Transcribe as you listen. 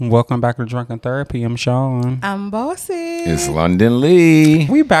Welcome back to Drunken Therapy. I'm Sean. I'm Bossy. It's London Lee.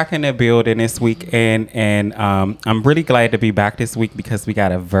 We back in the building this week, and I'm really glad to be back this week because we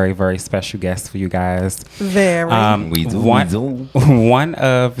got a very, very special guest for you guys. Very. One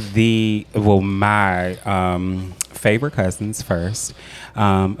of the, my favorite cousins first.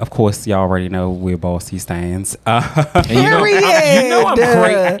 Of course, y'all already know we're Bossy stands. I'm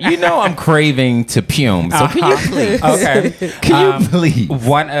craving to pume. So can you please? Okay. Can you please?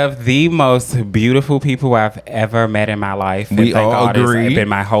 One of the most beautiful people I've ever met in my life. We all agree. It's been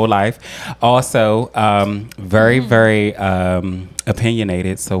my whole life. Also, very, very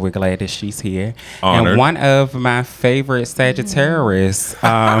opinionated. So we're glad that she's here. Honored. And one of my favorite Sagittarius,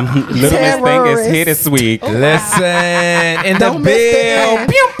 Little Miss Thing, is here this week. Listen, in the bill.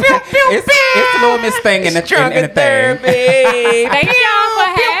 It's Little Miss Thing in the thing. Thank y'all for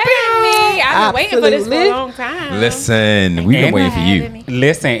having me. I've been waiting for this for a long time. Listen, we've been waiting for you.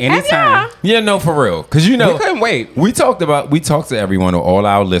 Listen, anytime. Yeah, no, for real. Because we couldn't wait. We talked to everyone, all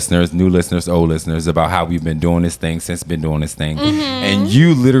our listeners, new listeners, old listeners, about how we've been doing this thing since been doing this thing. Mm-hmm. And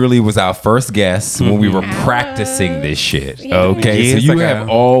you literally was our first guest when we were practicing this shit. Yeah. Okay, Years so you ago. have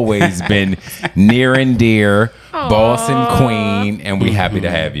always been near and dear, boss and queen, and we happy to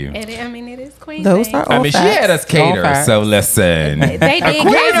have you. It is queen. Those are all she facts. had us cater, so listen. They did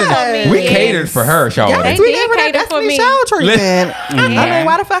cater for me. We catered for her, Sean. They we did never cater got for Destiny me. Child treatment. I mean,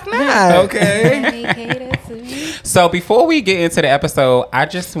 why the fuck not? Okay. They catered to me. So before we get into the episode, I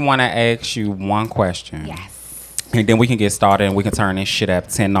just want to ask you one question. Yes. And then we can get started and we can turn this shit up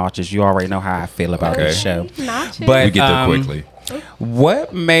 10 notches. You already know how I feel about this show. Notches. But We get there quickly.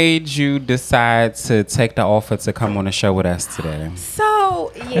 what made you decide to take the offer to come on the show with us today?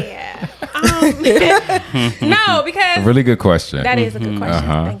 So, yeah. No, because Really good question. that is a good question.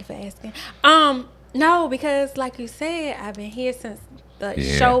 Uh-huh. Thank you for asking. No, because like you said, I've been here since the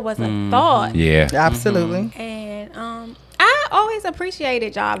show was a thought. Yeah. Absolutely. And I always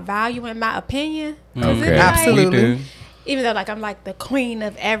appreciated y'all valuing my opinion. 'Cause it's Okay. like, Absolutely. even though like I'm like the queen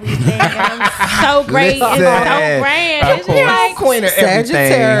of everything and I'm so great and so Listen. grand. Of It's just like, Queen of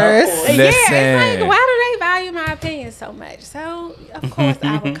Sagittarius. everything. yeah, Listen. it's like, why do they value my opinion so much? So of course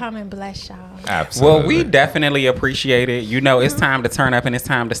I will come and bless y'all. Absolutely. Well, we definitely appreciate it. You know, it's time to turn up and it's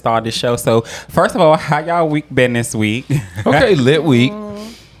time to start this show. So first of all, how y'all week been this week? Okay, lit week.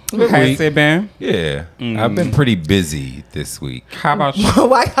 How's it been? Yeah. I've been pretty busy this week. How about you?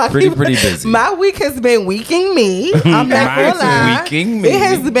 Why y'all Pretty keep- busy. My week has been weeking me. I'm not Mine's gonna lie. weeking me. It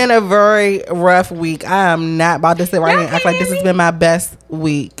has been a very rough week. I am not about to sit right here and act like this has been my best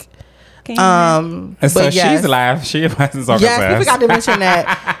week. Can you So But yes. she's live. She wasn't talking Yes, we forgot to mention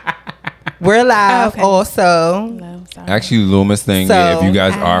that. We're live Okay. also. Hello, sorry. Actually, Loomis thing, So, if you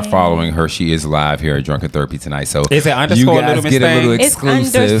guys are following her, she is live here at Drunken Therapy tonight. So Is it underscore you guys Little Miss get a little Thing? It's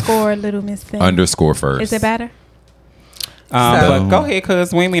exclusive underscore Little Miss Thing. underscore first. Is it better? But go ahead,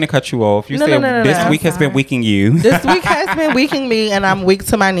 cuz we ain't mean to cut you off. You No, said no, this I'm week has been weaking you. This week has been weaking me, and I'm weak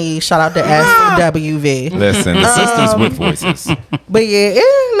to my knees. Shout out to SWV. Listen, the sisters with voices. But yeah,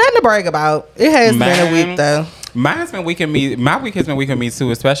 it's nothing to brag about. It has been a week though. Mine's been weaking me. My week has been weaking me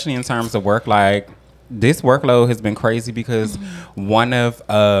too, especially in terms of work. Like this workload has been crazy because one of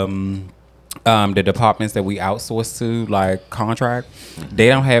the departments that we outsource to, like contract, they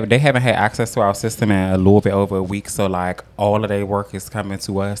haven't had access to our system in a little bit over a week. So like all of their work is coming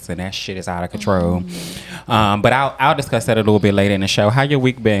to us, and that shit is out of control. But I'll discuss that a little bit later in the show. How your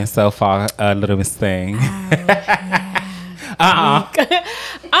week been so far, Little Miss Thing?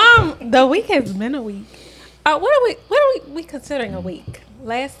 The week has been a week. What are we considering a week?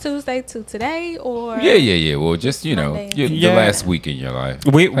 Last Tuesday to today, or Yeah. Well, just, the Yeah. last week in your life.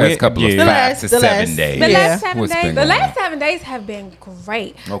 We- last couple of yeah. 5 to The 7 last- days. the Yeah. last 7 What's days? been The going last 7 days have been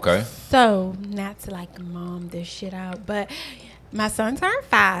great. Okay. So not to like mom this shit out, but my son turned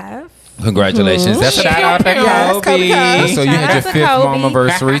 5. Congratulations. That's a Shout out to Yes, Kobe. Kobe. So you Shout had out your to 5th Kobe. mom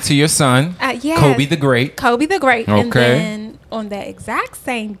anniversary to your son, Yes. Kobe the Great. Kobe the Great. And Okay. then on that exact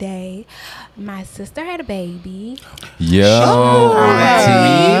same day, my sister had a baby. Yo,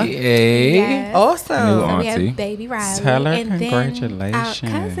 auntie. Hey. Yes. Awesome. New So we auntie. had baby Riley. Tell her and congratulations.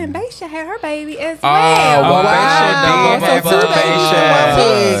 Then our cousin Baisha had her baby as Oh, well. wow. Baisha did So have two a babies Baisha. in one week.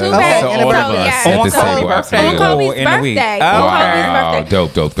 Two Okay, babies. So and a all the birthday. of us yeah. at On the Kobe's table. birthday. Absolutely. On Kobe's in the week. birthday. Oh, On okay. Kobe's Wow, birthday.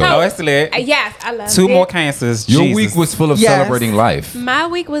 dope. Oh, it's lit. Yes, I love Two it. more cancers. Your Jesus. week was full of Yes. celebrating life. My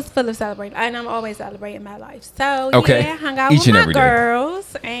week was full of celebrating, and I'm always celebrating my life. So Okay. yeah, I hung out Each with and my every day.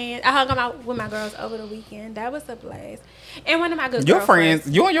 girls, and I hung out with my girls over the weekend. That was a blast. And one of my good Your girlfriends-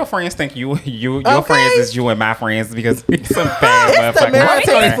 friends, you and your friends think your Okay. friends is you and my friends because we some bad It's the motherfuckers.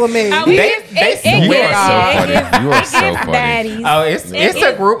 military for me. Oh, They- it gets- they it swear gets- off. it gets- You are it so gets funny. baddies.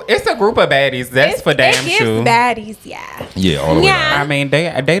 Oh, it's a group of baddies. That's for damn It gets sure. baddies, yeah. Yeah, all the way Yeah. down. I mean,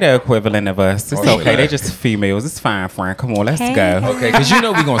 they the equivalent of us. It's All the way okay. They back. just females. It's fine, friend. Come on, let's Hey. go. Okay, because you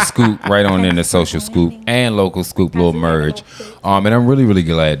know we're gonna scoop right on in the social scoop and local scoop little merge. And I'm really, really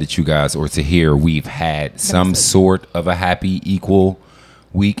glad that you guys, or to hear we've had some sort of a happy equal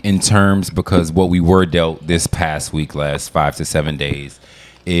week in terms, because what we were dealt this past week, last 5 to 7 days,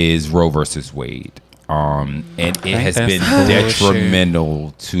 is Roe versus Wade. And it has that's been bullshit.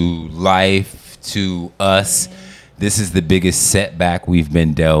 detrimental to life, to us. This is the biggest setback we've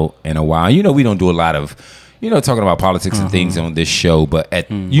been dealt in a while. You know, we don't do a lot of, talking about politics and things on this show, but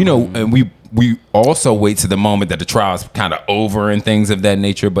and we also wait to the moment that the trial's kind of over and things of that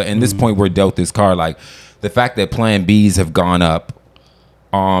nature. But in this point, we're dealt this card, like the fact that Plan Bs have gone up,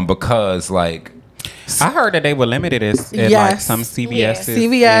 because like I heard that they were limited at like Yes. some CVS.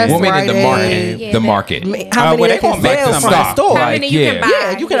 CVS, women in the Rite market, Aid. Yeah, the that- market. How many well, they they can gonna make sell some from the stock. store? How Like, many you yeah. can buy?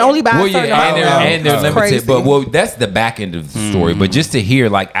 Yeah, you can only buy Well, a certain yeah, amount. and they're It's limited. crazy. But that's the back end of the story. But just to hear,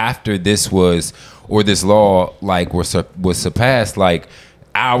 like, after this this law, like, was surpassed, like,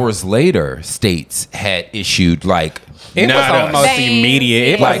 hours later, states had issued, like, It was not almost us. Bang. immediate.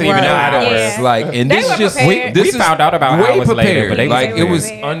 It Yeah. wasn't even Not hours. us. Yeah. Like, and They this were just prepared. this We is found out about way hours later, prepared. but they was like it was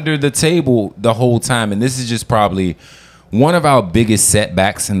prepared. under the table the whole time, and this is just probably one of our biggest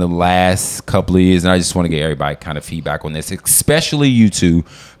setbacks in the last couple of years. And I just want to get everybody kind of feedback on this, especially you two,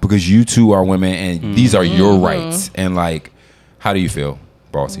 because you two are women, and these are your rights. And like, how do you feel,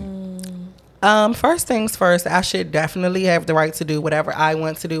 Bossy? First things first, I should definitely have the right to do whatever I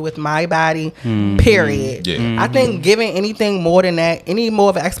want to do with my body, period. Yeah. I think giving anything more than that, any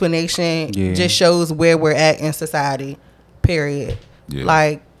more of an explanation, Yeah. just shows where we're at in society, period. Yeah.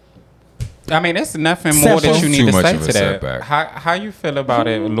 Like, I mean, it's nothing more Simple. that you need Too to much say of a to that. setback. How you feel about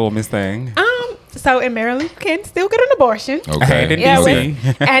it, little Miss Thing? So in Maryland, you can still get an abortion. Okay. And in Yeah, DC.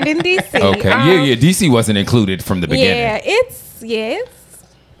 and in DC. Okay. Yeah. DC wasn't included from the beginning. Yeah, it's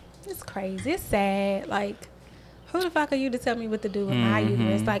crazy. It's sad. Like, who the fuck are you to tell me what to do with my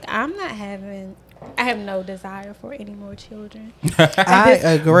uterus? Like, I have no desire for any more children. I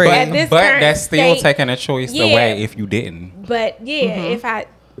agree. At this But current that's still state- taking a choice Yeah. away if you didn't. But yeah, if I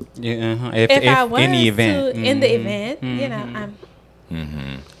Yeah, if I was in the event, in the event, you know, I'm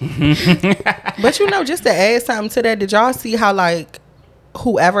But just to add something to that, did y'all see how like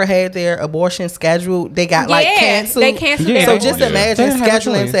whoever had their abortion scheduled, they got like canceled? They canceled. Yeah. So their just abortion. imagine They didn't have a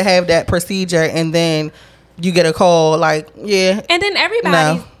scheduling choice. to have that procedure, and then you get a call like, yeah, And then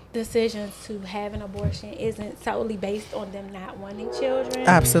everybody's No. decisions to have an abortion isn't solely based on them not wanting children.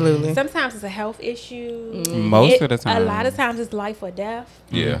 absolutely. Sometimes it's a health issue. Most of the time. A lot of times it's life or death.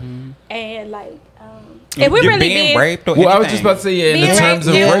 Yeah. And like, if we're You're really being raped or Well, I was anything. just about to say, yeah, in Being the terms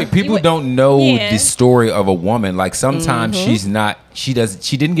of raped, yeah. rape, people You- don't know yeah. the story of a woman. Like sometimes she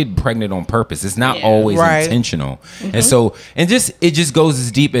didn't get pregnant on purpose. It's not Yeah. always Right. intentional. And so, it just goes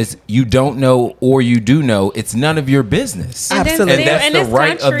as deep as you don't know or you do know. It's none of your business. And then Absolutely. And still- that's and the this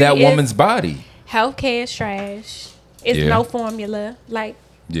right of country that is- woman's body. healthcare is trash. It's Yeah. no formula. Like,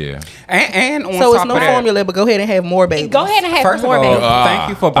 Yeah. and on So top it's no of that, formula, but go ahead and have more babies. go ahead and have First of more all, babies. thank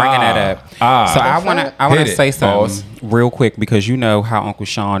you for bringing that up. So I wanna Hit it, say something boss. real quick because you know how Uncle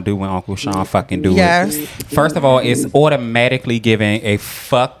Sean do when Uncle Sean fucking do Yes. it. First of all, it's automatically giving a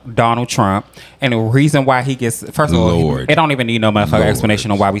fuck Donald Trump, and the reason why he gets first of all, Lord. it don't even need no motherfucking Lord.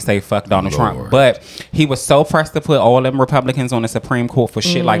 explanation on why we say fuck Donald Trump. Lord. But he was so pressed to put all them Republicans on the Supreme Court for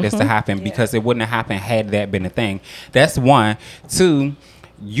shit like this to happen because it wouldn't have happened had that been a thing. That's one. Two.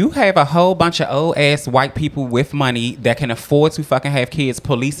 You have a whole bunch of old ass white people with money that can afford to fucking have kids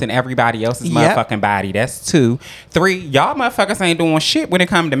policing everybody else's Yep. motherfucking body. That's two. Three, y'all motherfuckers ain't doing shit when it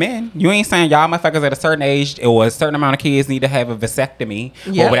come to men. You ain't saying y'all motherfuckers at a certain age or a certain amount of kids need to have a vasectomy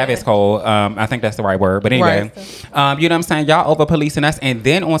or Yep. whatever it's called. I think that's the right word. But anyway, you know what I'm saying? Y'all over policing us. And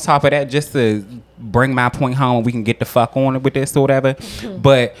then on top of that, just to bring my point home, we can get the fuck on with this or whatever.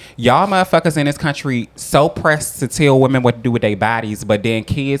 But y'all motherfuckers in this country so pressed to tell women what to do with their bodies, but then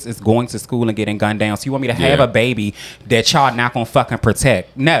kids is going to school and getting gunned down. So you want me to have Yeah. a baby that y'all not gonna fucking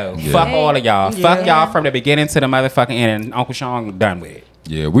protect? No, Yeah. fuck all of y'all. Yeah. Fuck y'all from the beginning to the motherfucking end. And Uncle Sean done with it.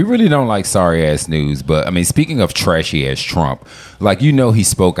 Yeah, we really don't like sorry ass news, but I mean, speaking of trashy ass Trump, like, you know, he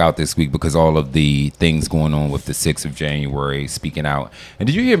spoke out this week because all of the things going on with the 6th of January, speaking out. And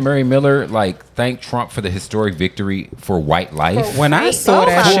did you hear Mary Miller like thank Trump for the historic victory for white life? When I saw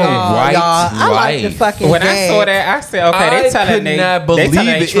that shit, white I like the life. fucking when I saw that, I said, okay, they telling could not believe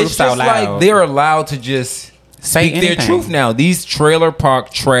it. It's truth just out loud. like they're allowed to just Say speak their anything. truth now. These trailer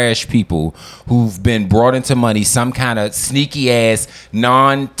park trash people who've been brought into money some kind of sneaky ass,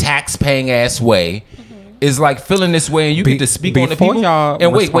 non-tax paying ass way is like feeling this way, and you get to speak on the before people. y'all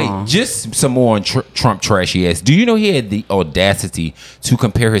And wait, respond. just some more on Trump trashy ass. Do you know he had the audacity to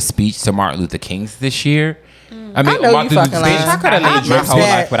compare his speech to Martin Luther King's this year? I mean, I know Martin you Luther fucking King- lying. I could have lived my missed whole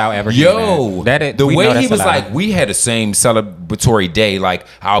that. life without ever Yo, hearing that. the We know way he that's a was lie. like, we had the same celebratory day, like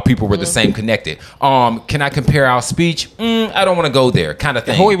how people were the same connected. Can I compare our speech? I don't want to go there, kind of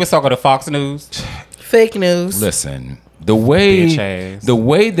thing. who he was talking to Fox News. Fake news. Listen, Bitch ass. the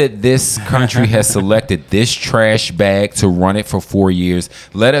way that this country has selected this trash bag to run it for 4 years,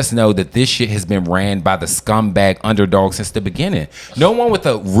 let us know that this shit has been ran by the scumbag underdog since the beginning. No one with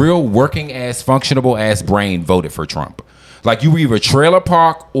a real working ass, functionable ass brain voted for Trump. Like, you were either trailer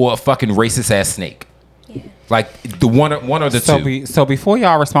park or a fucking racist ass snake. Like the one or the two. So before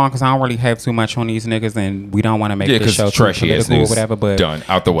y'all respond, because I don't really have too much on these niggas, and we don't want to make Yeah, this 'cause show too trashy ass political or news. whatever. But Done.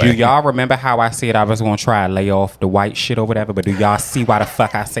 Out the way. Do y'all remember how I said I was gonna try to lay off the white shit or whatever? But do y'all see why the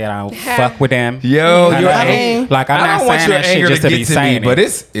fuck I said I don't fuck with them? Yo, I you're know. angry. Like, I'm I not don't want saying your that shit anger just to to get be to me, saying but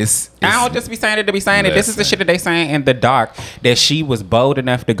it. it's I don't just be saying it to be saying it. This is the Listen. shit that they saying in the dark, that she was bold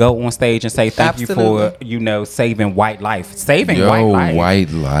enough to go on stage and say thank you for, saving white life. Saving white life.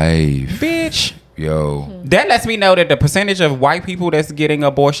 white life. Bitch. Yo. That lets me know that the percentage of white people that's getting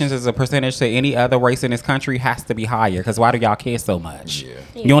abortions as a percentage to any other race in this country has to be higher. Because why do y'all care so much?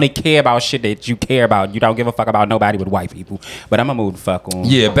 Yeah. You only care about shit that you care about. You don't give a fuck about nobody but white people. But I'm going to move the fuck on.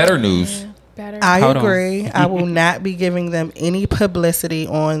 Yeah, better news. Better. I Hold on. agree. I will not be giving them any publicity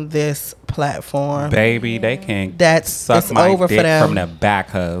on this platform. Baby, they can That's suck it's my over dick for them. from the back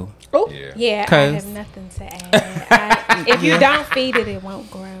hoe. Oh, Yeah. yeah, I 'Cause- have nothing to add. If you don't feed it, it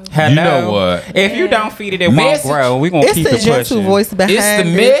won't grow. Hello? You know what? If you don't feed it, it won't Message. grow. We're going to It's keep the it gentle pushing. voice behind It's the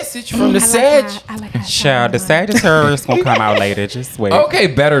it. message from the Sag. I like how Child, the Sagittarius going to come out later. Just wait. Okay,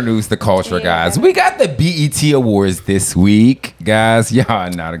 better news to culture, Yeah. guys. We got the BET Awards this week, guys. Y'all are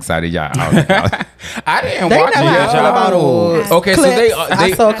not excited. Y'all out. I didn't They watch never it. asked y'all. about awards. Okay, so Clips. they-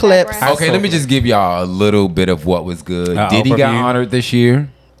 I saw clips. I Okay, saw let me it. just give y'all a little bit of what was good. Diddy got overview. honored this year.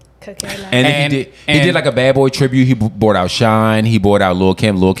 Cookie And, And- he and- did like a Bad Boy tribute. He brought out Shine. He brought out Lil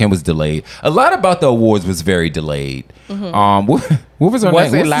Kim. Lil Kim was delayed. A lot about the awards was very delayed. What was her Was name? it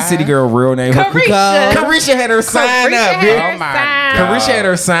What's the live? city girl real name? Carisha. Carisha had her sign up. bitch. Oh my God. Carisha had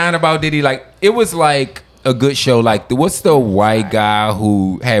her sign about Diddy. Like, it was like a good show. Like, what's the white guy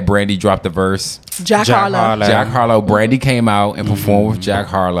who had Brandy drop the verse? Jack Harlow. Harlow. Jack Harlow. Brandy came out and performed with Jack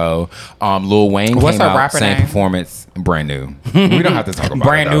Harlow. Lil Wayne What's came her out, rapper same name? performance. Brand new. We don't have to talk about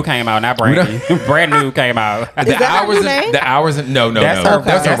Brand it, new though. came out, not Brandy. Brand new came out. Is that her new name? The hours. No.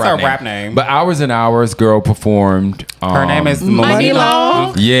 That's her rap name. But Hours and Hours, girl performed. Her name is Money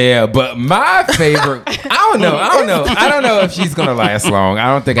Long. Yeah, but my favorite. I don't know. I don't know if she's gonna last long. I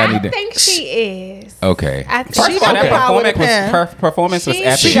don't think I I need to. think she is. Okay. I think First She of all, got that the power with a pen. performance was She-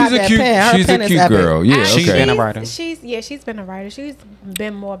 epic. She She's got a that cute. pen. Her She's a pen is cute epic. girl. Yeah. She's Okay. been a writer. She's been a writer. She's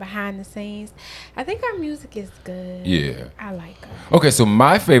been more behind the scenes. I think her music is good. Yeah. I like her. Okay, so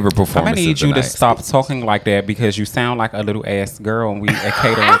my favorite I'm performance. gonna need of the you to night. stop talking like that because you sound like a little ass girl, and we are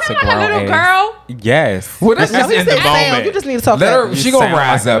catering I'm to not grown a little ass. girl. Yes. Well, that's No, just he in the said sound. moment. You just need to talk Let her. that. She gonna sound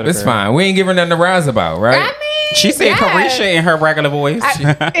rise like a up. It's little girl. fine. We ain't giving her nothing to rise about, right? I mean, She said yes. Carisha in her regular voice.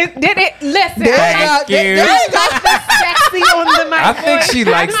 Did it? Listen, There I you Thank go. you. There you go. like the sexy on the mic. I think she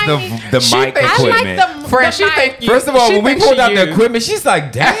likes the mic thinks- equipment. I like the Friend, she mic. think you- First of all, she when we thinks pulled she out the you. equipment, she's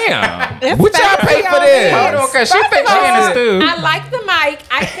like, "Damn, It's what y'all fancy pay for on this?" Hold on, cause she First thinks of she in the all, stew. I like the mic.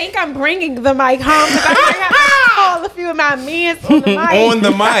 I think I'm bringing the mic home because I got all a few of my men on the mic. On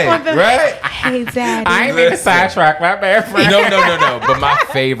the mic, On the- right? Hey, Daddy. I ain't mean to sidetrack my bad friend. No. But my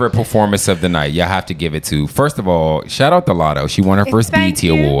favorite performance of the night, y'all have to give it to. First of all, shout out to Lotto. She won her first Thank BET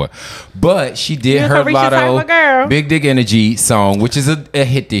you. award, but she did You're her Carisha type Lotto of girl. Big Dick Energy song, which is a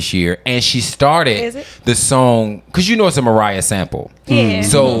hit this year, and she started Is it? the song because you know it's a Mariah sample. Yeah.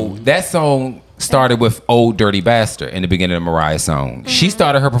 So that song started with Old Dirty Bastard in the beginning of Mariah's song. She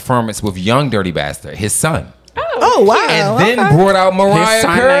started her performance with Young Dirty Bastard, his son. Oh, Oh wow! And then brought out Mariah His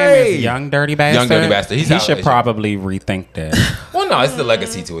son Carey. name is Young Dirty Bastard. Young Dirty Bastard. He should probably rethink that. Well, no, it's the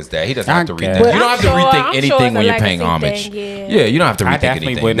legacy to his dad. He doesn't have to guess. rethink. You don't have to rethink I'm anything sure it's when a you're paying legacy homage. thing, Yeah, you don't have to I rethink definitely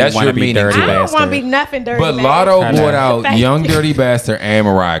anything. wouldn't That's wanna your be meaning Dirty to I it. don't want to Bastard. be nothing dirty. But bastard. Lotto I know. brought out Thank Young you. Dirty Bastard and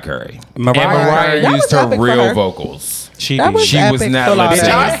Mariah Carey. And That Mariah was used her epic for real her. vocals. She That did. was She was epic not for lip Lotto. Did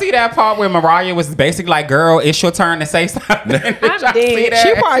syncing. y'all see that part where Mariah was basically like, "Girl, it's your turn to say something"? Did y'all dead. see that?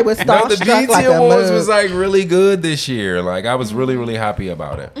 She probably was No, the starstruck BET like a Awards mug. was like really good this year. Like I was really, really happy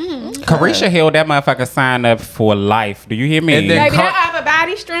about it. Carisha Hill, that motherfucker signed up for life. Do you hear me? And then Baby, that upper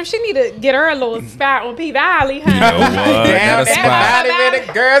body strength, she need to get her a little spot on P Valley, huh? You know what? Damn, Not a that spot. body where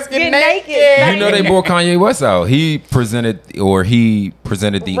the girls get Get naked. naked. You know they brought Kanye West out. He presented the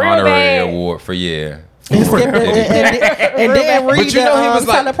Real honorary bad. award for and then read But you know he was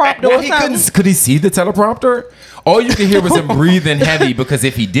the like, teleprompter well, or he something. could he see the teleprompter? All you could hear was him breathing heavy because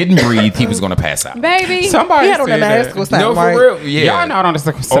if he didn't breathe, he was going to pass out. Baby, Somebody He had on a said mask that. or something, No, for right? real. Yeah. Y'all not on the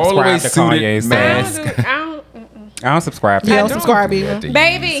subscribe All the way to suited Kanye's mask. thing. I I don't subscribe to You that. don't subscribe either.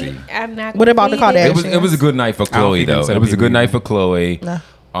 Baby, I'm not. What about the gonna feed Kardashians? It was a good night for Chloe feed them though. to the It was a people good night either. for Chloe.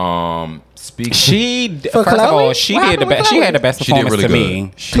 No. Speaking, For First of all, Chloe? she What did the happened with best. She Chloe? had the best she did performance really to good.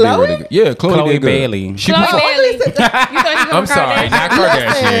 me. She did Chloe? really good. Yeah, Chloe Chloe did good. Bailey. She Chloe performed- Bailey. You thought she was I'm a sorry, Kardashian? not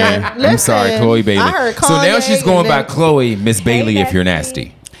Kardashian. I'm sorry, listen. Chloe Bailey. I heard So now Kanye she's going and by then- Chloe Miss Bailey if you're nasty.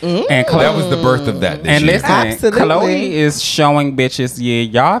 nasty. And Chloe, That was the birth of that. This and year. listen, Absolutely. Chloe is showing bitches. Yeah,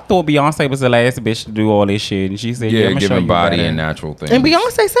 y'all thought Beyonce was the last bitch to do all this shit, and she said, "Yeah, yeah, I'm gonna show giving you body better." and natural things. And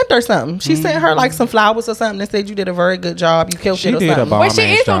Beyonce sent her something. She sent her like some flowers or something and said you did a very good job. You killed She it or did a something. bomb. Well, she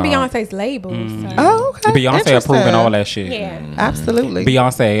is on job. Beyonce's label. So. Oh, okay. Beyonce Interesting. approving all that shit. Yeah. Absolutely.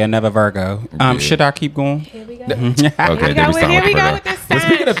 Beyonce, another Virgo. Yeah. Should I keep going? Here we go. Okay, Here we then go we with- start here we with go Virgo. with this But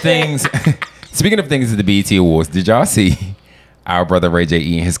speaking of sign things, speaking of things at the BET Awards, did y'all see our brother Ray J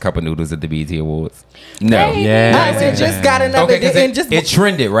eating his cup of noodles at the BET Awards? No. Yeah. Oh, it just got another. Okay, because it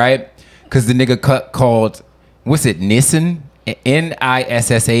trended, right? Because the nigga called, what's it, Nissan?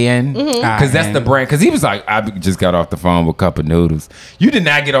 Nissan? Because that's the brand. Because he was like, I just got off the phone with cup of noodles. You did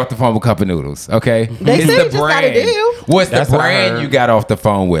not get off the phone with cup of noodles, okay? They It's said the he just got a deal. What's the That's what I brand heard. you got off the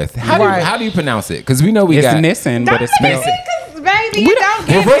phone with? Right. How do you pronounce it? Because we know we It's got Nissan, but it's spelled. Baby, you don't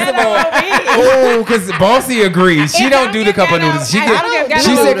Well, get first of that all, over me. oh, because Bossy agrees. She It don't don't do the get cup of ghetto. noodles. She I did. don't get ghetto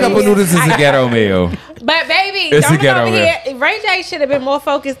She said noodles. cup of noodles is a ghetto meal. But baby, It's a don't ghetto over here. Ray J should have been more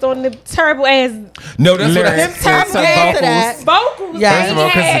focused on the turbo ass No, that's what I Lyrics. said. Turbo ass to that. vocals. Yeah. that First of all,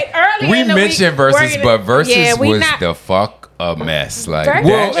 he had 'cause early we in the mentioned week verses, working- but verses Yeah, we was not- the fuck a mess. Like, Versus-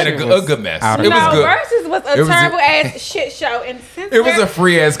 well, and That a was good mess. out of It was no, good. versus was a It was a- turbo ass shit show, and since It was we're- a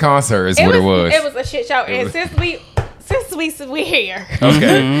free ass concert. Is what it was. It was a shit show, and was- since we here,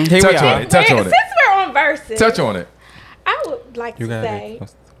 Okay, Here we touch are. on it. Touch on it. since we're on verses, Touch on it. I would like You to gotta say. get close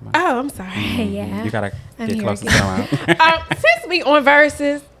to the mic. Oh, I'm sorry. Yeah. You gotta I'm get here close to again. the mic. Since we on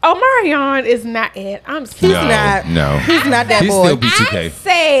verses, Omarion is not it. I'm sorry. No, not. no. He's not that He's boy. still I B2K.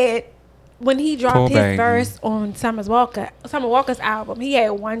 said when he dropped Poor his baby. verse on Summer Walker's album, he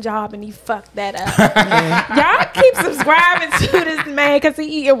had one job and he fucked that up. Y'all keep subscribing to this man because he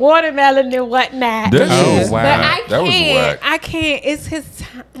eating watermelon and whatnot. That Oh, was- wow. But I That was can't. whack. I can't. It's his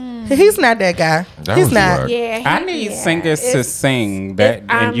time. He's not that guy. That He's was not. whack. Yeah. I need singers to it's- sing that,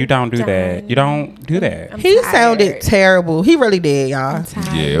 and you don't do that. You don't do that. I'm He tired. sounded terrible. He really did, y'all. I'm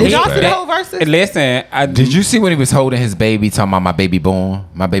tired. Yeah, it Did was y'all bad. see the whole verses? Listen, Did you see when he was holding his baby, talking about my baby born,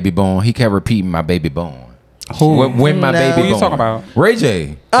 my baby born? He kept repeating my baby born. Who? When my No. baby Who born? you talking about? Ray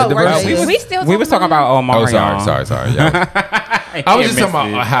J. Oh, At the Ray verses. J. We still We was talking about Omarion. Oh, sorry. I was just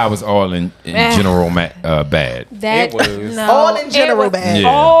talking about how it was all in general bad. That It was. no, All in general it was bad. Yeah.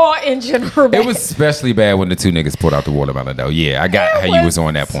 All in general bad. It was especially bad when the two niggas pulled out the watermelon, though. Yeah, I got how you was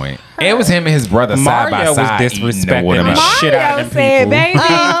on that point. It was him and his brother side by Mario was side eating the disrespecting watermelon. the shit out of them said, people.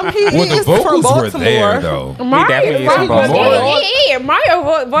 baby. He Well, the is from vocals were Baltimore. there, though. Mario, definitely is vocals from was Baltimore. there. Yeah, Mario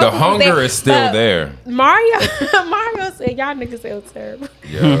vocals The was hunger there. is still But there. Mario said, y'all niggas so terrible.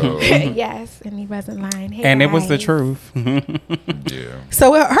 Yo, Yes, and he wasn't lying. Hey, And it was the guys. truth. yeah.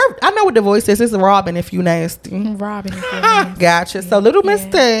 So I know what the voice is. It's Robin if you nasty. Robin, if you had Gotcha. So Little Miss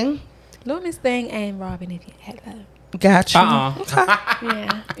Yeah. Thing. Little Miss Thing and Robin, if you had love. Gotcha.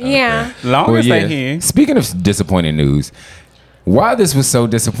 Yeah, yeah. Long Well, as yeah. they here. Speaking of disappointing news, why this was so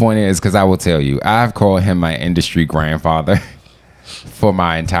disappointing is because I will tell you, I've called him my industry grandfather for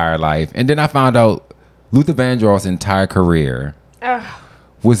my entire life. And then I found out Luther Vandross' entire career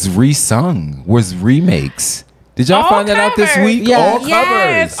was resung, was remakes. Did y'all All find that out this covers. week? Yes. All covers.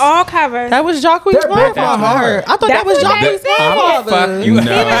 Yes, all covers. That was Jacquees' That broke my grandfather. heart. I thought that was That's what Jacquees' they said. grandfather. Fuck you. No,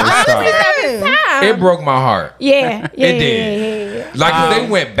 stop. Time. It broke my heart. Yeah, yeah, It did. yeah. Like they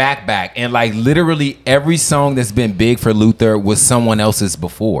went back, and like literally every song that's been big for Luther was someone else's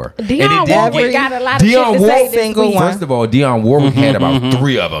before. Dionne Warwick got a lot of shit to say this week. First of all, Dionne Warwick had about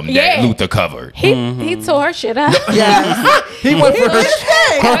 3 of them that Luther covered. He tore her shit up. He went for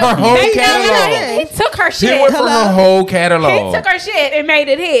her whole catalog. He took her shit. He went for her whole catalog. He took her shit and made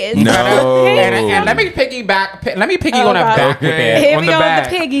it his. No. And let me piggy on the back with that. Here On we the go back.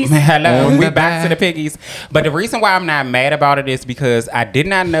 with the piggies. Hello, we're back to the piggies. But the reason why I'm not mad about it is because I did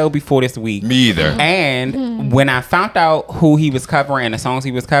not know before this week. Me either. And when I found out who he was covering and the songs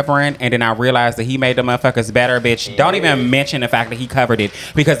he was covering, and then I realized that he made the motherfuckers better, bitch. Don't even mention the fact that he covered it,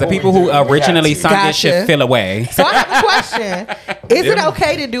 because the people who originally sung this shit fell away. So I have a question. Is it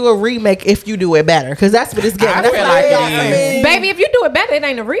okay to do a remake if you do it better? Because that's what it's getting. I feel like it is. Baby, if you do it better, it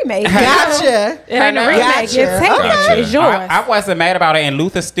ain't a remake. Gotcha. It ain't a remake. Gotcha. It's taken. Okay. It's yours. I wasn't mad about it, and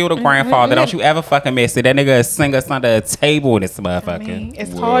Luther's still the grandfather. Don't you ever fucking miss it. That nigga is sing us under a table in this motherfucker.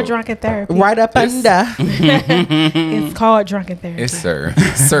 It's called drunken therapy. Right up under. It's called drunken therapy. It's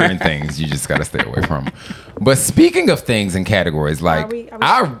certain things you just gotta stay away from. But speaking of things and categories, like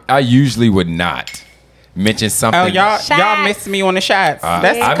I usually would not mention something. Oh, y'all missed me on the shots.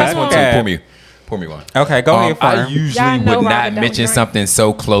 That's I missed one too. Pour me one. Okay, go ahead. I usually would not mention something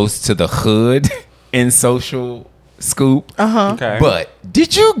so close to the hood in social scoop. Okay. But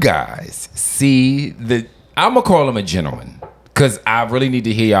did you guys see I'm gonna call him a gentleman because I really need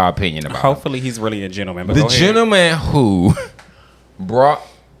to hear y'all opinion about Hopefully he's really a gentleman. But the go ahead. gentleman who brought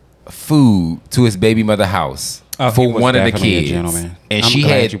food to his baby mother house for one of the kids, and she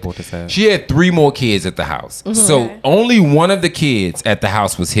had 3 more kids at the house. So only one of the kids at the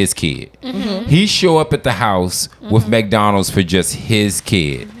house was his kid. He showed up at the house with McDonald's for just his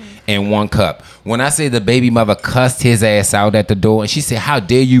kid and 1 cup. When I say the baby mother cussed his ass out at the door, and she said, "How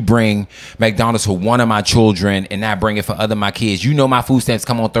dare you bring McDonald's for one of my children and not bring it for other my kids? You know my food stamps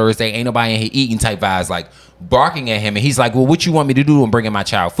come on Thursday. Ain't nobody in here eating," type vibes, like barking at him. And he's like, "Well, what you want me to do? I'm bringing my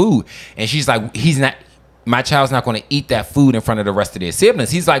child food." And she's like, my child's not going to eat that food in front of the rest of their siblings.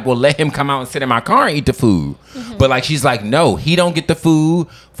 He's like, "Well, let him come out and sit in my car and eat the food." But like, she's like, "No, he don't get the food.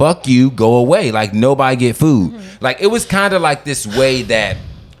 Fuck you. Go away. Like, nobody get food." Like, it was kind of like this way that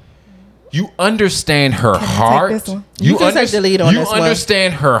you understand her heart. You can take the lead on this one. You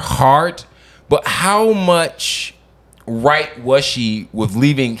understand her heart, but how much right was she with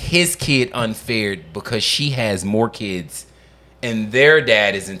leaving his kid unfared because she has more kids and their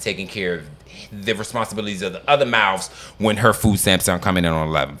dad isn't taking care of the responsibilities of the other mouths when her food stamps aren't coming in on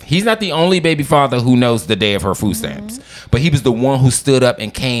 11th. He's not the only baby father who knows the day of her food stamps, but he was the one who stood up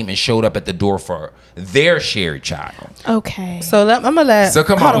and came and showed up at the door for their shared child. Okay. So I'm gonna let. So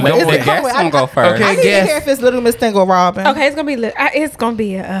come on, the guest gonna go first. Okay, I need to hear if it's Little Miss Thing or Robin. Okay, it's gonna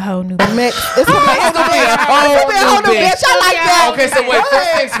be a whole new mix. It's gonna be a whole new bitch. I like that. Okay, so wait.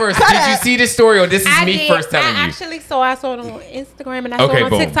 First things first. Did you see this story, or this is me first telling you? I saw it on Instagram and I saw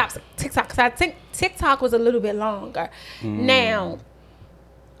it on TikTok because I think TikTok was a little bit longer. Now,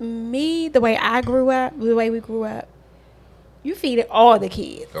 the way I grew up, the way we grew up, you feed all the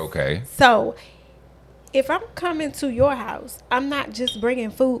kids. Okay. So, if I'm coming to your house, I'm not just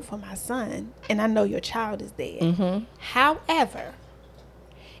bringing food for my son, and I know your child is there. However,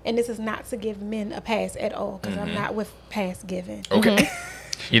 and this is not to give men a pass at all, because I'm not with pass giving. Okay.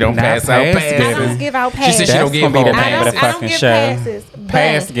 You don't pass out passes. I don't give out passes. She said she don't give the name passes. of the fucking show. Passes.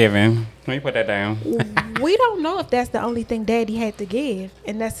 Pass giving. Let me put that down. We don't know if that's the only thing Daddy had to give,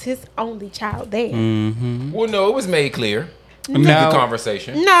 and that's his only child there. Well, no, it was made clear. No. The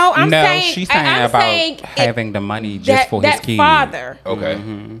conversation. No, I'm saying she's saying about having the money just for his kid. Father. Okay.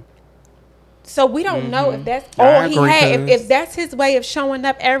 So we don't know if that's all he had. If that's his way of showing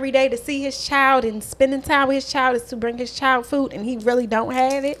up every day to see his child and spending time with his child is to bring his child food, and he really don't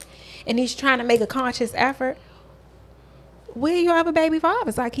have it, and he's trying to make a conscious effort. Will you have a baby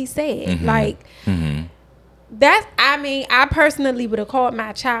fathers, like he said? That's. I mean, I personally would have called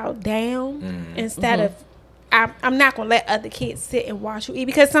my child down instead of. I'm not gonna let other kids sit and watch you eat,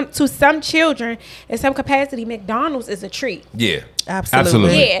 because to some children in some capacity, McDonald's is a treat. Yeah,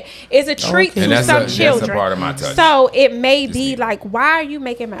 absolutely. Yeah, it's a treat to some children. That's a part of my touch. So it may be like, why are you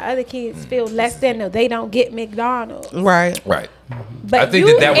making my other kids feel less than if they don't get McDonald's? Right. But I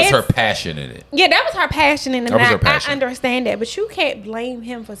think that was her passion in it. Yeah, that was her passion in it. I understand that, but you can't blame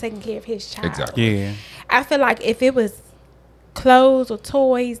him for taking care of his child. Exactly. Yeah. I feel like if it was clothes or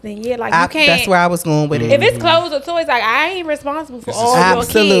toys, then you can't. That's where I was going with it. If it's clothes or toys, like, I ain't responsible for all your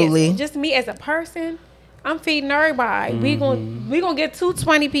kids. Just me as a person, I'm feeding everybody. We gonna get 2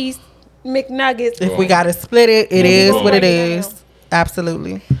 20-piece McNuggets. If we gotta split it, it is what it is.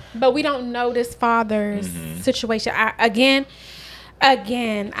 Absolutely. But we don't know this father's situation.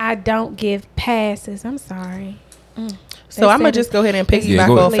 Again, I don't give passes. I'm sorry. So I'm gonna just go ahead and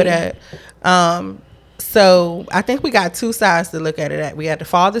piggyback off of that. So I think we got two sides to look at it at. We got the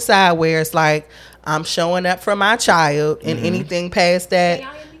father side where it's like I'm showing up for my child, and anything past that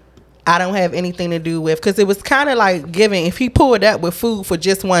I don't have anything to do with, because it was kind of like giving. If he pulled up with food for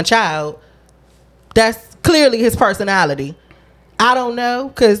just one child, that's clearly his personality. I don't know,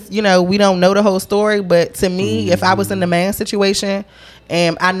 because we don't know the whole story, but to me, if I was in the man situation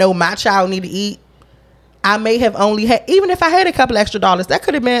and I know my child need to eat, I may have only had, even if I had a couple extra dollars, that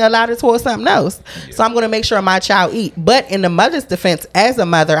could have been allotted towards something else. Yeah. So I'm going to make sure my child eat. But in the mother's defense, as a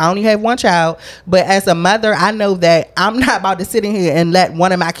mother, I only have one child, but as a mother, I know that I'm not about to sit in here and let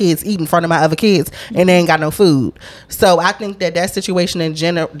one of my kids eat in front of my other kids and they ain't got no food. So I think that situation in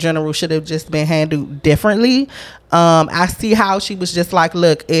general should have just been handled differently. I see how she was just like,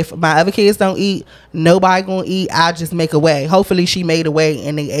 look, if my other kids don't eat, nobody gonna eat. I'll just make a way. Hopefully she made a way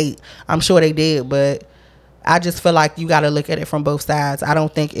and they ate. I'm sure they did, but I just feel like you got to look at it from both sides. I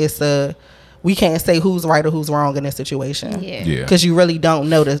don't think we can't say who's right or who's wrong in this situation. Yeah. Because you really don't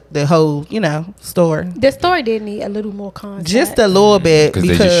know the whole, story. The story did need a little more context. Just a little bit. Because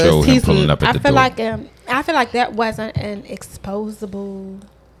they just showed him pulling up at the door. I feel like that wasn't an exposable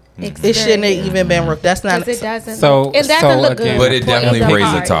experience. It shouldn't have even been. That's not. It doesn't. It doesn't look good. But it definitely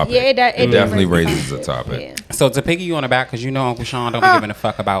raises a topic. Yeah, it definitely raises a topic. Yeah. So to piggy you on the back, because Uncle Sean don't be giving a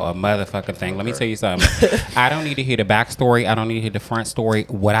fuck about a motherfucking thing. Let me tell you something. I don't need to hear the backstory. I don't need to hear the front story.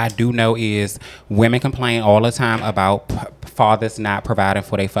 What I do know is women complain all the time about fathers not providing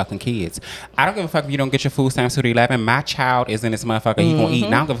for their fucking kids. I don't give a fuck if you don't get your food stamps to the 11. My child is in this motherfucker. He gonna eat.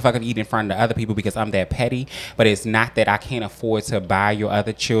 And I don't give a fuck if you eat in front of the other people because I'm that petty. But it's not that I can't afford to buy your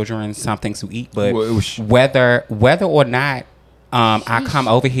other children something to eat. But whether or not I come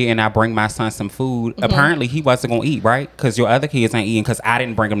over here and I bring my son some food. Apparently, he wasn't going to eat, right? Because your other kids ain't eating because I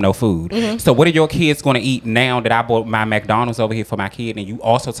didn't bring him no food. So what are your kids going to eat now that I bought my McDonald's over here for my kid? And you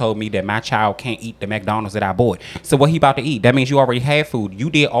also told me that my child can't eat the McDonald's that I bought. So what he about to eat? That means you already had food. You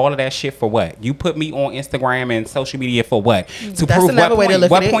did all of that shit for what? You put me on Instagram and social media for what? To That's prove what point?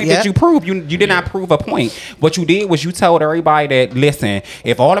 What point did you prove? You did not prove a point. What you did was you told everybody that, listen,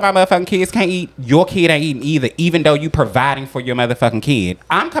 if all of my motherfucking kids can't eat, your kid ain't eating either, even though you providing for your motherfucking kid.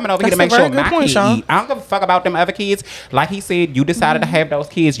 I'm coming over here to make sure my kid eat. I don't give a fuck about them other kids. Like he said, you decided to have those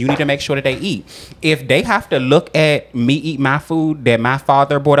kids. You need to make sure that they eat. If they have to look at me eat my food that my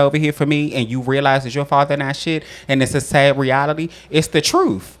father brought over here for me, and you realize that your father not shit, and it's a sad reality, it's the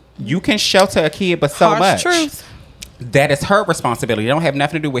truth. You can shelter a kid, but so much. Truth. That is her responsibility. It don't have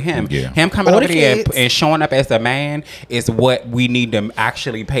nothing to do with him. Yeah. Him coming over there and showing up as a man is what we need to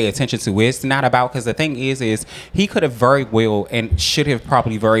actually pay attention to. It's not about, because the thing is he could have very well and should have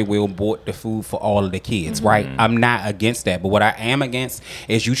probably very well bought the food for all of the kids, right? I'm not against that. But what I am against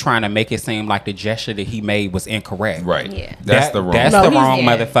is you trying to make it seem like the gesture that he made was incorrect. Right. Yeah. That's the wrong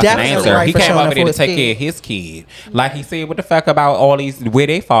motherfucking answer. Right, he came over there to take care of his kid. Like he said, what the fuck about all these, where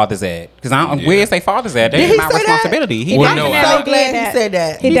their fathers at? Because where's their fathers at? They ain't my responsibility. He so glad he said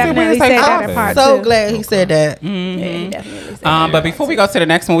that. He definitely said that in part so glad he said that. Yeah, he definitely said that. But before we go to the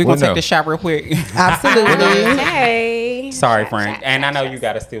next one, we're going to take this shot real quick. Absolutely. Okay. Sorry, Frank. And I know you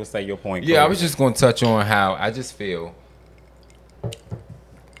got to still say your point. Yeah, I was just going to touch on how I just feel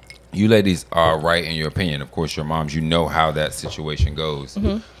you ladies are right in your opinion. Of course, your moms, you know how that situation goes.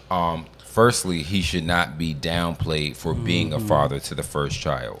 Firstly, he should not be downplayed for being a father to the first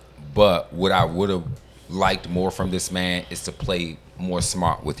child. But what I would have liked more from this man is to play more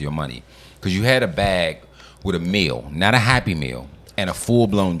smart with your money, because you had a bag with a meal, not a Happy Meal, and a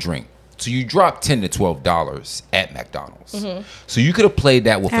full-blown drink. So you dropped $10 to $12 at McDonald's. So you could have played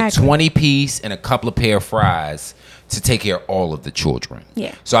that with a 20-piece and a couple of pair of fries to take care of all of the children.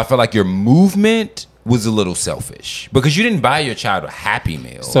 Yeah. So I feel like your movement was a little selfish because you didn't buy your child a Happy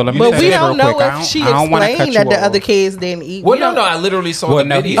Meal. So let me but we don't know if she explained that the other kids didn't eat. Well, no, I literally saw the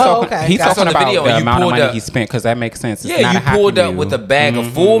video. He's talking about the amount of money he spent, because that makes sense. It's you pulled up with a bag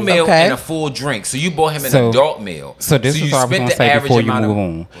of full meal and a full drink. So you bought him an adult meal. So this is what I was going to say before you move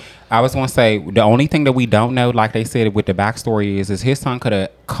on. I was going to say, the only thing that we don't know, like they said with the backstory, is his son could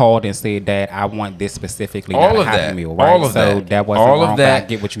have called and said, Dad, I want this specifically, all not of a Happy that. Meal, right? All of so that wasn't all wrong, of that. But I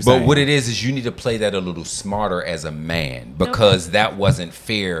get what you're saying. But what it is you need to play that a little smarter as a man, because that wasn't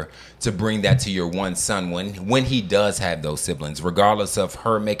fair to bring that to your one son when he does have those siblings, regardless of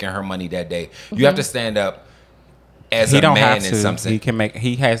her making her money that day. You have to stand up as a man in some sense.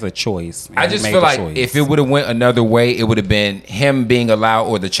 He has a choice. I just feel like if it would have went another way, it would have been him being allowed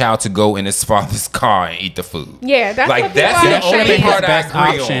or the child to go in his father's car and eat the food. Yeah, that's like what that's the only part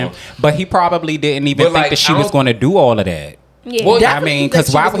I agree on. But he probably didn't even think that she was going to do all of that. Yeah. Well, I mean,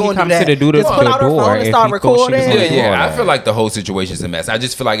 because why would he come to the door and start recording? Yeah, I feel like the whole situation is a mess. I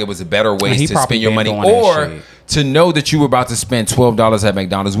just feel like it was a better way to spend your money, or to know that you were about to spend $12 at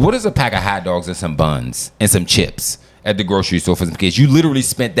McDonald's. What is a pack of hot dogs and some buns and some chips at the grocery store for some kids? You literally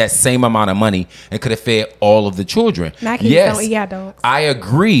spent that same amount of money and could have fed all of the children. My kids don't eat hot dogs. I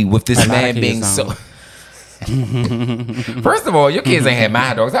agree with this man being so. First of all, your kids ain't had my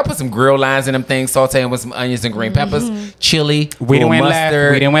hot dogs. I put some grill lines in them things, sauteing with some onions and green peppers, chili, we didn't win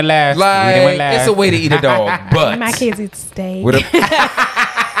mustard. We didn't win last. It's a way to eat a dog, but my kids eat steak. With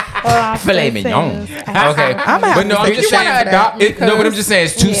filet mignon. Okay, but no, I'm just saying. But I'm just saying,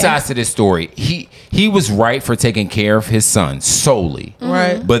 it's two sides to this story. He was right for taking care of his son solely,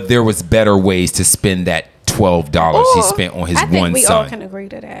 right? But there was better ways to spend that $12 he spent on his one son. I think we all can agree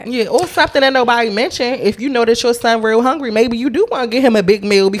to that. Yeah, or something that nobody mentioned. If you know that your son real hungry, maybe you do want to get him a big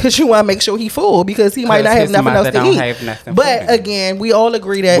meal because you want to make sure he full because he might not have nothing else to eat. But again, we all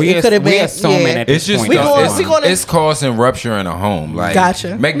agree that it could have been. It's just it's causing rupture in a home. Like,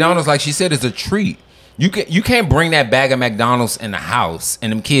 gotcha. McDonald's, like she said, is a treat. You can't bring that bag of McDonald's in the house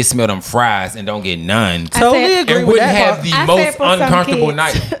and them kids smell them fries and don't get none. Totally agree and with wouldn't that. have the most uncomfortable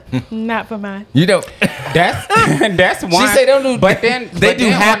night. Not for mine. You know, that's one. She say don't do, but then they do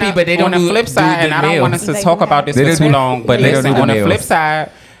happy, but they don't do the flip side. And I don't want us to talk about this for too long. But listen, on the flip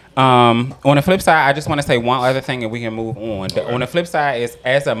side. On the flip side, I just want to say one other thing and we can move on. On the flip side is,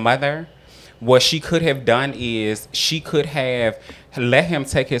 as a mother, what she could have done is she could have let him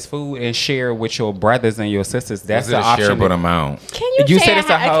take his food and share with your brothers and your sisters. That's the option. Shareable amount. Can you said it's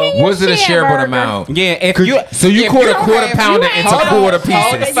a whole. Was it a shareable amount? Yeah. If you cut a quarter pounder into quarter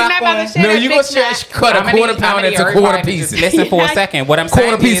pieces. No, you gonna cut a quarter pounder into quarter pieces. Listen for a second. What I'm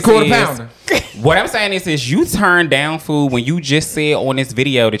saying quarter pounder. What I'm saying is you turn down food when you just said on this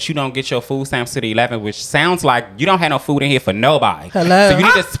video that you don't get your food stamps to the 11, which sounds like you don't have no food in here for nobody. Hello. So you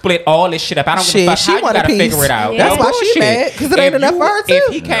need to split all this shit up. I don't give a fuck how you gotta figure it out. That's why she mad, because it ain't enough for her too.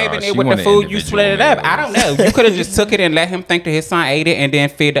 If he came in there with the food, you split it up. I don't know. You could have just took it and let him think that his son ate it and then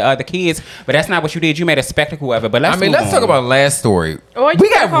fed the other kids. But that's not what you did. You made a spectacle of it. But let's talk about last story. We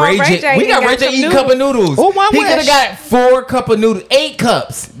got Ray J eating a cup of noodles. He could have got 4 cup of noodles, 8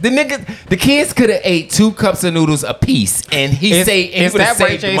 cups. The kids could have ate 2 cups of noodles a piece, and is that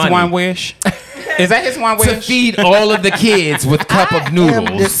Ray J's money. One wish? Is that his one wish? To feed all of the kids with cup of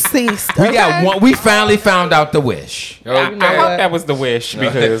noodles. Deceased. We got one. We finally found out the wish. I hope that was the wish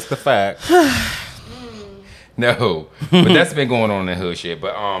because the fact. No, but that's been going on in the hood shit.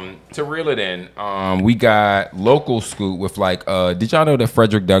 But to reel it in, we got local scoop with did y'all know that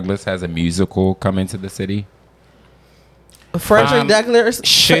Frederick Douglass has a musical coming to the city? Frederick Douglass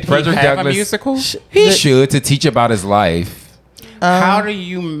should Frederick have Douglass, a musical? He should, to teach about his life. How do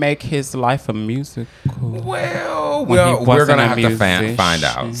you make his life a musical? Well, we're gonna have to find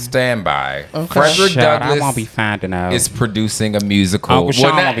out. Stand by. Okay. Frederick Douglass. I won't be finding out. Is producing a musical. Uncle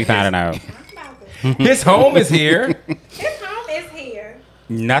Sean won't be finding out. His home is here. His home is here.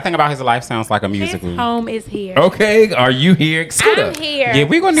 Nothing about his life sounds like a musical. His home is here. Okay, are you here? Scoot up. I'm here. Yeah,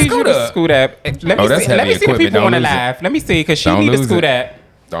 we're gonna need you to scoot up. Let me see the people on the live. Let me see, because she need to scoot up.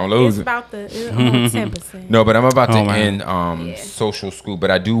 Don't lose it. About the 10%. No, but I'm about to end social scoop.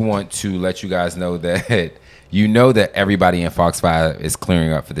 But I do want to let you guys know that that everybody in Fox 5 is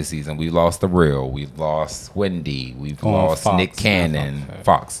clearing up for the season. We lost The Real. We've lost Wendy. We've lost Fox, Nick Cannon.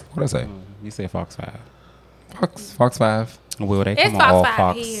 Fox. What did I say? You say Fox 5. Fox 5. Well, they come on all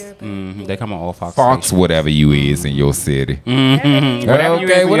Fox. They come on all Fox. Fox, stations. Whatever you is in your city.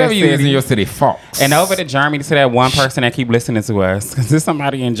 Whatever you is in your city, Fox. And over to Germany, to that one person that keep listening to us, because there's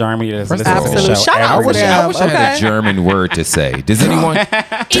somebody in Germany that's listening to the show. Shout out to them. I wish I had a German word to say. Does anyone?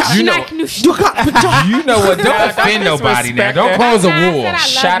 you know what? Don't offend nobody now. Don't cause a war.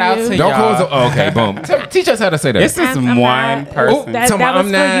 Shout out to y'all. Okay, boom. Teach us how to say that. This is one person.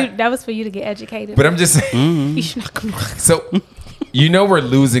 That was for you to get educated. But I'm just saying. So. We're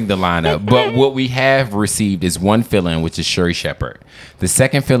losing the lineup, but what we have received is one fill-in, which is Sherry Shepherd. The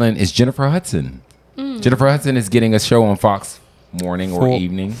second fill-in is Jennifer Hudson. Jennifer Hudson is getting a show on Fox morning or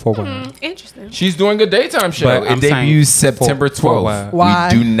evening. Interesting. She's doing a daytime show. It debuts September 12th. Why?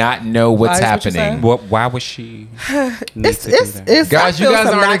 We do not know what's happening. Why would she? It's guys, you guys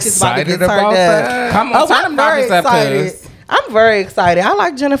aren't excited about that? Come on, I'm very excited. I'm very excited. I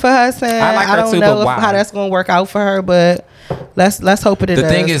like Jennifer Hudson. I don't know how that's going to work out for her, but let's hope it does. The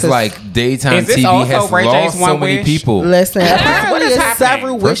thing is, daytime TV has lost so many people. Listen, apparently it's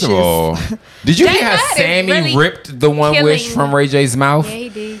several wishes. First of all, did you hear how Sammy ripped the one wish from Ray J's mouth? Yeah, he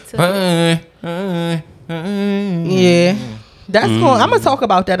did. Yeah, that's going. I'm gonna talk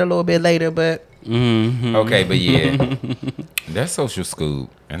about that a little bit later, but. Okay, but yeah. That's Social Scoop,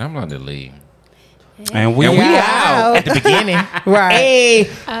 and I'm London Lee. And we out at the beginning. Right. Hey.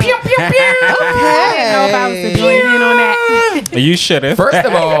 Okay. I didn't know if I was to join in on that. You should have. First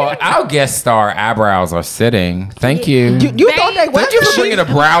of all, our guest star eyebrows are sitting. Thank you. You thought they were? Thank you for bringing a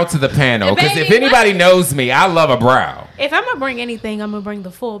brow to the panel. Because if anybody knows me, I love a brow. If I'm gonna bring anything, I'm gonna bring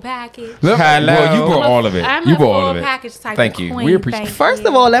the full package. Well, you brought all of it. I'm you a brought all full of it. package type Thank of you. queen. We appreciate. First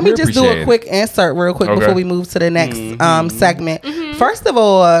of all, let me just do appreciate a quick insert real quick before we move to the next segment. First of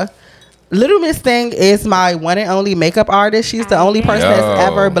all, Little Miss Thing is my one and only makeup artist. She's the only person that's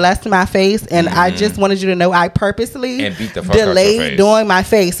ever blessed my face. And I just wanted you to know I purposely and beat the fuck out your face. delayed doing my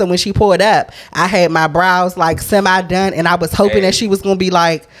face. So when she pulled up, I had my brows like semi-done. And I was hoping that she was going to be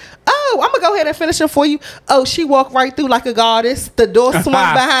like, oh, I'm going to go ahead and finish them for you. Oh, she walked right through like a goddess. The door swung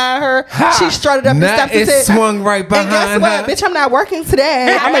behind her. She strutted up the steps and said, swung right behind and guess what? Bitch, I'm not working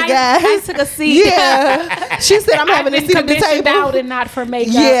today. I'm a guy. I took a seat. Yeah. She said I'm having a seat at the commissioned table. out and not for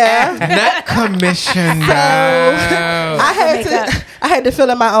makeup. Yeah. Not commissioned. I had to fill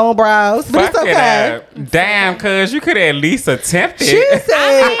in my own brows, but it's okay. Damn, cuz you could at least attempt it. She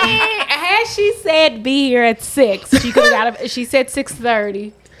said, Had she said be here at 6, she could have got. She said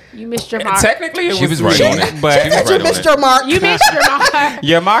 6:30. You missed your mark. Technically, it She was was right on it. but she said you missed your mark. You missed your mark.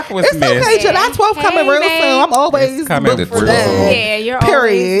 your mark was It's missed. okay. July 12th coming real babe. soon. I'm always It's coming booked the for that. Yeah, you're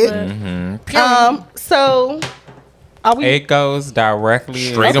Period. always. So are we? It goes directly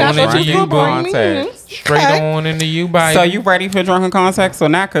Straight Okay, on so into she's you, gonna boo. bring me. context. Straight on into you, baby. So you ready for drunken context or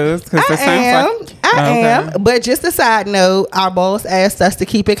not? Cause it sounds I Okay. am. But just a side note, our boss asked us to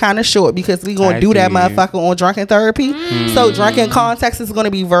keep it kind of short because we gonna do that motherfucker on drunken therapy. So drunken context is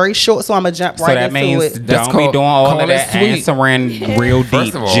gonna be very short. So I'm gonna jump So right that into means it. That's don't be called- doing all call of it that sweet. answering real deep.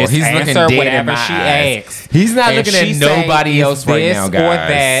 First of all, Just he's looking answer dead in whatever my she eyes. asks. He's not If looking at she nobody say else right this now, or guys.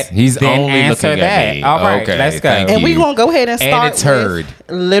 that, He's then only answer looking that. at me. All right, Okay, let's go. thank And we you. gonna go ahead and And start it's heard. with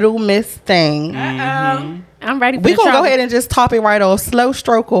Little Miss Thing. I'm ready for We the gonna go trouble. ahead and just top it right off. Slow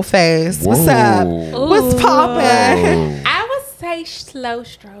stroke or fast? What's Whoa. up? What's poppin'? I would say slow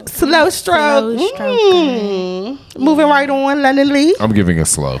stroke. Slow stroke. Slow stroke. Moving right on, London Lee. I'm giving a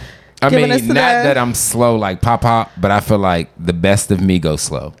slow. I Giving us mean, the not love. that I'm slow like Pop, but I feel like the best of me goes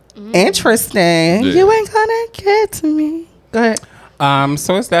slow. Interesting. Yeah. You ain't gonna get to me. Go ahead.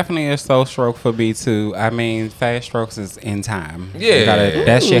 So it's definitely a slow stroke for B2. I mean, fast strokes is in time. Yeah. You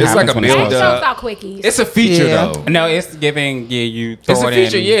that shit It's happens like a when it's build Fast close. up. strokes are quickies. It's a feature Yeah. though. No, it's giving. Yeah, you throw It's a it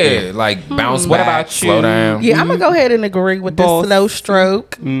feature, in. yeah. Like bounce What back, about slow you? down. Yeah, I'm gonna go ahead and agree with the Both. slow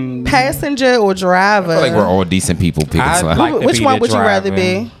stroke. Passenger or driver? I feel like we're all decent people picking I'd slow. like to Which be one the would you rather driver.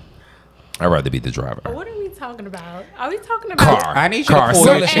 be? I'd rather be the driver. What are we talking about? Are we talking about Car. I need you Car. to pull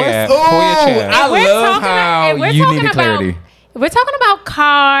So- your chair. Oh, Pull your chair. I We're love talking how about- we're you talking needed about- clarity. We're talking about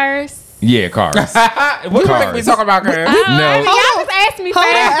cars. Yeah, cars. What do you think we talking about, girl? No. I mean, y'all Hold just asked me Hold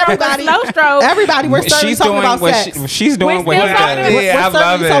on, fast stroke or everybody. slow stroke. Everybody, we're starting She's talking doing about what sex. she's doing. What still he talking does. about- Yeah, I We're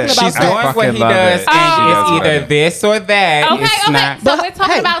love certainly it. talking about She's sex. doing what fucking he love does, it. and She does it's either love it. this or that. Okay, It's okay. not. So we're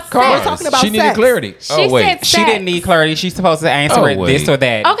talking about Cars. sex. talking about She needed sex. clarity. She Oh, wait. said She didn't need clarity. She's supposed to answer Oh, it wait. this or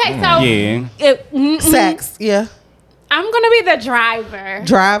that. Okay, so Yeah. Sex, yeah. I'm gonna be the driver.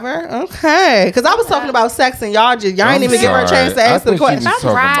 Driver, okay. Because I was talking about sex and y'all ain't even give her a chance to ask the question.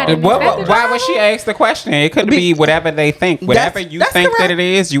 I'm riding. Why would she ask the question? It could be whatever they think. Whatever you that's think correct. that it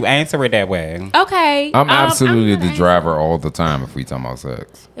is, you answer it that way. Okay. I'm absolutely the gonna- driver all the time if we talking about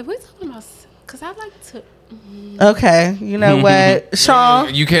sex. If we're talking about, because I like to. Okay, you know what,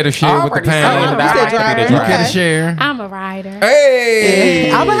 Sean? You care to share with the Already panel? said that I I like to be could the be You the care to Okay. share? I'm a rider.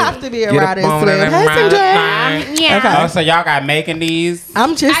 Hey, I'm gonna have to be a Get up rider, on Slim. that Passenger. ride. Yeah. Okay. Oh, so y'all got making these?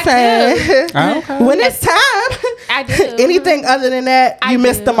 I'm just I saying, Okay. when it's time, I do. anything other than that, I you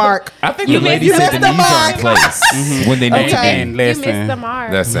missed do. the mark. I think You the lady missed said the the knees are in mark. place when they make Okay. it. And You missed the listen,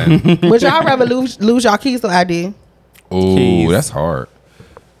 mark. That's it. Would y'all rather lose y'all keys or ID? Ooh, Keys. that's hard.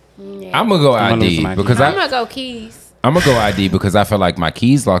 I'm gonna go I'm gonna lose ID my because keys. I'm gonna go keys. I'm gonna go ID because I feel like my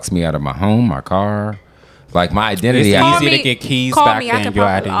keys locks me out of my home, my car, like my identity. It's I easy need- to get keys Call back me. I than can your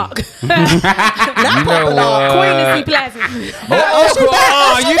pop ID. a lock. You know what? Queen is C Pleasant.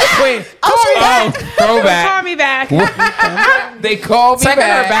 Oh, you the queen. Oh, Call throwback. me back. They called me Taking her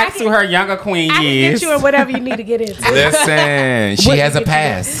back. back to her younger queen I can years. get you in whatever you need to get into. Listen, she has a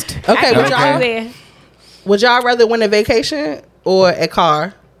past. Okay, I would can y'all get you would y'all rather win a vacation or a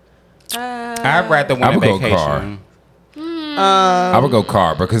car? there. I'd rather I win a would go vacation. car. I would go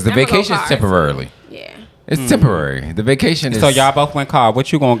car because the I'ma go vacation is car. temporarily. Yeah. It's temporary. The vacation is. So y'all both went car.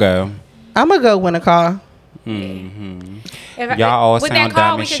 What you gonna go? I'm gonna go win a car. Y'all all sound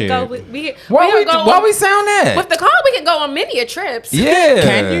dumb as shit. Why we sound that? With the car, we can go on many trips. Yeah.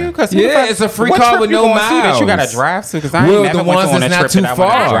 Can you? Because it's a free car with no miles. That you got to drive to? Because I ain't never went on a trip too that far.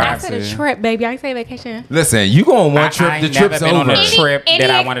 I said a trip, baby. I say vacation. Listen, you go on one trip, the trip's over. I ain't never been on a trip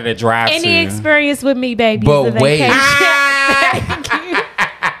that I wanted to drive to. Any experience with me, baby, but is a vacation.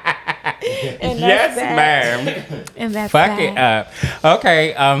 Yes, ma'am. And that's Fuck it up.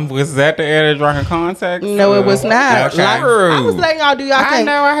 Okay, was that the end of Drunken Context? No, it was not. Okay. I was letting y'all do y'all thing. I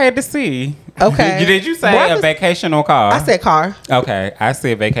know, I had to see. Okay. Did you say a vacation or car? I said car. Okay, I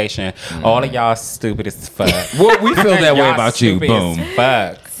said vacation. All of y'all stupid as fuck. Well, we feel that way about you. Boom.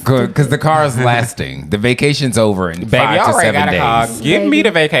 Fuck. Because the car is lasting. The vacation's over in 5 to 7 days. Give me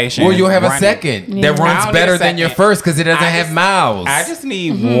the vacation. Well, you'll have a second that runs better than your first because it doesn't have miles. I just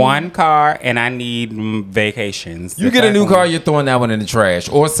need one car and I need vacations. You get a new car, you're throwing that one in the trash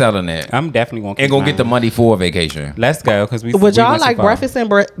or selling it. I'm definitely going to and go get the money for a vacation. Let's go. Because would y'all like breakfast in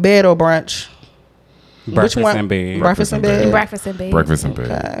bed or brunch? Breakfast in bed. Breakfast in bed. Breakfast in bed. Breakfast in bed.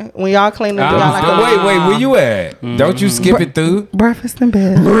 Okay. When y'all clean up, y'all like wait, where you at? Don't you skip it through? Breakfast in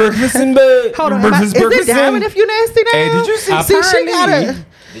bed. Breakfast in bed. Hold on. Is it diamond if you nasty now? Hey, did you see? She gotta.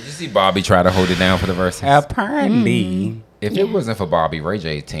 Did you see Bobby try to hold it down for the verses? Apparently. If it wasn't for Bobby, Ray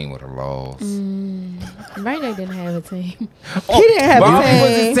J's team would have lost. Ray J didn't have a team. He didn't have Bobby a team.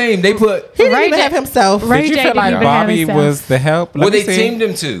 was his team. They put. He didn't even have himself. Did you feel like Bobby was the help? Well, they teamed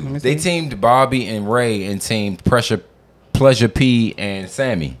him too. They teamed Bobby and Ray and teamed Pleasure P and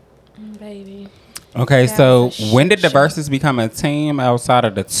Sammy. Baby. Okay, so when did the Versus become a team outside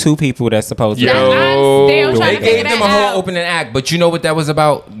of the two people that's supposed to? They gave them a whole opening act, but you know what that was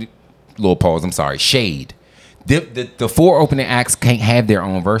about? Little pause. I'm sorry. Shade. The four opening acts can't have their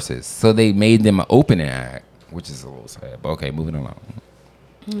own verses, so they made them an opening act, which is a little sad. But okay, moving along.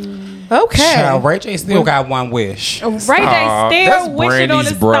 Okay. Child, Ray J still got one wish. Ray J still wishing on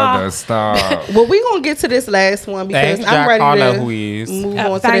the brother. Stop. Well, we're going to get to this last one because I'm ready to move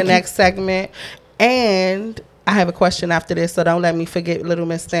on to the next segment. And I have a question after this, so don't let me forget Little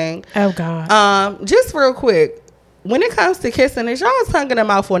Miss Thing. Oh, God. Just real quick. When it comes to kissing, is y'all tongue in the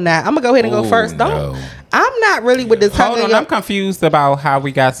mouth or not? I'm gonna go ahead and go first. I'm not really with the tongue. Hold on, I'm confused about how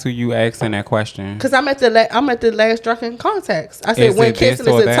we got to you asking that question. Because I'm at the last drunken context. I said when kissing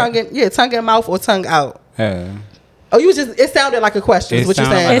is it tongue in mouth or tongue out? Oh, it sounded like a question. Is what you're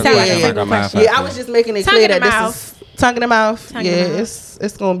saying? It sounded like a question. Yeah, I was just making it clear that this is tongue in the mouth.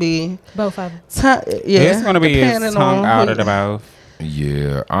 It's gonna be both of them. It's gonna be tongue out of the mouth.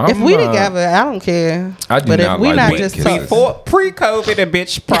 Yeah, if we together, I don't care. I do not we like not just before pre-COVID, the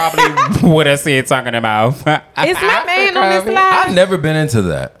bitch probably would have said tongue in the mouth. It's my man on this line. I've never been into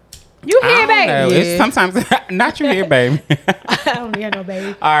that. You hear, baby? Yeah. It's sometimes not you hear, baby. I don't hear no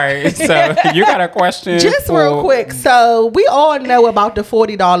baby. All right, so you got a question? Just real quick. So we all know about the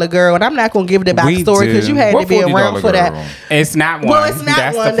 $40 girl, and I'm not gonna give the backstory because you had to be around for that. It's not one. Well, it's not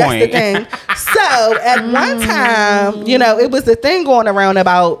that's one. The point. That's the thing. So at one time, it was a thing going around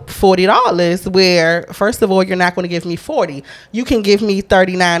about $40. Where first of all, you're not going to give me $40. You can give me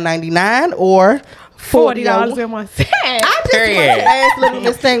 $39.99 or $40.01. I just want to ask Little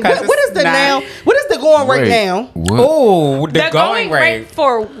Miss Thing. What is the now? What is the going rate now? Oh, the going rate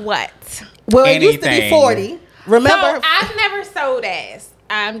for what? Well, it used to be 40. Remember? So I've never sold ass.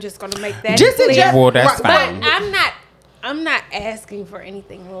 I'm just gonna make that clear. Well, that's fine. But I'm not asking for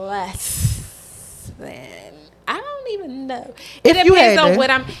anything less than. I don't even know. It depends on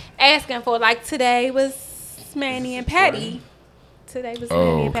what I'm asking for. Like today was Manny and Patty. Today was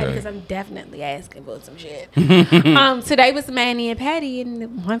Manny and Patty because I'm definitely asking for some shit. Today was Manny and Patty and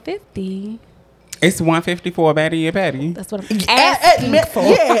 $150. It's $150 for a Manny and Patty. That's what I'm asking for.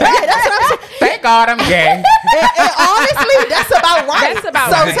 Yeah, that's what I'm saying. Thank God I'm gay. and honestly, that's about right. That's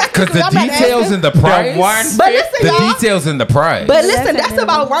about right. Because the details in the price. But listen, the details in the price. But listen, that's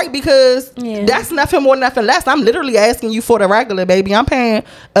about right because that's nothing more, nothing less. I'm literally asking you for the regular, baby. I'm paying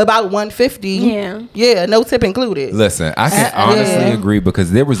about $150. Yeah, no tip included. Listen, I can honestly agree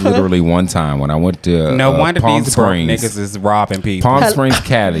because there was literally one time when I went to no wonder Palm these Springs. Niggas is robbing people. Palm Springs,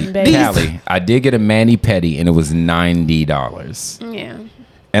 Cali. I did get a mani pedi and it was $90. Yeah.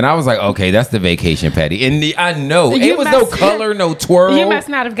 And I was like, okay, that's the vacation patty. And I know it was no color, no twirl. You must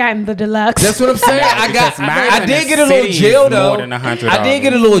not have gotten the deluxe. That's what I'm saying. I did get a little jail though. I did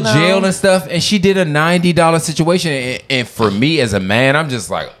get a little jail and stuff. And she did a $90 situation. And for me as a man, I'm just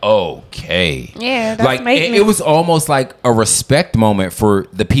like, okay. Yeah, that's like it was almost like a respect moment for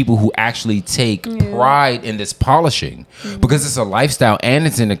the people who actually take pride in this polishing because it's a lifestyle and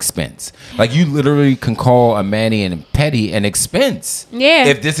it's an expense. Like you literally can call a mani and a pedi an expense. Yeah.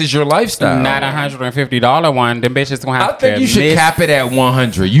 If if this is your lifestyle. Not $150 one. Them bitches gonna have to. I think you should cap it at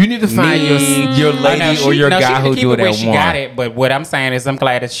 100. You need to find your lady or your guy who do it at 1. Got it, but what I'm saying is I'm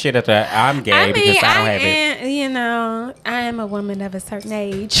glad as shit that I'm gay because I don't have it. You know, I am a woman of a certain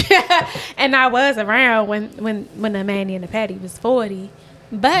age, and I was around when the Manny and the Patty was 40.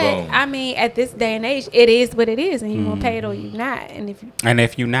 But boom. I mean, at this day and age, it is what it is, and you gonna pay it or you not. And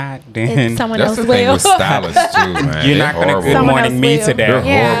if you not, then someone else will. That's the thing with stylists too, man. You're not gonna good morning me today. They're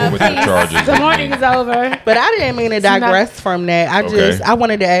horrible with their charges. The morning is over. But I didn't mean to digress from that. I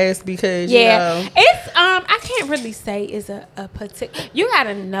wanted to ask because it's I can't really say it's a particular. You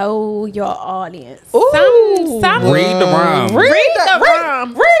gotta know your audience. Ooh. Some read the rum. Read the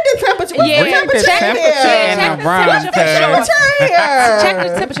rum. Read the temperature. Read the temperature in the rum. Check the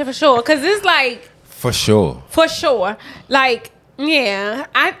temperature for sure, because it's like for sure, like yeah.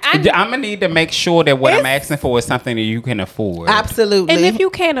 I'm gonna need to make sure that what I'm asking for is something that you can afford. Absolutely. And if you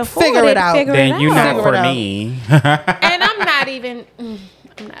can't afford figure it out, then you're not for me. And I'm not even. I'm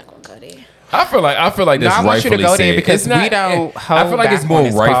not gonna go there. I feel like this rightfully said because we don't. I feel like it's more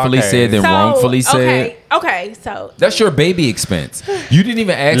rightfully said than wrongfully said. Okay, so that's your baby expense. You didn't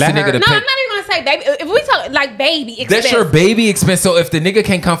even ask the nigga to pay. No, I'm not even gonna say baby. If we talk like baby expense, that's your baby expense. So if the nigga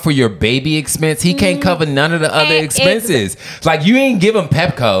can't come for your baby expense, he can't cover none of the other expenses. Like you ain't give him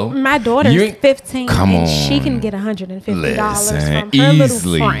Pepco. My daughter's 15, come on, and she can get $150 from her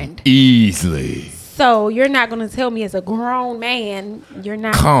little friend. Easily. So you're not going to tell me as a grown man you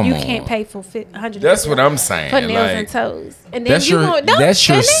can't pay for $100. That's what I'm saying. For nails and toes. And then that's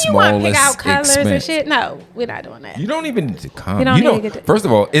your smallest pick out colors expense. And shit. No, we're not doing that. You don't even need to come. First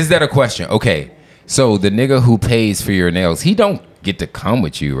of all, is that a question? Okay, so the nigga who pays for your nails, he don't get to come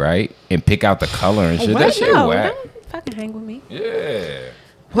with you, right? And pick out the color and shit. That shit whack. Don't fucking hang with me. Yeah.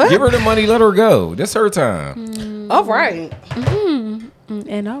 What? Give her the money, let her go. That's her time. All right.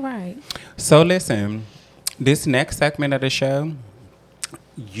 And all right. So listen, this next segment of the show,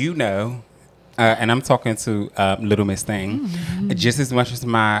 and I'm talking to Little Miss Thing, just as much as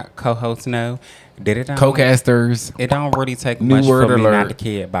my co-hosts know, co-casters. It don't really take much for me not to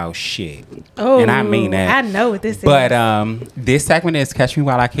care about shit. Oh, and I mean that. I know what this is. But this segment is Catch Me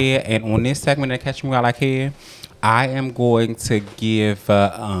While I Care, and on this segment of Catch Me While I Care, I am going to give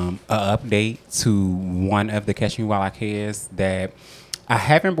an update to one of the Catch Me While I Cares that I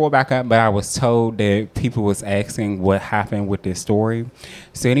haven't brought back up, but I was told that people was asking what happened with this story.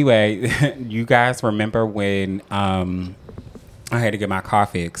 So anyway, you guys remember when I had to get my car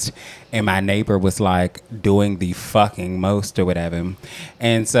fixed and my neighbor was like doing the fucking most or whatever.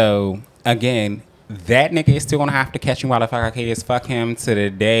 And so again, that nigga is still gonna have to catch me while the fuck I can. Fuck him to the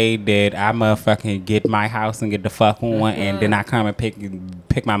day that I motherfucking get my house and get the fuck on, and then I come and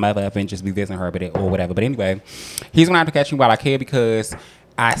pick my mother up and just be visiting her or whatever. But anyway, he's gonna have to catch me while I can because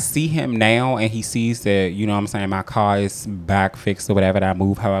I see him now and he sees that, you know what I'm saying, my car is back fixed or whatever, that I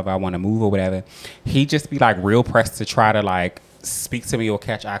move however I want to move or whatever. He just be like real pressed to try to like speak to me or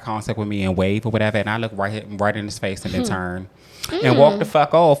catch eye contact with me and wave or whatever, and I look right in his face and then turn and walk the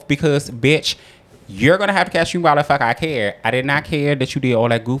fuck off because, bitch, you're going to have to catch me while the fuck I care. I did not care that you did all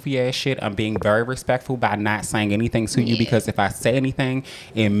that goofy ass shit. I'm being very respectful by not saying anything to you because if I say anything,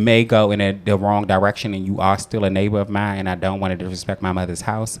 it may go in the wrong direction and you are still a neighbor of mine and I don't want to disrespect my mother's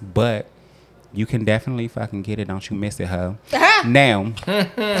house. But you can definitely fucking get it. Don't you miss it, ho. Now,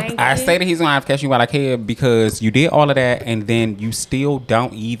 I say that he's going to have to catch me while I care because you did all of that and then you still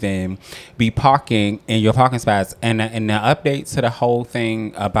don't even be parking in your parking spots. And the update to the whole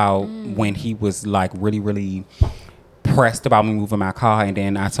thing about when he was like really, really pressed about me moving my car, and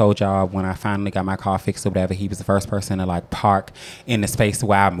then I told y'all when I finally got my car fixed or whatever, he was the first person to like park in the space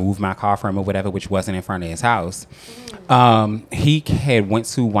where I moved my car from or whatever, which wasn't in front of his house. He had went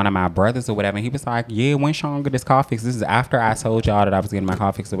to one of my brothers or whatever, and he was like, yeah, when Sean get this car fixed? This is after I told y'all that I was getting my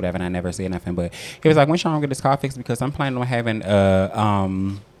car fixed or whatever, and I never said nothing, but he was like, when Sean get this car fixed? Because I'm planning on having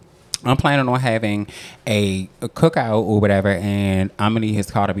a cookout or whatever, and I'm gonna need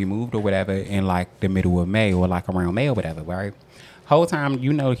his car to be moved or whatever in like the middle of May or like around May or whatever, right? Whole time,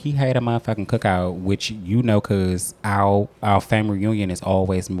 you know, he had a motherfucking cookout, which you know, cause our family reunion is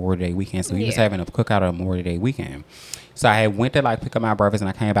always Memorial Day weekend, so he was having a cookout on Memorial Day weekend. So I had went to like pick up my brothers and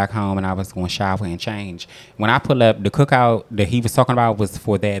I came back home and I was going to shower and change. When I pull up, the cookout that he was talking about was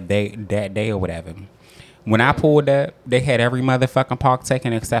for that day or whatever. When I pulled up, they had every motherfucking park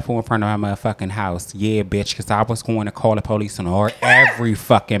taken except for in front of my motherfucking house. Yeah, bitch, because I was going to call the police on every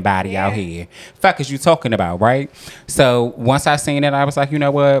fucking body out here. Fuck is you talking about, right? So once I seen it, I was like, you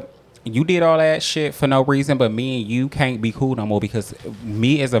know what? you did all that shit for no reason, but me and you can't be cool no more because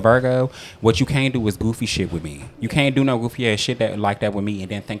me as a Virgo, what you can't do is goofy shit with me. You can't do no goofy ass shit like that with me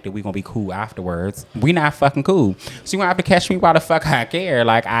and then think that we gonna be cool afterwards. We not fucking cool. So you gonna have to catch me while the fuck I care.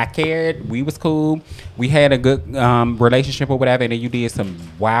 Like, I cared. We was cool. We had a good relationship or whatever, and then you did some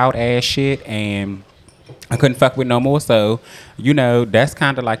wild ass shit and I couldn't fuck with no more. So, you know, that's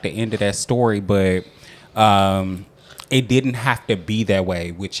kind of like the end of that story, but it didn't have to be that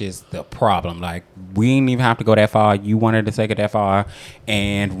way, which is the problem. Like, we didn't even have to go that far. You wanted to take it that far.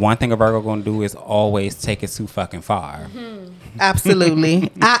 And one thing a Virgo gonna do is always take it too fucking far. Mm-hmm.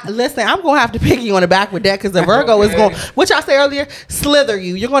 Absolutely. Listen, I'm gonna have to pick you on the back with that because the Virgo is going, what y'all say earlier, slither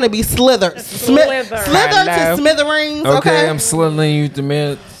you. You're gonna be slither to smithereens. Okay, I'm slithering you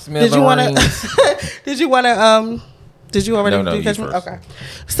to smithereens. Did you already do catch me? Okay.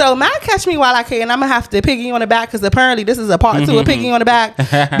 So my catch me while I can, and I'm gonna have to piggy you on the back because apparently this is a part 2 of piggy on the back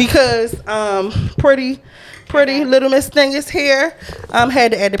because pretty little Miss Thing is here.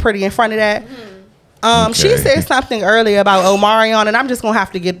 Had to add the pretty in front of that. She said something earlier about Omarion, and I'm just gonna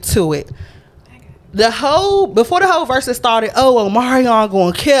have to get to it. Before the whole verse started, Omarion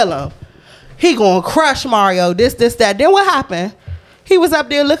gonna kill him. He gonna crush Mario. This, that. Then what happened? He was up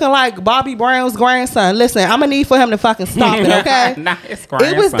there looking like Bobby Brown's grandson. Listen, I'm gonna need for him to fucking stop it, okay?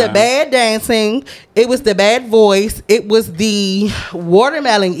 It was the bad dancing. It was the bad voice. It was the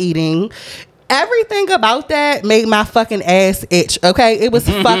watermelon eating. Everything about that made my fucking ass itch, okay? It was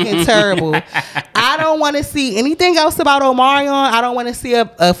fucking terrible. I don't want to see anything else about Omarion. I don't want to see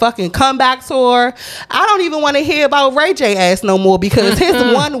a fucking comeback tour. I don't even want to hear about Ray J ass no more because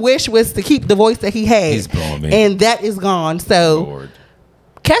his one wish was to keep the voice that he had. He's blowing me. And that is gone. So, Lord.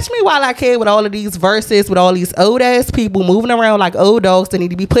 Catch me while I can with all of these verses, with all these old ass people moving around like old dogs that need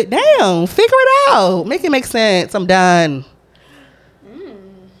to be put down. Figure it out. Make it make sense. I'm done.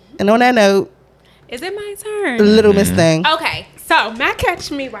 And on that note, is it my turn? Little Miss Thing. Okay, so my catch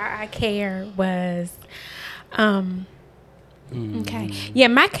me while I care was, okay, yeah,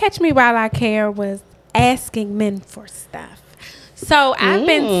 my catch me while I care was asking men for stuff. So I've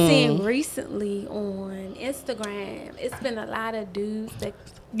been seeing recently on Instagram, it's been a lot of dudes that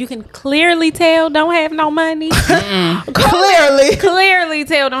you can clearly tell don't have no money. Clearly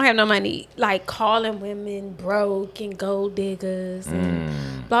tell don't have no money. Like calling women broke and gold diggers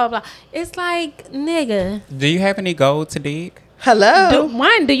and blah, blah, blah. It's like, nigga. Do you have any gold to dig? Hello?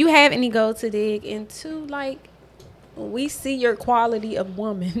 Do you have any gold to dig? And two, like, we see your quality of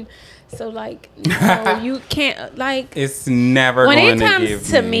woman. So, like, no, you can't, like. It's never going to give When it comes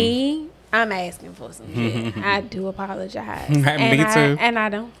to me, I'm asking for some shit. I do apologize. Me too. And I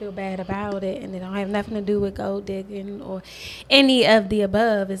don't feel bad about it. And it don't have nothing to do with gold digging or any of the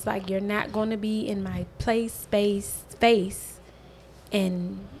above. It's like, you're not going to be in my place, space.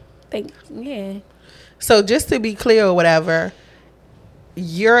 And, think, yeah. So, just to be clear or whatever,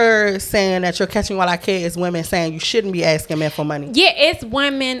 you're saying that you're catching while I care is women saying you shouldn't be asking men for money. Yeah, it's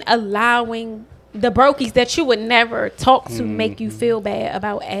women allowing the brokies that you would never talk to make you feel bad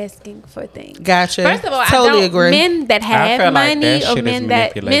about asking for things. Gotcha. First of all, totally agree. Men that have money like or men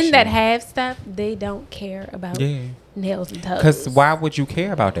that have stuff, they don't care about nails and toes. Because why would you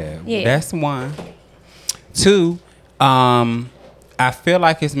care about that? Yeah. That's one. Two, I feel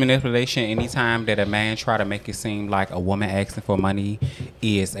like it's manipulation anytime that a man try to make it seem like a woman asking for money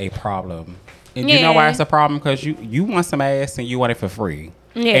is a problem. And you know why it's a problem? Because you want some ass and you want it for free.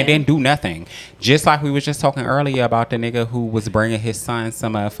 Yeah. And then do nothing. Just like we was just talking earlier about the nigga who was bringing his son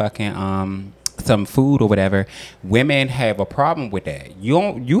some some food or whatever. Women have a problem with that.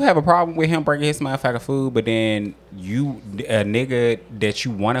 You have a problem with him bringing his motherfucker food, but then a nigga that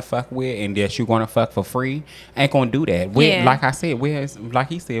you want to fuck with and that you want to fuck for free ain't gonna do that. Like I said, where's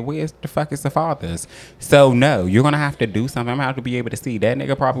the fuck is the fathers? So no, you're gonna have to do something. I'm gonna have to be able to see that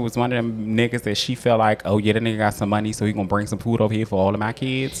nigga probably was one of them niggas that she felt like, oh yeah, that nigga got some money, so he gonna bring some food over here for all of my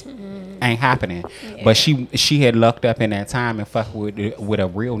kids. Ain't happening. But she had lucked up in that time and fucked with a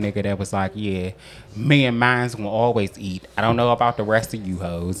real nigga that was like, yeah, me and mine's gonna always eat. I don't know about the rest of you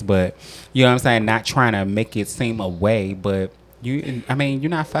hoes, but you know what I'm saying? Not trying to make it seem a way, but you're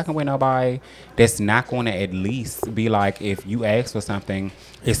not fucking with nobody that's not gonna at least be like, if you ask for something,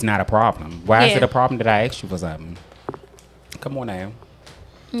 it's not a problem. Why is it a problem that I asked you for something? Come on now.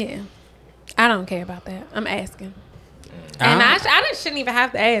 Yeah. I don't care about that. I'm asking. And I shouldn't even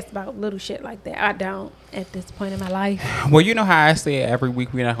have to ask about little shit like that. I don't at this point in my life. Well, you know how I say every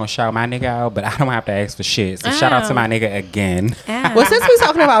week we're not going to shout my nigga out, but I don't have to ask for shit. So shout out to my nigga again. Well, since we're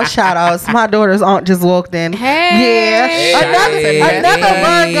talking about shout outs, my daughter's aunt just walked in. Hey. Yeah. Another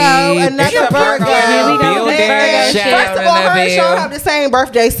Virgo. First of all, her and Sean have the same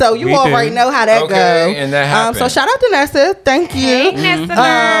birthday, so you already know how that goes. And that happened. So shout out to Nessa. Thank you. Hey, Nessa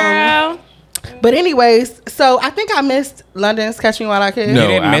girl. But anyways, so I think I missed London's Catch Me While I Can. No, he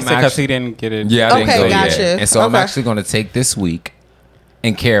didn't miss it because he didn't get it. Yeah, I didn't go gotcha. yet. And so I'm actually going to take this week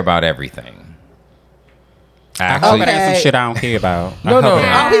and care about everything. I hope that's some shit I don't care about. No.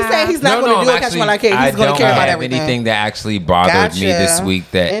 Oh, he's saying he's not going to do a Catch Me While I Can. He's going to care about everything. Anything that actually bothered me this week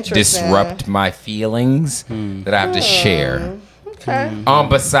that disrupt my feelings that I have to share. Okay.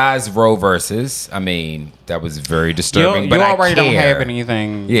 Besides Roe versus, I mean, that was very disturbing. But you already don't have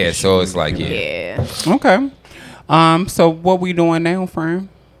anything. Yeah, so it's like, yeah. Okay. So what we doing now, friend?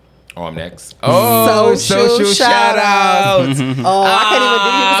 Oh, I'm next. Oh, social shout out. I can't even do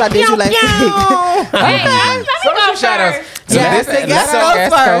you because I did you last week. Okay. Social shout outs. So yes, the guest goes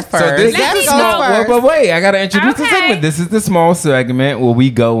first. So this is the small. But wait, I gotta introduce the segment. This is the small segment where we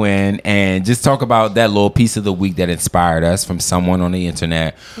go in and just talk about that little piece of the week that inspired us from someone on the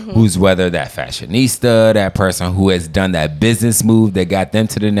internet, who's whether that fashionista, that person who has done that business move that got them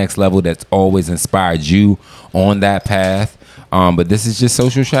to the next level, that's always inspired you on that path. But this is just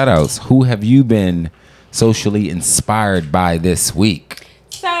social shout outs. Who have you been socially inspired by this week?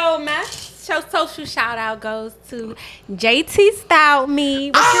 So my social shout out goes to JT Styled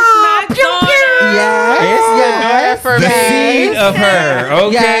Me, which is my daughter. Yes. The seed of her.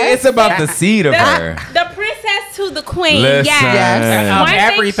 Okay. Yes. It's about the seed of her. The princess to the queen. Listen. Yes. Of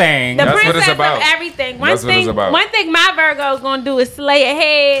everything. The That's what princess it's about. of everything. That's what it's about. One thing my Virgo is going to do is slay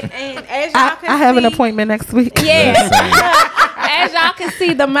ahead. And as y'all can I have an see- appointment next week. Yeah. As y'all can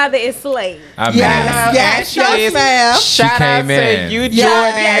see, the mother is slayed. Yes, ma'am. Shout out to you, Jordan.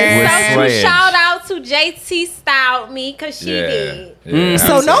 Yes. We're So slaying. shout out to JT Styled Me because she did. Yeah.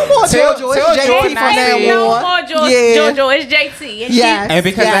 So no more JoJo. It's JT from now No on. more JoJo. It's JT. And And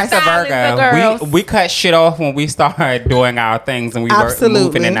because that's a Styled is the Virgo, girls. we cut shit off when we started doing our things and we were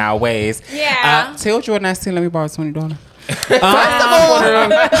moving in our ways. Yeah. Tell Jordan I still let me borrow $20. First of all,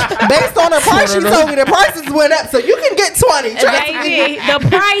 based on the price, she told me the prices went up, so you can get 20. Trust me. The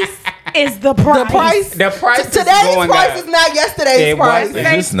price is the price. The price is Today's going price up. is not yesterday's price. It's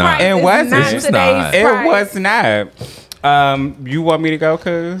just not. It wasn't. It's just not. It was not. You want me to go,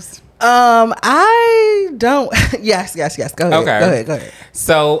 cuz? I don't. Yes. Go ahead.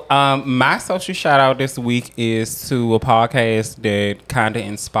 So, my social shout out this week is to a podcast that kind of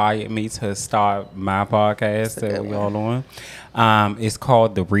inspired me to start my podcast that we all on. It's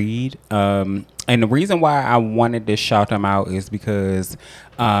called The Read. And the reason why I wanted to shout them out is because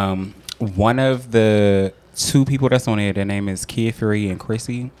one of the two people that's on there, their name is Kid Fury and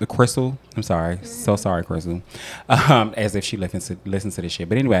Crystal. I'm sorry. So sorry, Crystal. As if she listens to this shit.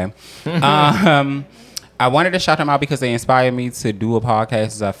 But anyway, I wanted to shout them out because they inspired me to do a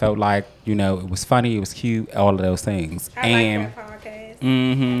podcast. I felt like, it was funny, it was cute, all of those things. I like that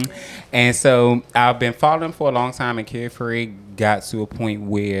podcast. And so I've been following him for a long time, and Kid Fury got to a point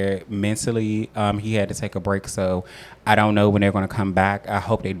where mentally he had to take a break. So I don't know when they're going to come back. I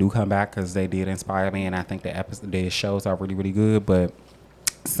hope they do come back because they did inspire me, and I think the shows are really, really good. But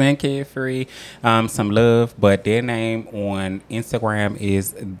send Kid Fury some love. But their name on Instagram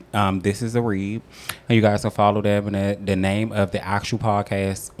is This Is a Read. And you guys can follow them. And the name of the actual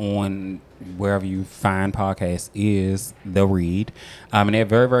podcast on wherever you find podcasts is The Read. And they're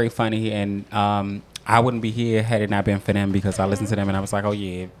very, very funny. And I wouldn't be here had it not been for them because I listened to them and I was like, oh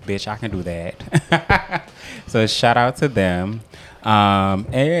yeah, bitch, I can do that. So shout out to them. And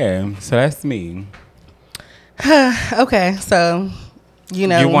yeah, so that's me. Okay, so you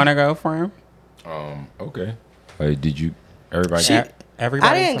want to go for him? Okay. Did you? Everybody?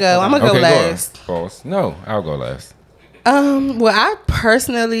 Everybody. I didn't go. I'm gonna go last. Pause. No, I'll go last. Well, I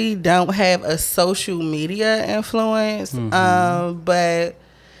personally don't have a social media influence, but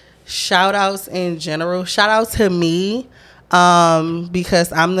shout outs in general. Shout out to me,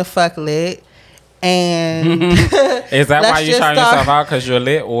 because I'm the fuck lit. And is that why you shouting yourself out? Because you're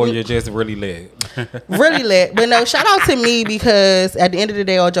lit, or you're just really lit? Really lit. But no, shout out to me because at the end of the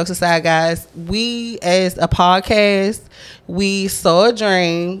day, all jokes aside, guys, we as a podcast, we saw a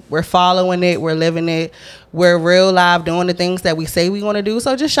dream. We're following it. We're living it. We're real live doing the things that we say we want to do.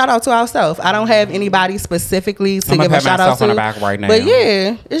 So just shout out to ourselves. I don't have anybody specifically to give a shout out to. On the back right now. But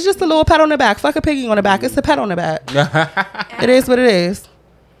yeah, it's just a little pat on the back. Fuck a piggy on the back. It's a pat on the back. It is what it is.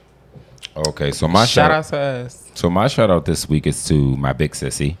 Okay, so my shout out to us. So my shout out this week is to my big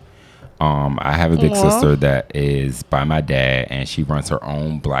sissy. I have a big sister that is by my dad, and she runs her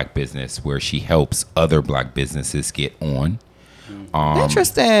own black business where she helps other black businesses get on.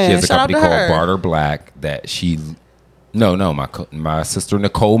 Interesting. She has a Shout company out to called her. Barter Black that she. No, my sister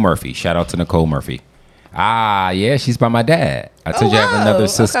Nicole Murphy. Shout out to Nicole Murphy. Yeah, she's by my dad. I told you I have another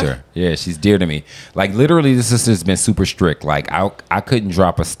sister. Okay. Yeah, she's dear to me. Like literally, this sister's been super strict. Like I couldn't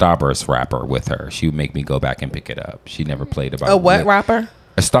drop a Starburst wrapper with her. She would make me go back and pick it up. She never played about a what wrapper?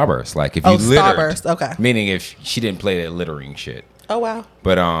 A Starburst. Like if you littered. Starburst. Okay. Meaning if she didn't play that littering shit. Oh wow.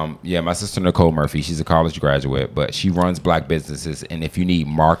 But yeah, my sister Nicole Murphy, she's a college graduate, but she runs black businesses, and if you need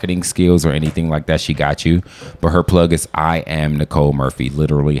marketing skills or anything like that, she got you. But her plug is I am Nicole Murphy,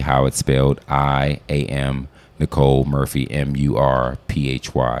 literally how it's spelled. I am Nicole Murphy,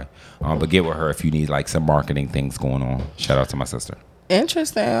 Murphy. But get with her if you need like some marketing things going on. Shout out to my sister.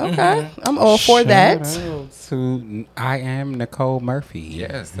 Interesting. Okay. I'm all for that. To I am Nicole Murphy.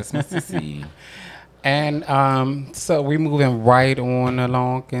 Yes, that's my sissy. And so we moving right on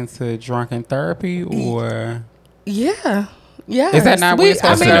along into drunken therapy, or yeah. Yeah, is that not where it's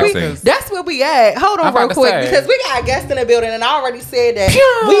supposed to be? That's where we at. Hold on real quick, because we got guests in the building, and I already said that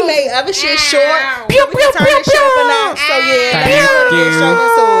we made other shit short. We can turn this shit up a notch. So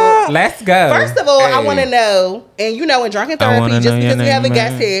yeah, let's go. First of all, I want to know, and you know, in drunken therapy, just because we have a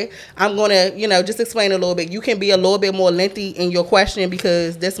guest here, I'm gonna, just explain a little bit. You can be a little bit more lengthy in your question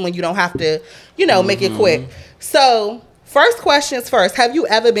because this one you don't have to, make it quick. So, first questions first. Have you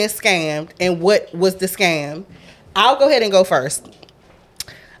ever been scammed, and what was the scam? I'll go ahead and go first.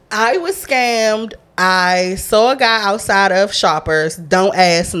 I was scammed. I saw a guy outside of Shoppers. Don't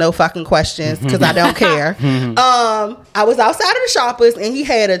ask no fucking questions because I don't care. I was outside of the Shoppers and he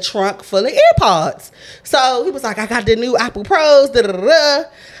had a trunk full of AirPods. So he was like, I got the new Apple Pros.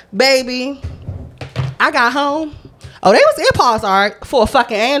 Baby, I got home. Oh, they was AirPods, all right, for a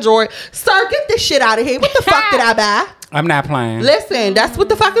fucking Android. Sir, get this shit out of here. What the fuck did I buy? I'm not playing. Listen, that's what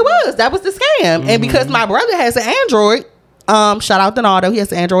the fuck it was. That was the scam. And because my brother has an Android, shout out to Nardo. He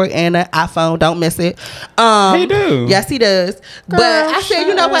has an Android and an iPhone. Don't miss it. He do. Yes, he does. Girl, but I said,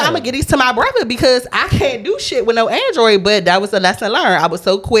 you know what? I'm going to get these to my brother because I can't do shit with no Android. But that was a lesson learned. I was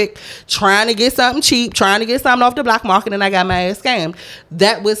so quick trying to get something cheap, trying to get something off the black market, and I got my ass scammed.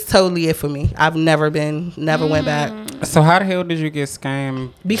 That was totally it for me. I've never went back. So how the hell did you get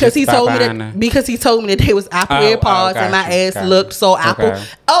scammed? Because he told me that they was Apple AirPods and my ass looked so Apple. Okay.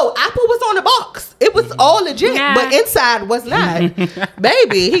 Oh, Apple was on the box. It was all legit, but inside was not.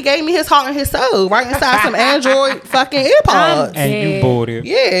 Baby, he gave me his heart and his soul right inside some Android fucking AirPods. And you bought it.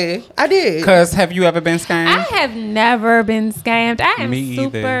 Yeah, I did. Because have you ever been scammed? I have never been scammed. I am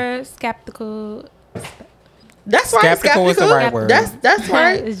super skeptical. That's right. Skeptical is the right word. That's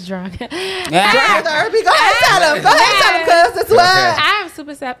right. It's drunk. Drunk therapy. Go ahead, tell him. Go ahead, tell him, cuz that's what. I am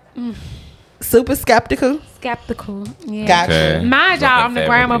super skeptical. Skeptical. Yeah. Gotcha. Okay. My job, I'm the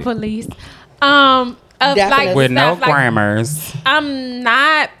grammar police. Definitely. With no grammars. I'm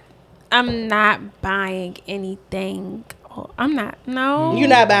not buying anything. I'm not. No. You're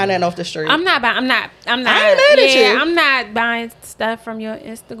not buying that off the street. I'm not. I ain't mad at you. I'm not buying stuff from your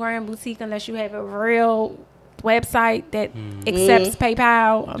Instagram boutique unless you have a real website that accepts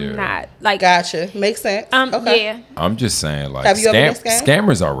PayPal. I'm not like. Gotcha. Makes sense. Okay. Yeah. I'm just saying, like, have you ever been scammed?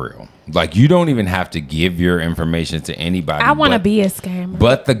 Scammers are real. Like, you don't even have to give your information to anybody. I want to be a scammer,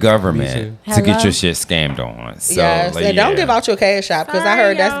 but the government to get your shit scammed on. So, yes, and don't give out your cash app because I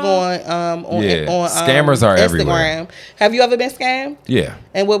heard that's going on scammers are Instagram. everywhere. Have you ever been scammed? Yeah.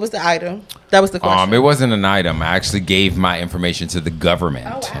 And what was the item? That was the question. It wasn't an item. I actually gave my information to the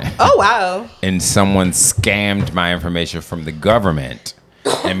government. Oh wow. And someone scammed my information from the government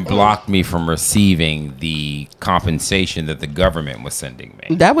and blocked me from receiving the compensation that the government was sending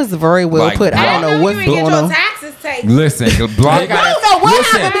me. That was very well put. I don't know what's going on. Listen, blocked. I don't know what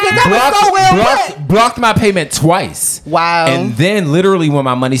happened because that was so well put. Blocked my payment twice. Wow. And then literally when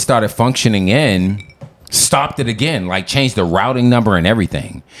my money started functioning in, stopped it again, like changed the routing number and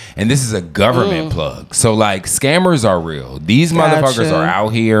everything. And this is a government plug. So like scammers are real. These motherfuckers are out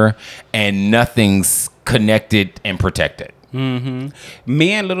here and nothing's connected and protected. Me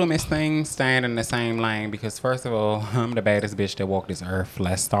and Little Miss Thing stand in the same lane because first of all, I'm the baddest bitch that walked this earth.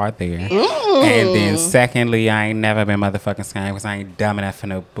 Let's start there. And then secondly, I ain't never been motherfucking scammed because I ain't dumb enough for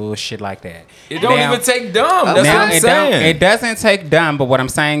no bullshit like that. It don't even take dumb. That's what I'm saying. It doesn't take dumb, but what I'm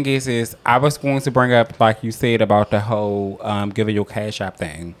saying is I was going to bring up, like you said, about the whole giving your cash app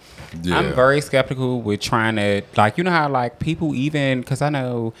thing. Yeah. I'm very skeptical with trying to, like, you know how, like, people even, because I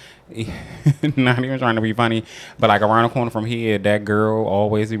know, not even trying to be funny, but, like, around the corner from here, that girl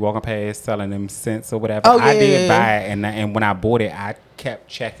always be walking past selling them scents or whatever. Oh, yeah. I did buy it, and when I bought it, I kept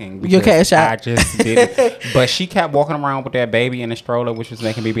checking. Your cash out. I just did it. But she kept walking around with that baby in the stroller, which was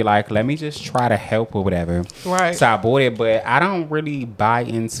making me be like, let me just try to help or whatever. Right. So I bought it, but I don't really buy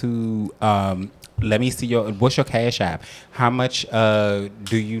into... let me see what's your cash app? How much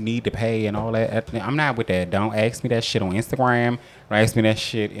do you need to pay and all that? I'm not with that. Don't ask me that shit on Instagram. Don't ask me that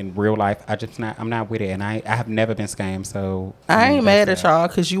shit in real life. I'm not with it, and I have never been scammed. So I ain't mad at y'all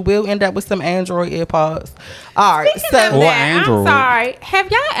because you will end up with some Android AirPods. All right, Speaking of that, I'm sorry.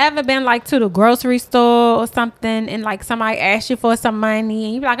 Have y'all ever been like to the grocery store or something, and like somebody asks you for some money,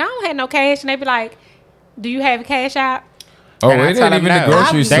 and you be like, I don't have no cash, and they be like, do you have a cash app? Oh, it ain't even the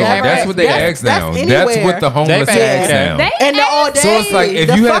grocery store. That's what they ask now. That's what the homeless ask now. And all day. So it's like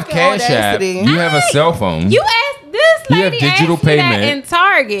if you have cash app, you have a cell phone. You asked this lady. You have digital payment in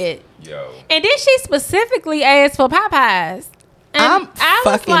Target. Yo. And then she specifically asked for Popeyes. And I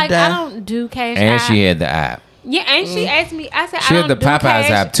was like, done. I don't do cash app. And she had the app. Yeah, and she asked me. I said, she had the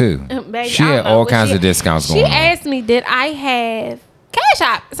Popeyes app too. Baby, she had all kinds of discounts going on. She asked me, did I have cash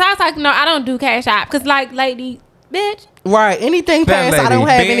app? So I was like, no, I don't do cash app. Because, like, lady, bitch. Right. Anything past I don't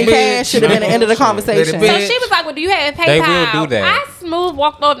have any cash should have been the end of the conversation. So she was like, well, do you have PayPal? They will do that. I smooth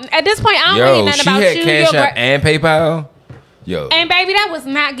walked over. At this point, I don't really know nothing about you. She had cash app and PayPal. Yo. And baby, that was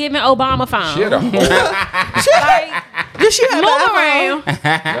not giving Obama phone. She had a whole... Did she have move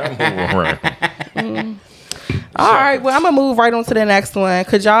around? All right, well, I'm going to move right on to the next one.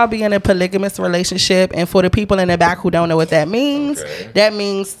 Could y'all be in a polygamous relationship? And for the people in the back who don't know what that means, that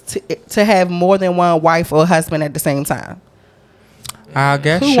means to have more than one wife or husband at the same time. I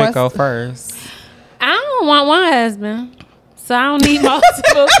guess you should go first. I don't want one husband. So I don't need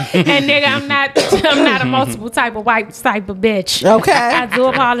multiple. And nigga, I'm not a multiple type of wife type of bitch. Okay. I do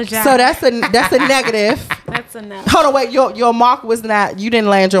apologize. So that's a negative. That's enough. Hold on, wait. Your mark was not. You didn't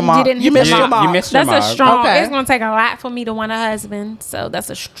land your mark. You missed your mark. You missed your that's mark. a strong. Okay. It's gonna take a lot for me to want a husband. So that's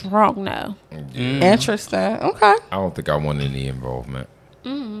a strong no. Interesting. Okay. I don't think I want any involvement.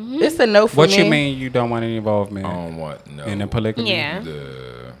 Mm-hmm. It's a no for me. What you mean you don't want any involvement? I don't want no. In a polygamy?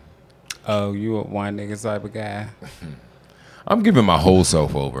 Yeah. Oh, you a one nigga type of guy. I'm giving my whole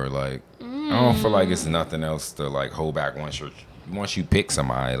self over. Like I don't feel like it's nothing else to like hold back once you pick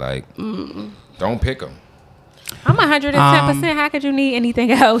somebody. Like don't pick them. I'm 110%. How could you need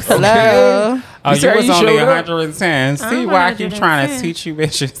anything else? Hello. Oh, you was only 110. See why I keep trying to teach you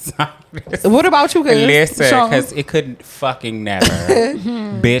bitches. What about you, Chris? Listen, because it couldn't fucking never.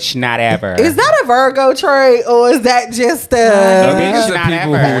 Bitch, not ever. Is that a Virgo trait or is that just bitch, the not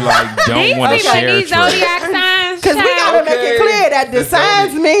people ever. who like don't want to share these zodiac signs. Because we gotta make it clear that the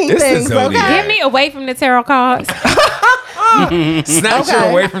signs mean things. Okay. Get me away from the tarot cards. Snatch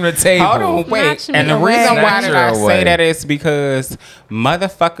her away from the table. Hold on, wait. And the reason why did I say that is because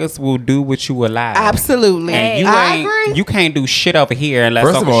motherfuckers will do what you allow. Absolutely. And I agree. You can't do shit over here unless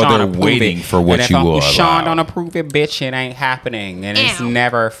First of Uncle all, Sean they're approve waiting it. for what and you if will Uncle Sean allow. don't approve it, bitch, it ain't happening. And it's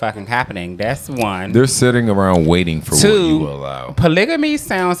never fucking happening. That's one. They're sitting around waiting for what you will allow. Polygamy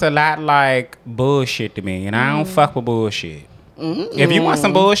sounds a lot like bullshit to me, and I don't fuck with bullshit. If you want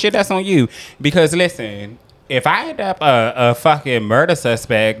some bullshit, that's on you. Because listen, if I end up a fucking murder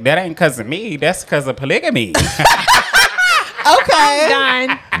suspect, that ain't because of me. That's because of polygamy. Okay.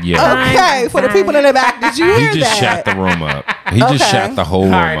 Done. Yeah. Okay. For the people in the back, did you hear He just that? shot the room up. He just shot the whole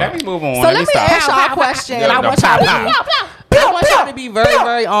room All right, up. let me move on. So let me ask y'all a question. I want y'all to be very,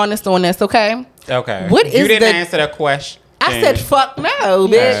 very honest on this, okay? Okay. What is you didn't the- answer the question. I said, fuck no,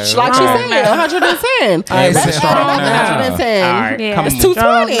 bitch. Like she said, 110. I ain't Let's said add strong another no. 110. All right, Yeah. come It's on.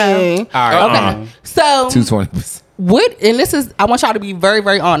 220. All right. Okay. So 220%. what, and this is, I want y'all to be very,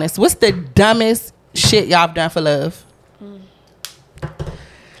 very honest. What's the dumbest shit y'all have done for love?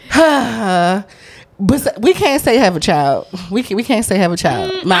 But we can't say have a child. We can't say have a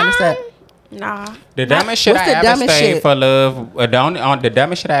child. Minus that. Nah. The dumbest shit What's I the ever dumbest stayed shit? for love. The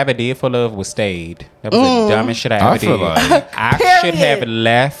dumbest shit I ever did for love was stayed. That was the dumbest shit I ever feel did. like- I should Period. have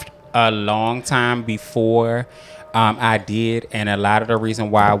left a long time before I did, and a lot of the reason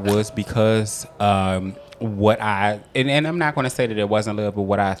why was because what I and I'm not going to say that it wasn't love, but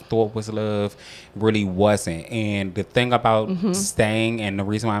what I thought was love really wasn't. And the thing about staying, and the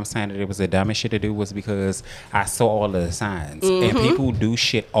reason why I'm saying that it was the dumbest shit to do was because I saw all of the signs. And people do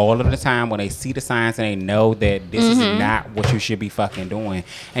shit all of the time when they see the signs and they know that this is not what you should be fucking doing,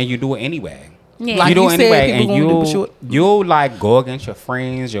 and you do it anyway. Yeah. Like you do you it said, anyway, people and gonna do, but you'll like go against your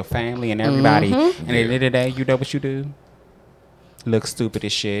friends, your family, and everybody. And at the end of the day, you know what you do? Look stupid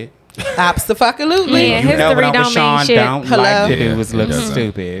as shit. Absolutely. Yeah, You know what history Uncle don't Sean mean shit. don't Hello? like to do is look doesn't.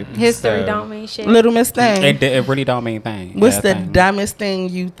 stupid. History So, don't mean shit. Little Miss Thing. It really don't mean thing. What's the thing. dumbest thing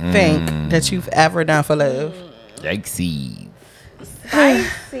you think that you've ever done for love? Yikesy.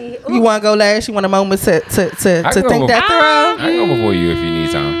 Spicy. You want to go last? You want a moment to think go that through? I can go before you if you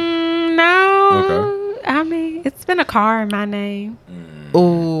need time. No. Okay. I mean, it's been a car in my name.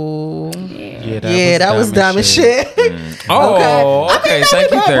 Ooh. Yeah, that was dumb as shit. Oh, okay.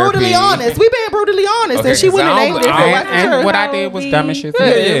 Thank we you, being brutally therapy. honest. We being brutally honest, Okay, and she 'cause wouldn't I have named don't- it if it I- wasn't And her. what I did was dumb as shit. Yeah,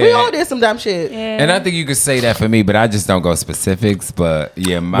 Yeah. we all did some dumb shit. Yeah. And I think you could say that for me, but I just don't go specifics. But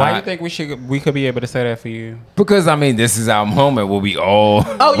yeah, Why do you think we could be able to say that for you? because I mean, this is our moment where we all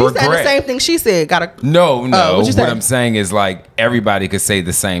Oh, you regret. said the same thing she said. No, Oh, what you say? what I'm saying is like everybody could say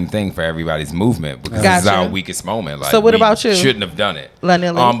the same thing for everybody's movement because this is Gotcha. our weakest moment. Like, So what we about you? Shouldn't have done it.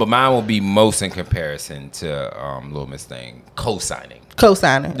 Lanelli? But mine will be most in comparison to Little Miss Thing co-signing.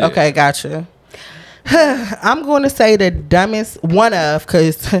 Co-signing. Yeah. Okay, gotcha. I'm going to say the dumbest one of,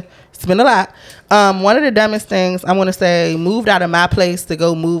 because it's been a lot. One of the dumbest things I want to say, moved out of my place to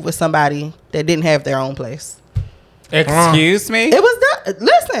go move with somebody that didn't have their own place. Excuse me? It was dumb.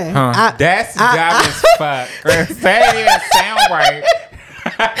 Listen, That's dumb as fuck. That didn't sound right.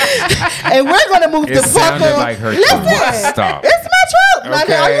 and we're gonna move It the fuck sounded on. like her Listen, too. Stop. it's my truth. Like,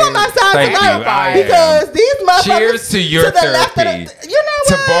 Okay. are you on my side Thank tonight? you. I am. Because these motherfuckers. Cheers to your the left of therapy. you know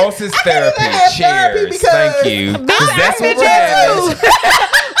To what? Boss's I can't even therapy. have therapy Cheers. because Thank you. Because that's what bitch it is. is.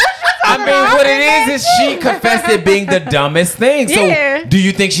 I mean, what it is she confessed it being the dumbest thing. So, Yeah. do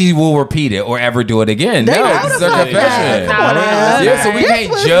you think she will repeat it or ever do it again? They No, know this is the a fuck confession. not. Come on now. Yeah, so we This can't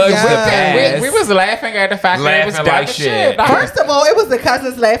was judge dumb. the past. We was laughing at the fact that it was Laughing dumb like as shit. Like, First of all, it was the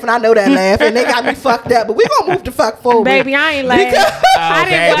cousins laughing. I know that laughing. They got me fucked up. But we gonna move the fuck forward. Baby, I ain't laughing. Because I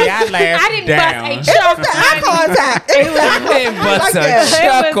didn't baby, bust, I laughed I didn't down. bust a it chuckle. was the eye contact. It was didn't bust like a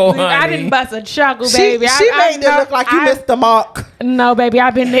that. chuckle, I honey. didn't bust a chuckle, She baby. made it look like you missed the mark. No, baby,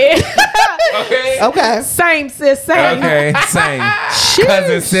 I've been there. Okay. Okay. Same, sis, same. Okay, same.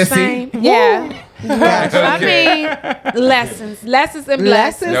 Cousin Sissy. Same. Yeah. Gotcha. I mean, lessons and blessings.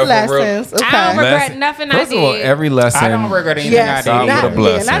 Lessons, No, for real. lessons. I don't Okay. regret Lesson- nothing First I of all, did. every lesson. I don't regret anything Yes, I did. not- not, a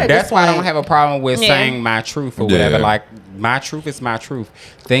blessing. not at That's this why I point. don't have a problem with Yeah. saying my truth or whatever. Yeah. Like, my truth is my truth.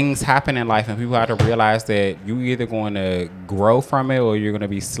 Things happen in life, and people have to realize that you either going to grow from it or you're going to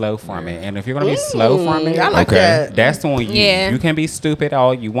be slow from it. And if you're going to be slow from it, I like Okay. that. that's on you. Yeah. You can be stupid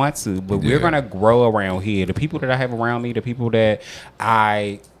all you want to, but Yeah. we're going to grow around here. The people that I have around me, the people that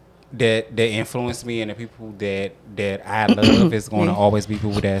that influence me, and the people that I love is going to always be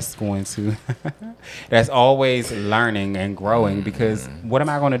people that's going to that's always learning and growing. Because what am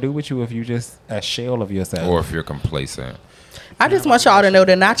I going to do with you if you just a shell of yourself? Or if you're complacent. I just want y'all to know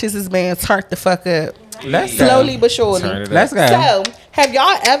that Notches is being turned the fuck up. Let's go. Slowly but surely. Turn it up. Let's go. So, have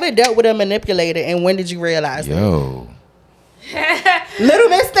y'all ever dealt with a manipulator, and when did you realize it? Yo. Little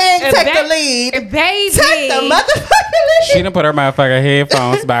Miss Thing, take the lead. Baby. Take the motherfucking She lead. done put her motherfucking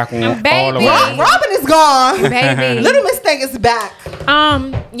headphones back on all the Baby. way. Robin is gone. Baby. Little Miss Thing is back.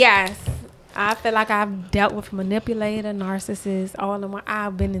 Yes. I feel like I've dealt with manipulator, narcissist, all in one.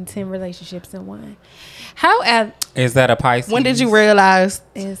 I've been in 10 relationships in one. However, Is that a Pisces? When did you realize?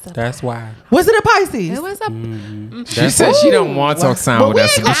 That's why. Was it a Pisces? it was a She said she don't want to talk sound with we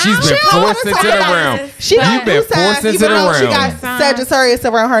us, ain't but gonna- she's she been don't wanna forced into talk the about realm. it. She You've don't been do signs, forced into even the though She realm. got Sagittarius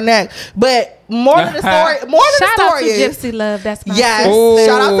around her neck. But more than the story, shout out to is Gypsy Love. That's my yes. Oh.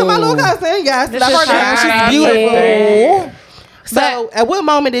 Shout out to my little cousin. Yes, This love is her down. shout out. She's beautiful. Yeah. So, at what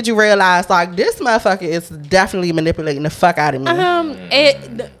moment did you realize like this motherfucker is definitely manipulating the fuck out of me?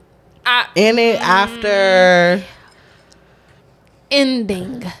 In it after.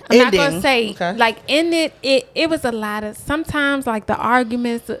 Ending. I'm not gonna Ending. say Okay. like in it was a lot of sometimes like the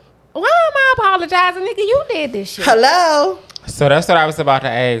arguments. Why am I apologizing, nigga? You did this shit. Hello. So that's what I was about to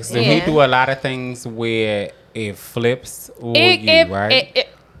ask. Did he Yeah. do a lot of things where it flips on you, right?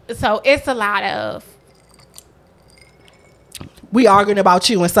 So it's a lot of We arguing about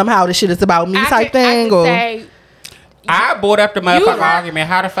you, and somehow this shit is about me type thing, I could or say, I brought up the motherfucking hurt- argument.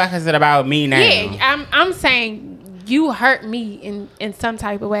 How the fuck is it about me now? yeah, I'm saying you hurt me in some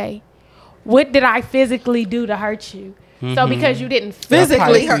type of way. What did I physically do to hurt you? So because you didn't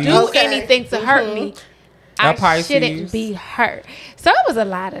physically hurt Pisces. do okay. anything to hurt me, That I Pisces. shouldn't be hurt. So it was a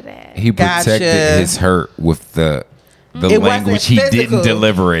lot of that. He Gotcha. protected his hurt with the It wasn't language he physical. didn't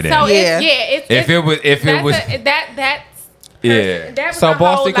deliver it in. So Yeah. If it was yeah. that was So, a whole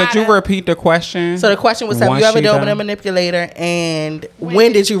Bossy, could lot you of- repeat the question? So the question was, have Once you ever she dealt with a done- manipulator, and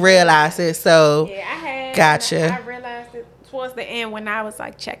when did you realize it? So Yeah, I had. Gotcha. I realized it towards the end when I was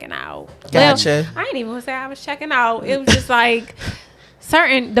like checking out. Gotcha. Well, I didn't even say I was checking out. It was just like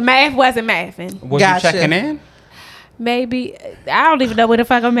the math wasn't mathing. Was you checking in? Maybe. I don't even know where the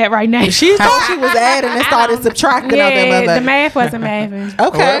fuck I'm at right now. She thought she was adding and started subtracting on them. The math wasn't mathing.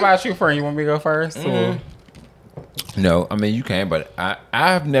 Okay. What about you, friend? You want me to go first? No, I mean you can, but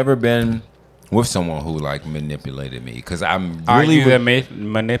I've never been with someone who like manipulated me because I'm really. Are you the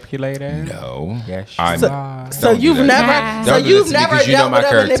manipulator? No. Yes. So you've never dealt with a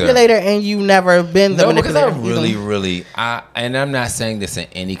manipulator, and you've never been the manipulator. Because I really, and I'm not saying this in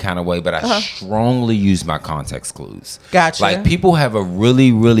any kind of way, but I strongly use my context clues. Gotcha. Like people have a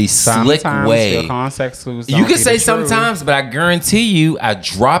really, really slick way. Your context clues You can say sometimes, but I guarantee you, I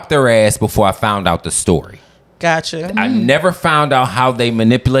dropped their ass before I found out the story. Gotcha. I never found out how they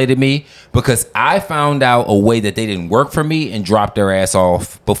manipulated me because I found out a way that they didn't work for me and dropped their ass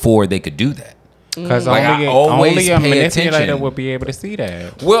off before they could do that. Because I always only a pay manipulator attention. would be able to see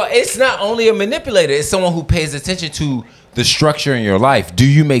that. Well, it's not only a manipulator; it's someone who pays attention to the structure in your life. Do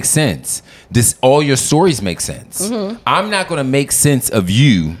you make sense? Does all your stories make sense? I'm not going to make sense of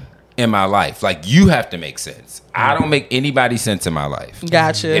you in my life. Like you have to make sense. I don't make anybody sense in my life.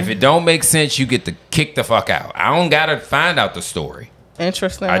 Gotcha. If it don't make sense, you get to kick the fuck out. I don't gotta find out the story.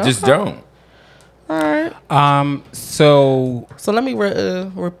 Interesting. I just don't. All right. So let me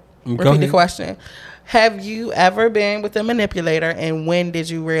repeat the question. Have you ever been with a manipulator, and when did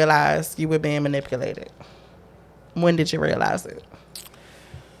you realize you were being manipulated? When did you realize it?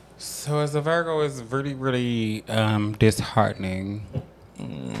 So as a Virgo, it's really, really disheartening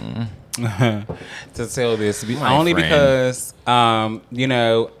to tell this. Only because you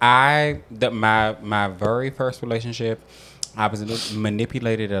know, my very first relationship, I was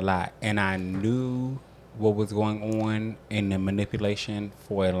manipulated a lot, and I knew what was going on in the manipulation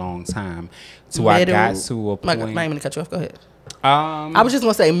for a long time. So I got to a point. I'm not even gonna cut you off. Go ahead. I was just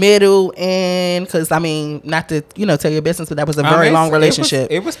gonna say middle and because I mean not to tell your business, but that was a very long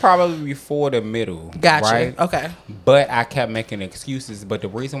relationship. It was probably before the middle. Gotcha. Right? Okay. But I kept making excuses. But the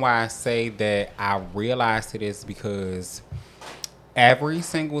reason why I say that I realized it is because every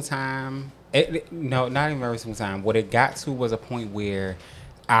single time, not even every single time. What it got to was a point where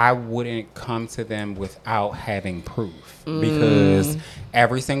I wouldn't come to them without having proof because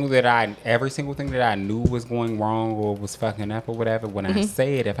every single thing that I knew was going wrong or was fucking up or whatever, when I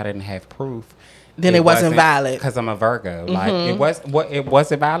say it, if I didn't have proof, then it wasn't valid. Because I'm a Virgo. Like it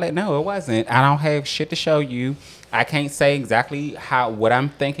wasn't valid. No, it wasn't. I don't have shit to show you. I can't say exactly what I'm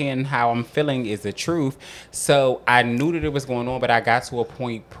thinking and how I'm feeling is the truth. So I knew that it was going on, but I got to a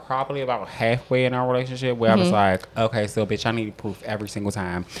point probably about halfway in our relationship where I was like, okay, so bitch, I need proof every single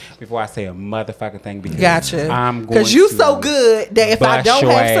time before I say a motherfucking thing because gotcha. Because you so good that if I don't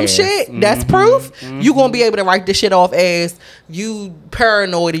have some shit that's proof, you gonna be able to write this shit off as you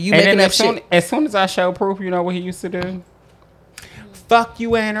paranoid or you making up shit. As soon as I show proof, you know what he used to do? Fuck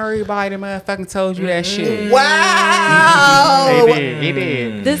you and everybody that motherfucking told you that shit. Wow. He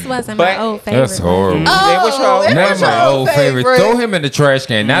did. This wasn't my old favorite. That's horrible. Oh, it was my old favorite. Throw him in the trash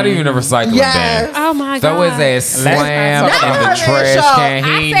can. Not even a recycling bin. Oh my God. Throw his ass slam in the trash can.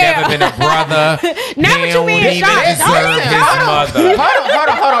 He ain't never been a brother. Now what you mean? He even deserved his mother.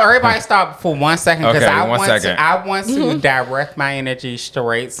 Hold on. Everybody stop for 1 second because Okay, I one want to direct my energy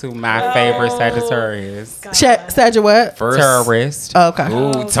straight to my favorite Sagittarius. Sagittarius what? Terrorist. Okay.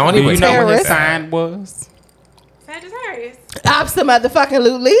 Ooh, Tony Do was you know what his terrorist. sign was? Sagittarius.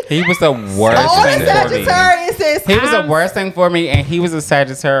 Absolutely. He was the worst All the thing for me. Sagittarius. He was the worst thing for me, and he was a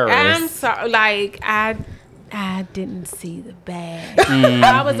Sagittarius. I'm sorry. Like I didn't see the bad.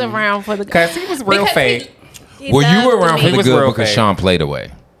 I was around for the good. Because he was real fake. Well, you were around for He the was good real because fake. Sean played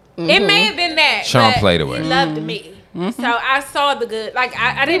away. It may have been that. Sean but played away. He loved me. So I saw the good. Like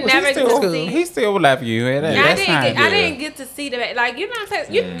I didn't never get to see. He still love you. I didn't get to see the like. You know what I'm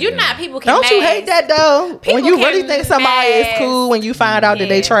saying? You're not people can. Don't you hate that though? People when you can really think somebody is cool, when you find out that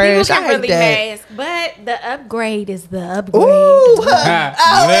they trash, people I can hate really that. mask, but the upgrade is the upgrade. Ooh,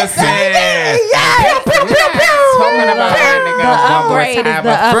 Listen. Talking about that upgrade is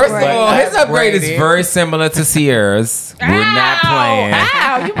the First of upgrade. all, his upgrade is very similar to Sierra's. We're not playing.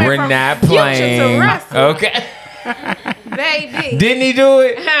 Ow, you went We're from not future to playing. wrestler. Okay. Baby. Didn't he do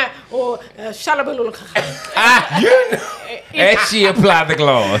it? Or shalabaloo. You know. And she applied the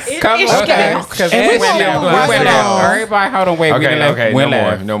gloss. Come on, Okay. because And we we went gonna left. move right along. Everybody, hold on, wait.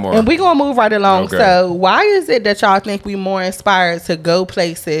 Okay, no more. And we're going to move right along. Okay. So, why is it that y'all think we more inspired to go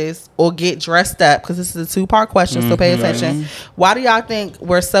places or get dressed up? Because this is a 2-part question, so pay attention. Why do y'all think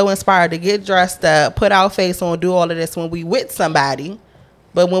we're so inspired to get dressed up, put our face on, do all of this when we with somebody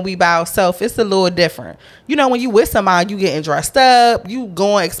But when we by ourselves, it's a little different. You know, when you with somebody, you getting dressed up, you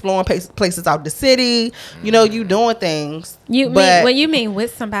going exploring places out the city. You know, you doing things. When you mean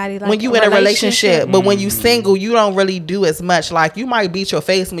with somebody, like when you in a relationship, but when you single, you don't really do as much. Like you might beat your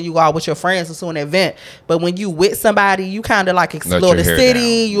face when you go out with your friends to an event, but when you with somebody, you kind of like explore the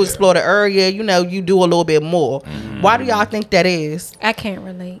city, you explore the area. You know, you do a little bit more. Why do y'all think that is? I can't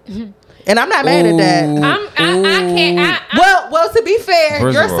relate. And I'm not mad at that. I can't. Well, to be fair,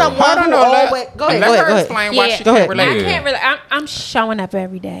 you're someone who always... Go ahead, go ahead. Explain why she can't relate. I can't relate. I'm showing up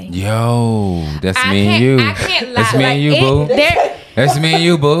every day. Yo, that's me and you. I can't lie. That's me and you, boo. That's me and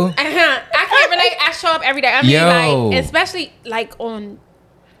you, boo. I can't relate. I show up every day. I mean, like, especially like on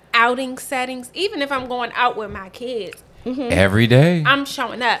outing settings, even if I'm going out with my kids. Every day I'm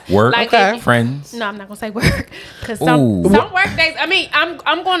showing up. Work, like, friends. No, I'm not gonna say work because some work days. I mean,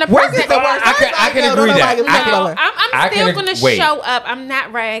 I'm going to work is the worst. I can agree that. I'm still gonna show up. I'm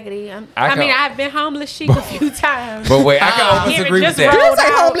not raggedy. I mean, I've been homeless chic a few times. But wait, I can almost agree with that. You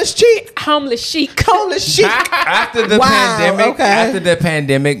say homeless chic? Homeless chic. Homeless chic. After the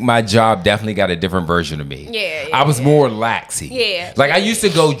pandemic, my job definitely got a different version of me. Yeah. I was more laxy. Yeah. Like I used to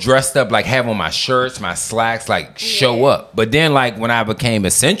go dressed up, like have on my shirts, my slacks, like show up. But then, like when I became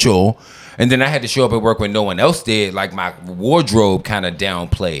essential, and then I had to show up at work when no one else did, like my wardrobe kind of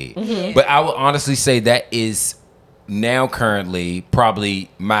downplayed. But I would honestly say that is now currently probably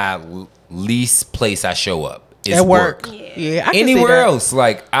my least place I show up is at work. Yeah, I anywhere else,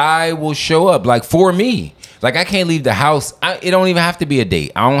 like I will show up, like for me. Like I can't leave the house. It don't even have to be a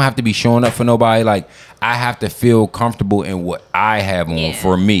date. I don't have to be showing up for nobody. Like I have to feel comfortable in what I have on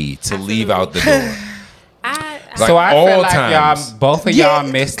for me to leave out the door. So I feel like y'all, both of y'all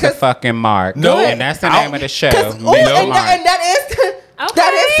missed the fucking mark. No, and that's the name of the show. And that is. Okay.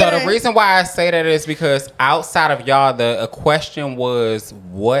 That is so the reason why I say that is because outside of y'all, the question was,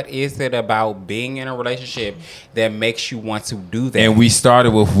 what is it about being in a relationship that makes you want to do that? And we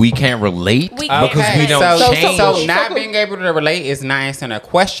started with we can't relate because we don't change. So not being able to relate is not answering a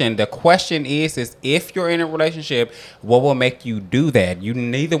question. The question is if you're in a relationship, what will make you do that? You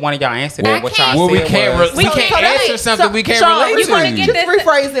neither one of y'all answered that. What y'all said we can't answer something we can't relate to. Just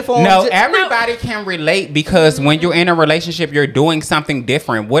rephrase it for me. No, everybody can relate because when you're in a relationship, you're doing something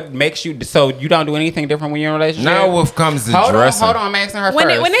different. What makes you so you don't do anything different when you're in a relationship? Now what comes to dressing? Hold on, I'm asking her when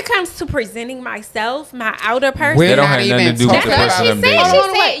first. When it comes to presenting myself, my outer person, they don't have nothing to do with the person I'm dating.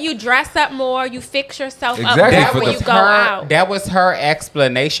 She said you dress up more, you fix yourself up more when you go out. That was her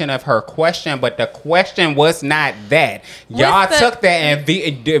explanation of her question, but the question was not that. Y'all took that and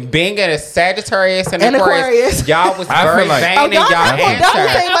being at a Sagittarius and Aquarius, y'all was very vain and y'all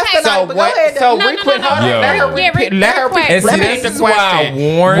answered. So what? So let her repeat the question.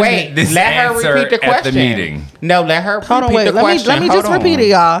 Wait, let her repeat the question. At the meeting. No, let her repeat the question. Let me just repeat it,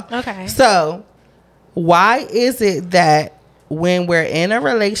 y'all. Okay. So, why is it that when we're in a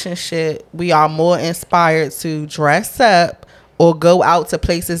relationship, we are more inspired to dress up or go out to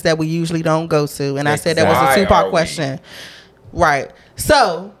places that we usually don't go to? And I said that was a 2-part question. Right.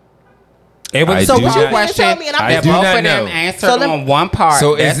 So, it was so what you question that both of them answered on one part.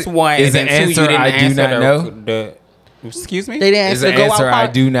 So that's one. Is an answer I do not know? Excuse me? They didn't answer the go out part? I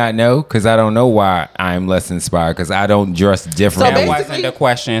do not know because I don't know why I'm less inspired because I don't dress different. So that wasn't the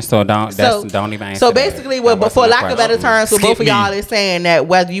question, so don't even answer. So basically, for lack of better terms, both of y'all is saying that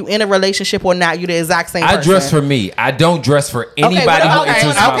whether you in a relationship or not, you the exact same person. I dress for me. I don't dress for anybody who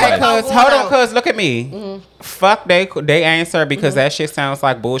enters my life. Hold on, cuz look at me. Fuck they answer because that shit sounds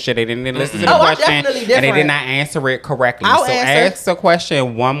like bullshit. They didn't listen to the question and they did not answer it correctly. Ask the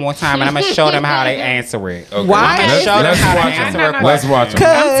question one more time and I'm gonna show them how they answer it. Okay. Why? I'm gonna show them how they answer it. Let's watch them.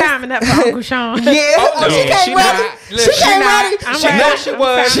 I'm timing up for Uncle Sean. She came ready. She came ready. She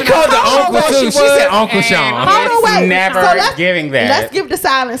was. She called the uncle too. She said Uncle Sean. Hold on, wait. Never giving that. Let's give the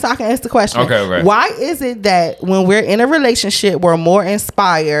silence so I can ask the question. Okay. Why is it that when we're in a relationship, we're more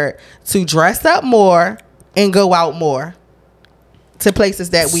inspired to dress up more and go out more to places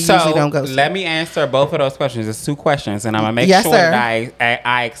that we usually don't go to? Let me answer both of those questions. It's 2 questions, and I'm gonna make sure that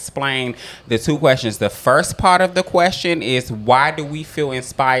I explain the 2 questions. The first part of the question is why do we feel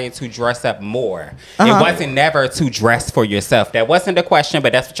inspired to dress up more? It wasn't never to dress for yourself. That wasn't the question,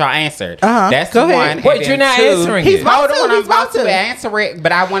 but that's what y'all answered. That's go one. ahead. Wait, you're not answering it. Hold on, I'm about to answer it,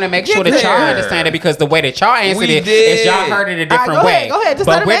 but I want to make sure that y'all understand it because the way that y'all answered it is y'all heard it a different way. Go ahead. Just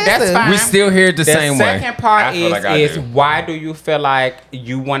let them answer. That's fine. We still hear it the same way. The second part is why do you feel like like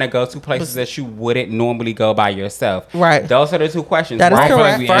you want to go to places that you wouldn't normally go by yourself? Right. Those are the two questions. That is right?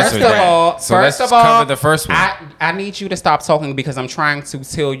 correct. First of all, so let's cover the first one. I need you to stop talking because I'm trying to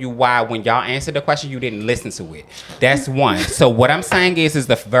tell you why when y'all answered the question, you didn't listen to it. That's one. So what I'm saying is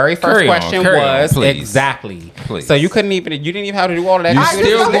the very first question was exactly. Please. So you didn't even have to do all of that. You're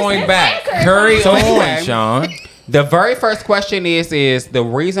still going back. Carry on, Sean. The very first question is the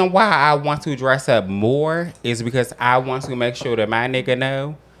reason why I want to dress up more is because I want to make sure that my nigga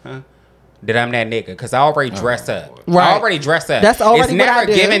know that I'm that nigga because I already dress up. Right. I already dress up. That's already it's never what I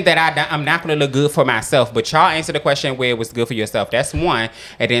do. given that I'm not going to look good for myself, but y'all answer the question where it was good for yourself. That's one.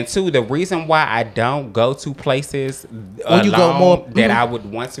 And then two, the reason why I don't go to places that I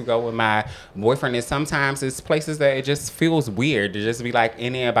would want to go with my boyfriend is sometimes it's places that it just feels weird to just be like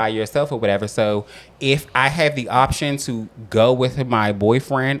in there by yourself or whatever. So if I have the option to go with my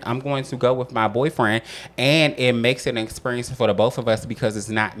boyfriend, I'm going to go with my boyfriend, and it makes it an experience for the both of us because it's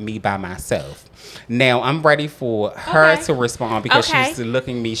not me by myself. Now I'm ready for her to respond because she's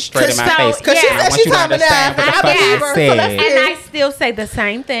looking me straight in my face. Because she said she's talking about and I still say the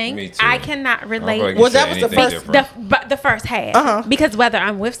same thing. Me too. I cannot relate. Well, that was the first. The first half. Because whether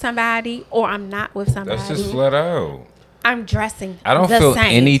I'm with somebody or I'm not with somebody, that's just flat out. I'm dressing. I don't feel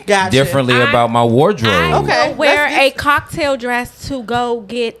any differently about my wardrobe. I will wear a cocktail dress to go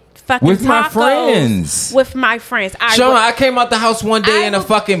get fucking with tacos my friends. With my friends. Sean, I came out the house one day in a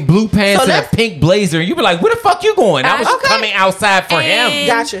fucking blue pants and a pink blazer. You be like, where the fuck you going? I was coming outside for him.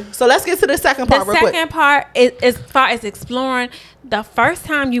 Gotcha. So let's get to the second part real quick. The second part is as far as exploring. The first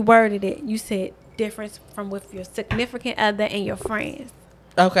time you worded it, you said difference from with your significant other and your friends.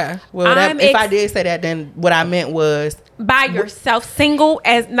 Okay. Well, if I did say that, then what I meant was by yourself, single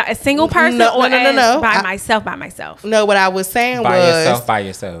as not a single person, no. by myself. No, what I was saying by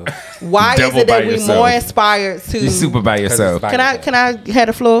yourself. Why is it that we more inspired to? You super by yourself. Can I have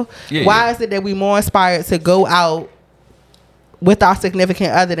the floor? Yeah, Why is it that we more inspired to go out with our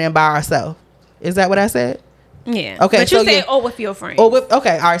significant other than by ourselves? Is that what I said? Yeah. Okay. But you said with your friends.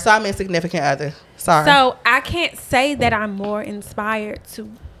 Okay. All right. So I meant significant other. Sorry. So I can't say that I'm more inspired to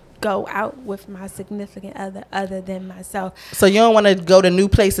go out with my significant other than myself. So you don't want to go to new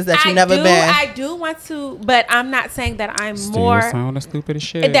places that you've never been? I do want to, but I'm not saying that I'm more. Sound the stupidest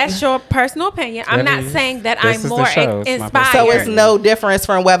shit. That's your personal opinion. I'm not saying that I'm more inspired. So it's no difference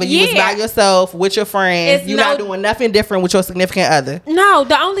from whether you was by yourself, with your friends. You're not doing nothing different with your significant other. No,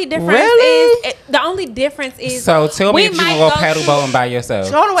 the only difference is. So tell me if you go paddle boating by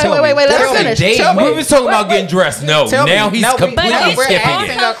yourself. Wait. Let me finish. We was talking about getting dressed. No, now he's completely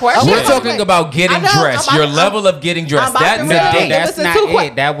skipping it. We're talking about getting dressed. Your level of getting dressed. That's a date. That's not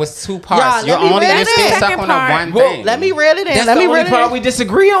it. That was two parts. You're only just stuck on one thing. Let me reel it in. That's the only part we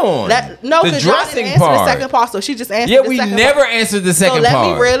disagree on. The dressing part. The second part. So she just answered. Yeah, we never answered the second part.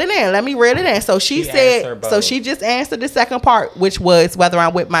 So let me reel it in. So she said. So she just answered the second part, which was whether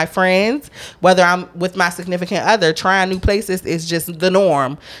I'm with my friends, whether I'm with my significant other. Trying new places is just the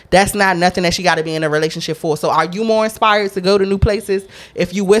norm. That's not nothing that she got to be in a relationship for. So are you more inspired to go to new places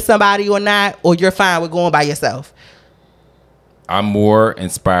if you with somebody or not, or you're fine with going by yourself? I'm more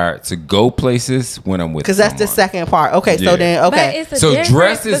inspired to go places when I'm with someone. Because that's the second part. Okay, so then so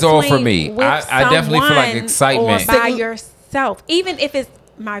dress is all for me. I definitely feel like excitement. Or by yourself, even if it's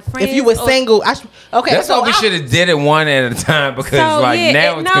my friends. If you were single, that's why we should have did it one at a time because now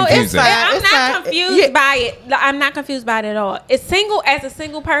it's confusing. I'm not confused by it. I'm not confused by it at all. It's single as a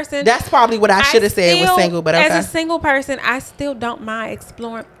single person. That's probably what I should have said was single, but as a single person, I still don't mind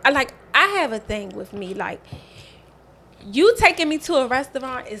exploring. I have a thing with me, like you taking me to a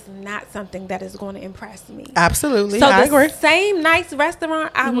restaurant is not something that is going to impress me. Absolutely, so I agree. Same nice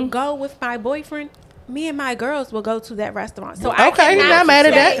restaurant I would go with my boyfriend. Me and my girls will go to that restaurant. So you're not mad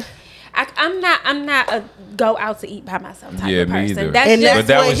at that. I'm not a go out to eat by myself type of person. Me either. That's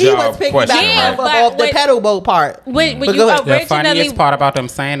what he was piggybacking off the pedal boat part. The funniest part about them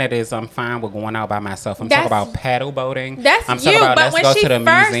saying that is I'm fine with going out by myself. I'm talking about paddle boating. I'm talking about let's go to the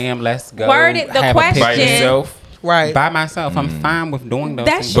museum. Let's go worded the have question. a picture. By yourself? Right. By myself. I'm fine with doing those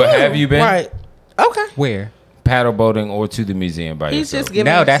things. But have you been? Right. Okay. Where? Paddle boating or to the museum by yourself?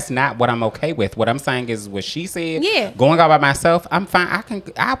 No, that's not what I'm okay with. What I'm saying is what she said. Yeah. Going out by myself, I'm fine.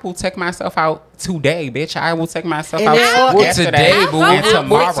 I will take myself out today, bitch. I will take myself out today, and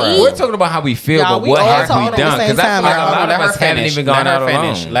tomorrow. We're talking about how we feel, but what have we done? Because I feel like a lot of us haven't even gone out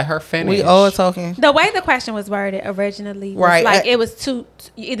alone. Let her finish. We all talking. The way the question was worded originally was like it was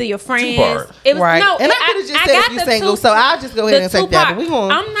either your friends. It was no. And I could have just said if you're single, so I'll just go ahead and take that. But we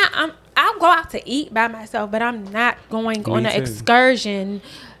going. I'll go out to eat by myself, but I'm not going on an excursion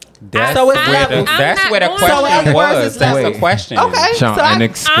That's where the question was. That's the question. Okay, so an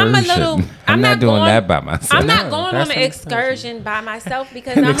excursion. I'm not doing that by myself. I'm not going on an excursion by myself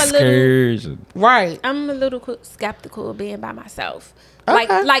because I'm a little skeptical of being by myself.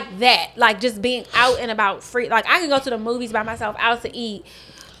 Okay. Like that. Like just being out and about free. Like I can go to the movies by myself, out to eat.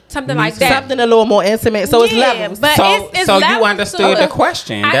 Something like that. Something a little more intimate. So it's levels. But it's so levels you understood the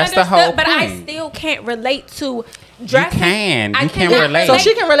question. That's the whole point. But I still can't relate to dressing. You can relate. So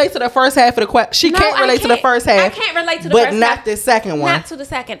she can relate to the first half of the question. She can't relate to the first half. I can't relate to the first half. But not the second one. Not to the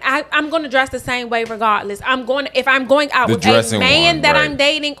second. I'm going to dress the same way regardless. If I'm going out with a man that I'm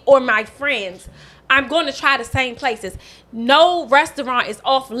dating or my friends, I'm going to try the same places. No restaurant is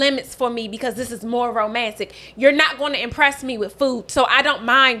off limits for me because this is more romantic. You're not going to impress me with food. So I don't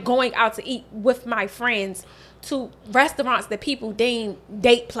mind going out to eat with my friends to restaurants that people deem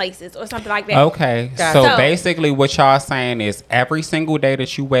date places or something like that. Okay. So basically what y'all saying is every single day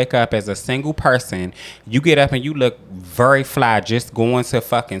that you wake up as a single person, you get up and you look very fly just going to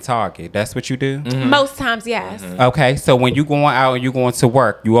fucking Target. That's what you do? Mm-hmm. Most times, yes. Mm-hmm. Okay. So when you going out and you going to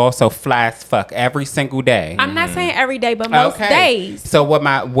work, you also fly as fuck every single day. I'm not saying every day, but most days. So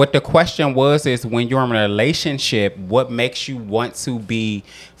what the question was is when you're in a relationship, what makes you want to be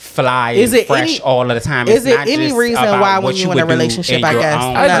fly and fresh all of the time? Is it any reason why when you're in a relationship, I guess?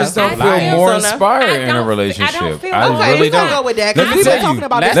 I just don't feel more inspired in a relationship. I really don't. Go with that. Let me tell you.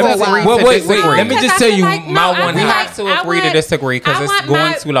 Wait. Let me just tell you my one. We have to agree to disagree because it's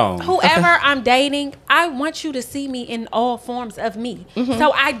going too long. Whoever I'm dating, I want you to see me in all forms of me. Mm-hmm.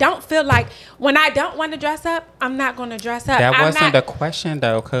 So I don't feel like when I don't want to dress up, I'm not going to dress up. That wasn't the question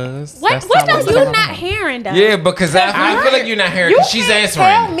though, cuz. What are you not hearing though? Yeah, because I feel like you're not hearing because she's answering.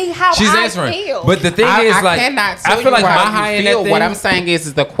 Tell me how she's I answering. Feel. But the thing is, like, I feel like my high end thing. What I'm saying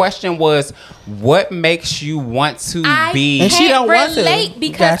is the question was, what makes you want to be? And she don't relate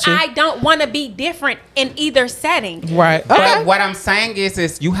because I don't want to be different in either setting. Right. But what I'm saying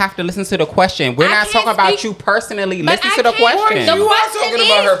is you have to listen to the question. We're not talking about you personally. Listen to the question. You are talking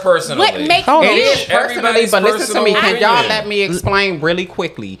about her personally. What makes it is personally, but listen to me. Can y'all let me explain really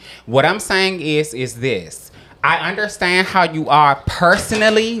quickly? What I'm saying is this. I understand how you are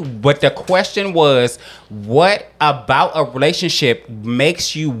personally, but the question was, what about a relationship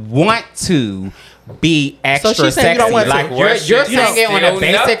makes you want to be extra sexy? Like you're saying it on a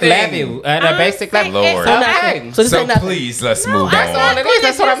basic level. At a basic level. Lord. Okay. So please, let's move on. That's all it is.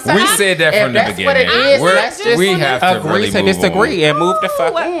 That's what I'm saying. We said that from the beginning. Let's just agree to disagree and move the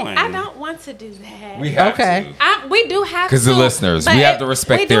fuck on. I don't want to do that. We have to. We do have to. Because the listeners, we have to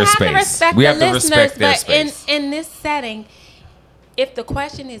respect their space. We have to respect their space. But in this setting, if the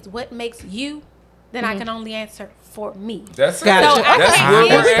question is what makes you, then I can only answer for me. That's where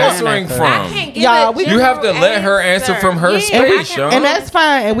we're answering from. Y'all, you have to let her answer from her space, y'all. And that's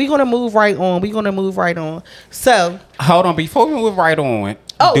fine. And we're going to move right on. So, hold on. Before we move right on.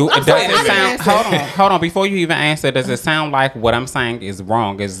 Hold on. Before you even answer, does it sound like what I'm saying is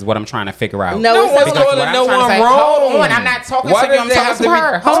wrong? Is what I'm trying to figure out? No one's calling no one wrong. Hold on, I'm not talking to you. I'm talking to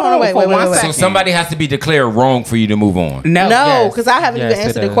her. Hold on, wait. So somebody has to be declared wrong for you to move on. No, because I haven't even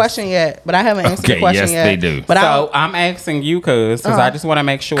answered the question yet. But I haven't answered the question yet. Yes, they do. But so I'm asking you, because I just want to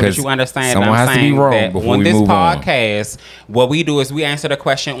make sure that you understand. Someone has to be wrong before we move on. On this podcast, what we do is we answer the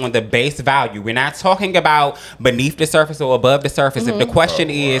question on the base value. We're not talking about beneath the surface or above the surface. If the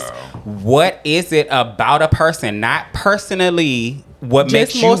question is, what is it about a person, not personally, what just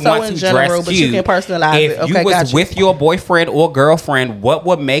makes you want to dress cute? You can personalize if it. you was with your boyfriend or girlfriend, what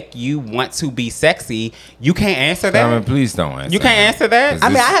would make you want to be sexy? You can't answer that. I mean, please don't answer. You can't answer that. I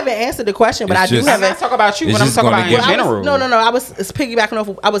mean, I haven't answered the question, but I do have. I'm not talking about you, but I'm talking about in general. No. I was piggybacking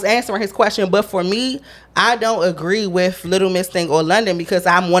off. I was answering his question, but for me, I don't agree with Little Miss Thing or London because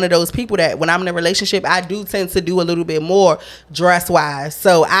I'm one of those people that when I'm in a relationship, I do tend to do a little bit more dress wise.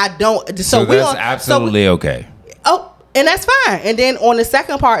 So I don't. So that's absolutely okay. And that's fine. And then on the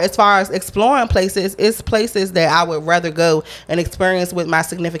second part, as far as exploring places, it's places that I would rather go and experience with my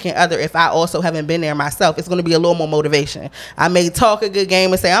significant other if I also haven't been there myself. It's going to be a little more motivation. I may talk a good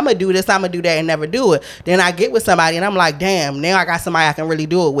game and say, I'm going to do this, I'm going to do that, and never do it. Then I get with somebody and I'm like, damn, now I got somebody I can really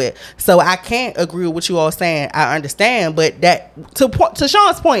do it with. So I can't agree with what you all saying. I understand. But that to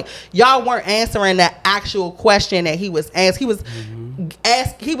Sean's point, y'all weren't answering the actual question that he was asked. He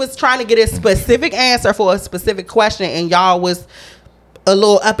was trying to get a specific answer for a specific question, and y'all was a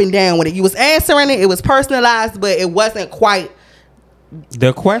little up and down with it. You was answering it. It was personalized, but it wasn't quite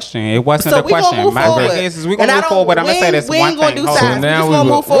The question. It wasn't So the question. My thing is we gonna move forward. I'm gonna say this one thing. So now we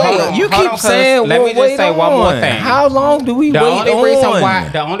move forward. You keep saying. Let me just say one more thing. How long do we wait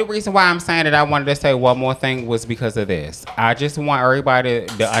on? The only reason why I'm saying that I wanted to say one more thing was because of this. I just want everybody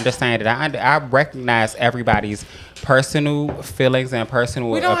to understand that I recognize everybody's personal feelings and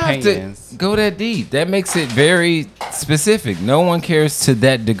personal opinions. We don't have to go that deep. That makes it very specific. No one cares to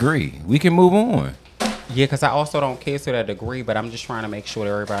that degree. We can move on. Yeah, because I also don't care to that degree, but I'm just trying to make sure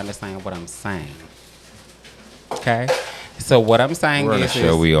that everybody understands what I'm saying. Okay? So what I'm saying is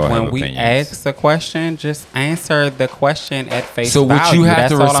when we ask a question, just answer the question at face value. So what you have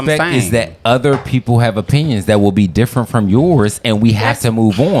to respect is that other people have opinions that will be different from yours, and we have to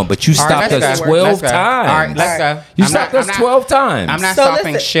move on. But you stopped us 12 times. All right, let's go. You stopped us 12 times. I'm not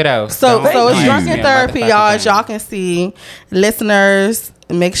stopping shit else. So it's Drunken Therapy, y'all. As y'all can see, listeners,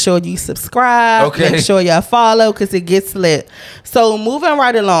 make sure you subscribe. Okay. Make sure y'all follow because it gets lit. So moving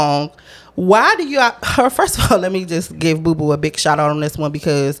right along. Why do you? First of all, let me just give Boo Boo a big shout out on this one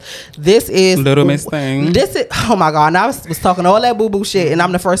because this is Little Miss Thing. This is oh my god! Now I was talking all that Boo Boo shit, and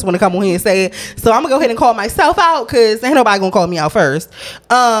I'm the first one to come on here and say it. So I'm gonna go ahead and call myself out because ain't nobody gonna call me out first.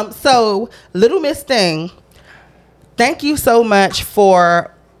 So Little Miss Thing, thank you so much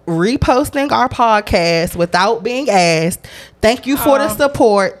for reposting our podcast without being asked. Thank you for the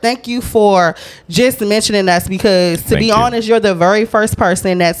support. Thank you for just mentioning us because to be honest, you're the very first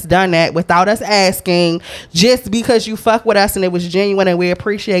person that's done that without us asking, just because you fuck with us and it was genuine and we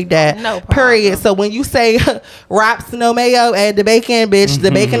appreciate that. No problem. Period. So when you say wraps no mayo, add the bacon, bitch, the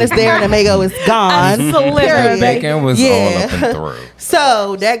bacon is there and the mayo is gone. The bacon was all up and through.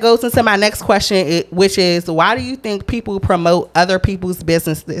 So that goes into my next question, which is why do you think people promote other people's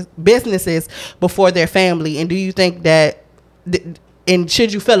businesses before their family? And do you think that and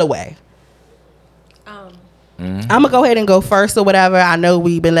should you feel away? I'm gonna go ahead and go first or whatever. I know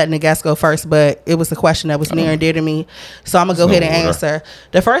we've been letting the guests go first, but it was a question that was near and dear to me, so I'm gonna go ahead and answer.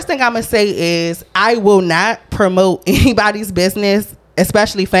 The first thing I'm gonna say is I will not promote anybody's business,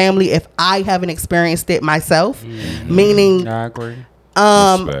 especially family, if I haven't experienced it myself. Meaning, I agree.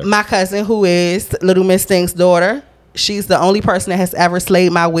 My cousin, who is Little Miss Thing's daughter, she's the only person that has ever slayed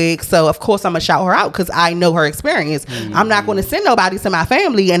my wig. So, of course, I'm going to shout her out because I know her experience. I'm not going to send nobody to my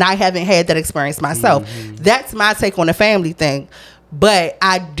family, and I haven't had that experience myself. That's my take on the family thing. But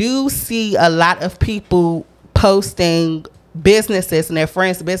I do see a lot of people posting businesses and their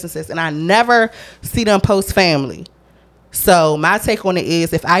friends' businesses, and I never see them post family. So my take on it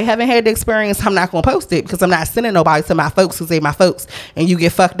is if I haven't had the experience, I'm not going to post it because I'm not sending nobody to my folks who say my folks and you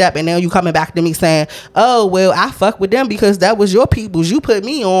get fucked up and now you coming back to me saying, oh, well, I fuck with them because that was your peoples. You put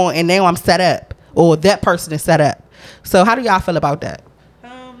me on and now I'm set up or that person is set up. So how do y'all feel about that?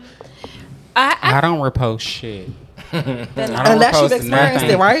 I don't repost shit. Unless you've experienced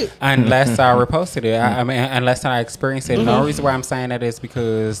it, right? Unless I reposted it. I mean, unless I experienced it. And the only reason why I'm saying that is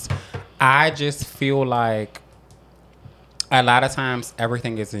because I just feel like a lot of times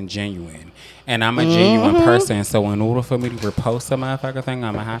everything isn't genuine, and I'm a genuine person. So in order for me to repost a motherfucker thing,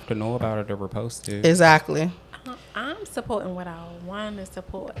 I'm gonna have to know about it to repost it. Exactly. I'm supporting what I want to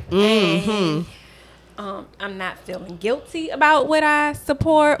support. And, I'm not feeling guilty about what I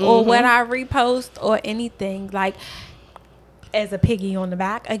support or what I repost or anything. Like, as a piggy on the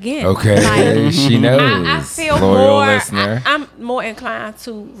back again. Okay, like, she knows. I feel more. I'm more inclined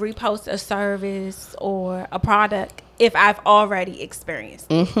to repost a service or a product if I've already experienced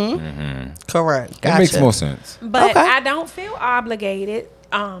it. Correct. That makes more sense. But I don't feel obligated.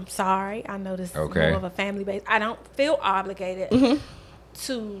 Sorry, I know this is more of a family base. I don't feel obligated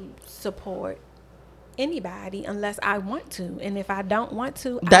to support anybody unless I want to, and if I don't want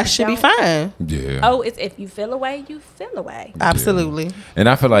to, that should be fine. Yeah. Oh, it's if you feel away, you feel away. Absolutely. Yeah. And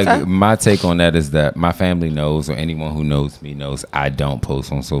I feel like my take on that is that my family knows, or anyone who knows me knows, I don't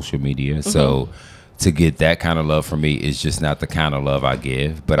post on social media. So to get that kind of love from me is just not the kind of love I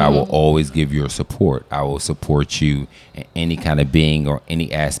give. But I will always give your support. I will support you in any kind of being or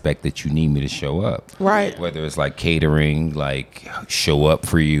any aspect that you need me to show up. Right. Whether it's like catering, like show up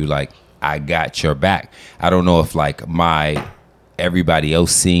for you, like I got your back. I don't know if like my everybody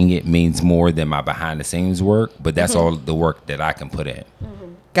else seeing it means more than my behind the scenes work, but that's all the work that I can put in.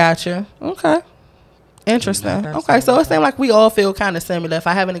 Gotcha. Okay. Interesting. Okay, so it seems like we all feel kind of similar. If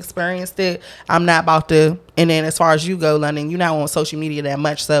I haven't experienced it, I'm not about to. And then as far as you go, London, you're not on social media that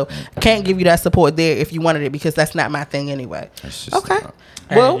much, so I can't give you that support there if you wanted it because that's not my thing anyway. Okay.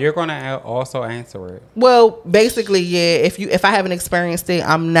 Well, you're gonna also answer it. Well, basically, yeah. If I haven't experienced it,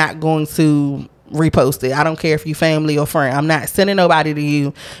 I'm not going to repost it. I don't care if you family or friend. I'm not sending nobody to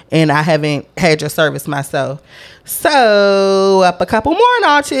you, and I haven't had your service myself. So, up a couple more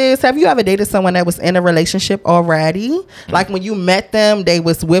notches. Have you ever dated someone that was in a relationship already? Like when you met them, they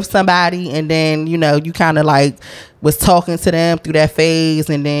was with somebody, and then, you know, you kind of like was talking to them through that phase,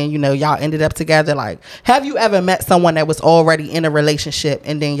 and then, you know, y'all ended up together. Like, have you ever met someone that was already in a relationship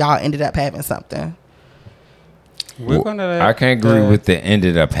and then y'all ended up having something? I can't agree with the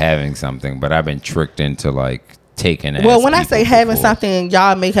ended up having something, but I've been tricked into like taking it. Well, when I say having something,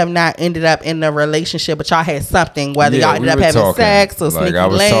 y'all may have not ended up in a relationship, but y'all had something, whether y'all ended up having sex or sneaky link. I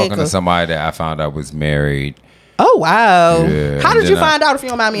was talking to somebody that I found out was married. Oh, wow. Yeah, how did you find out, if you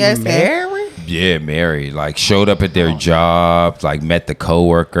don't mind me asking? Married? Yeah, married. Like, showed up at their job, like, met the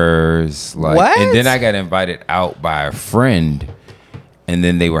coworkers. Like, what? And then I got invited out by a friend, and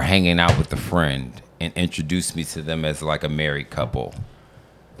then they were hanging out with the friend and introduced me to them as, like, a married couple.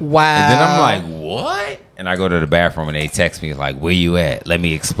 Wow. And then I'm like, what? And I go to the bathroom, and they text me, like, where you at? Let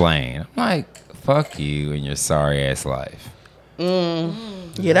me explain. I'm like, fuck you and your sorry-ass life.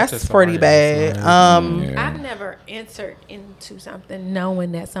 Yeah, that's pretty bad. I've never entered into something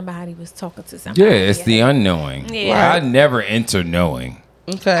knowing that somebody was talking to somebody. Yeah, it's the unknowing. Yeah. I never enter knowing.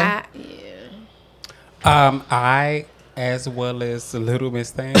 Okay. I, as well as Little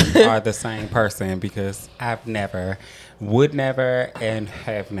Miss Thing, are the same person, because I've never, would never, and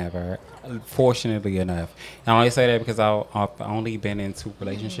have never, fortunately enough. And I only say that because I've only been in 2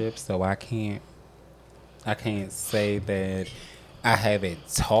 relationships, so I can't say that I haven't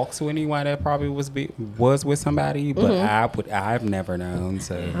talked to anyone that probably was with somebody, but I've never known.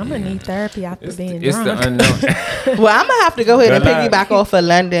 So I'm gonna need therapy after being it's drunk. the unknown. Well, I'm gonna have to go ahead and piggyback off of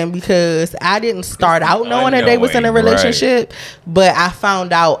London, because I didn't start out knowing that they was in a relationship, but I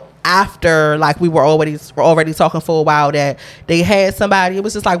found out after, like, we were already talking for a while, that they had somebody. It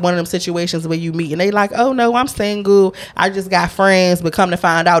was just like one of them situations where you meet and they like, oh no, I'm single, I just got friends, but come to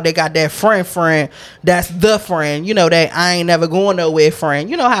find out they got that friend that's the friend, you know, that I ain't never going nowhere friend.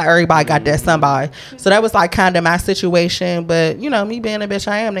 You know how everybody got that somebody. So that was like kind of my situation, but you know, me being a bitch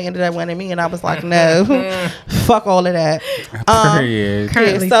I am, they ended up winning me, and I was like, no, fuck all of that.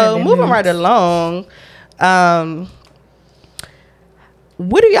 So moving right along,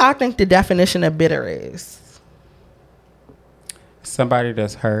 what do y'all think the definition of bitter is? Somebody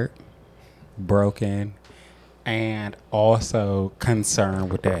that's hurt, broken, and also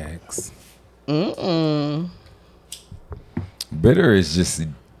concerned with the ex. Bitter is just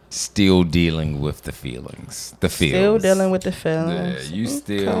still dealing with the feelings. Still dealing with the feelings. Yeah, you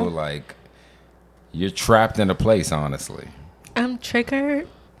still like, you're trapped in a place, honestly. I'm triggered.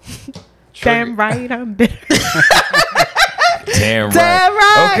 Damn right, I'm bitter. Damn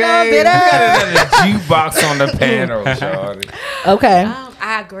right. Okay, you got another jukebox on the panel, Shawty. Okay.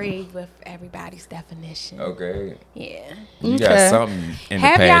 I agree with everybody's definition. Okay. Yeah. You got something in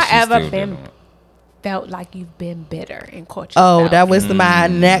Have the past. Have y'all you ever still felt like you've been bitter and caught yourself? Oh, that was my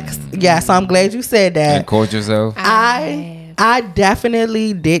next. Yeah, so I'm glad you said that. And caught yourself? I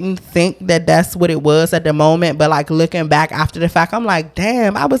definitely didn't think that that's what it was at the moment, but like looking back after the fact, I'm like,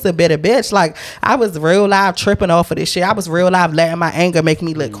 damn, I was a bitter bitch. Like, I was real live tripping off of this shit. I was real live letting my anger make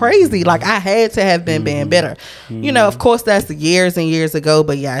me look crazy. Like, I had to have been being bitter. You know, of course, that's years and years ago,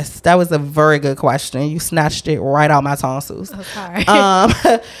 but yes, that was a very good question. You snatched it right out my tonsils. Oh, sorry.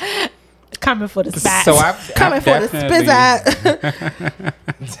 Coming for the spaz. So I've for the spizzat.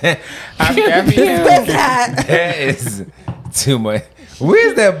 That is too much.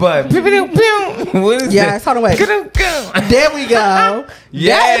 Where's that button? What is yes, hold on, wait. There we go.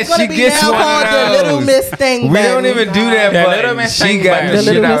 Yeah, she gets one of those. The Little Miss Thing button. We don't even do that button. She got the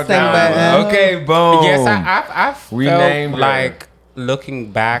shit out there. Okay, boom. Yes, I felt like,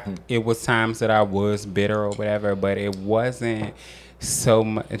 looking back, it was times that I was bitter or whatever, but it wasn't so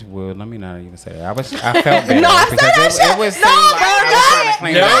much. Well, let me not even say that. I felt bitter. No, because it was no, like I was trying to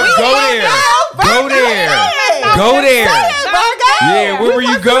clean up. Go there. Yeah, where were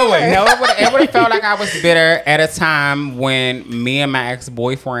you going? No, it would have felt like I was bitter at a time when me and my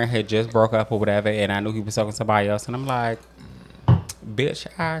ex-boyfriend had just broke up or whatever, and I knew he was talking to somebody else, and I'm like, bitch,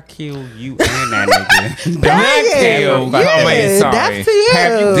 I kill you and that nigga. Don't kill. Yeah, sorry. that's to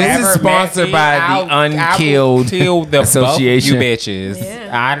you. This is sponsored by the Unkilled kill the Association. Both you bitches.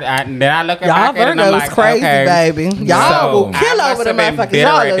 Yeah. Then I look y'all back at it and I'm Virgos like, crazy, okay, baby. Y'all will kill over the motherfuckers. Bitter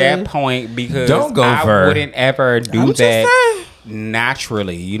Y'all at that point because don't go I wouldn't ever do that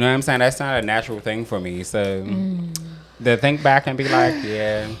naturally. You know what I'm saying? That's not a natural thing for me. So to think back and be like,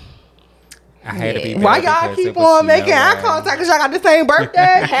 yeah, I had to be. Why y'all keep on making eye contact? Cause y'all got the same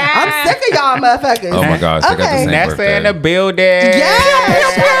birthday. I'm sick of y'all motherfuckers. Oh my gosh, they got the same Nessa birthday. in the building.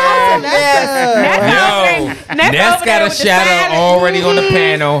 Ness got a shadow already on the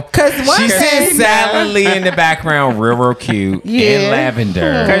panel. Cause she sits silently in the background, real cute, in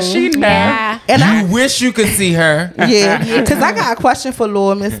lavender. Cause she not. And I wish you could see her. Yeah, cause I got a question for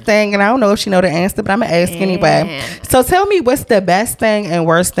Lil Miss Thing, and I don't know if she know the answer, but I'm gonna ask anyway. So tell me, what's the best thing and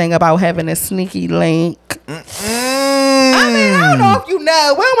worst thing about having a sneaky link? I mean, I don't know if you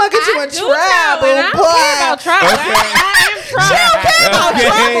know. We don't want to get you in trouble. I don't care about trouble. I am trouble. She don't care about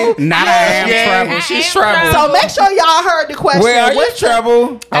trouble. Not I am trouble. She's trouble. So make sure y'all heard the question. Wait, are you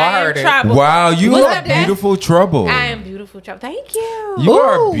trouble? I heard it. Wow, you are beautiful trouble. I am beautiful trouble. Thank you. You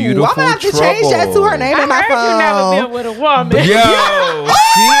are beautiful I'm gonna have to change that to her name in my phone. You never been with a woman. Yo,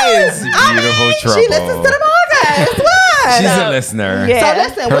 she is beautiful trouble. She listens to the podcast. What? She's a listener. Yeah. So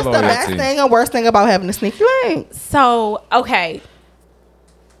listen, what's the best thing and worst thing about having a sneaky link? So, okay.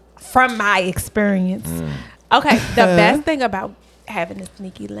 From my experience. Okay, the best thing about having a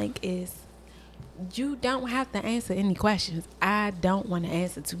sneaky link is you don't have to answer any questions. I don't want to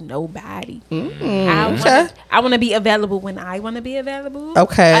answer to nobody. I want to be available when I want to be available.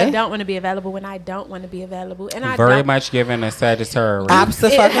 Okay. I don't want to be available when I don't want to be available. And I Very don't, much given a Sagittarius.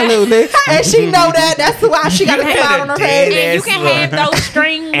 Absolutely. And she know that. That's why she got a smile on her face. and you can have those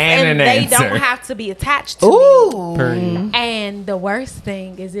strings and they don't have to be attached to me. Ooh. And the worst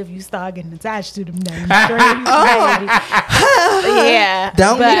thing is if you start getting attached to them damn strings. Yeah.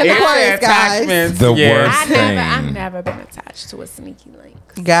 Don't But get in the Aquarius, guys. The worst thing. I've never been attached to a sneaky link.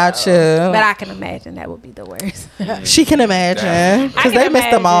 Gotcha. But I can imagine that would be the worst. She can imagine. Because they missed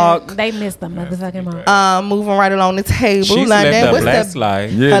the mark. They missed the motherfucking mark. Moving right along the table. She's London, lived a what's blessed the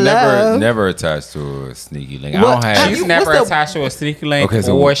life. Yeah, Hello? never attached to a sneaky link. I What- don't have. She's never what's the- attached to a sneaky link, Okay,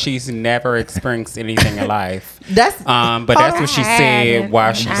 so- or she's never experienced anything in life. That's But that's what she said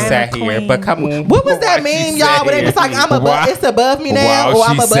while she sat here. But come on, what was that meme, y'all? But it was like, I'm above. It's above me now, or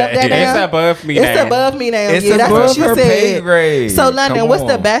I'm above that now. It's above me now. It's above me now. It's Yeah, that's what above she her pay said. grade. So, London, Come what's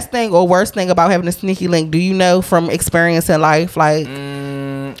the on. best thing or worst thing about having a sneaky link? Do you know from experience in life, like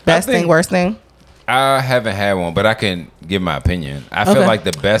best thing, worst thing? I haven't had one, but I can give my opinion. I feel Okay. like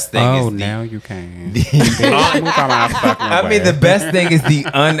the best thing is now you can. I mean, the best thing is the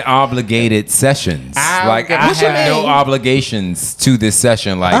unobligated sessions. I have no obligations to this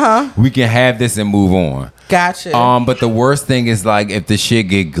session. Like we can have this and move on. Gotcha. But the worst thing is like if the shit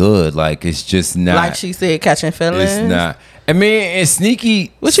get good, like it's just not. Like she said, catching feelings. It's not. I mean, it's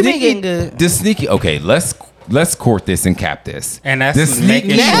sneaky. What you mean getting good? The sneaky. Okay, let's court this and cap this. And that's the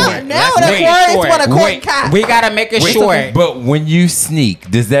sneaky. short. Now the Aquarius want to court cap. We gotta make it short. But when you sneak,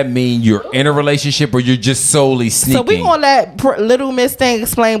 does that mean you're in a relationship or you're just solely sneaking? So we gonna let Little Miss Thing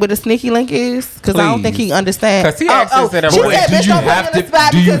explain what a sneaky link is, because I don't think he understands. Because he asked us in a she said, relationship. "Bitch, don't put me in the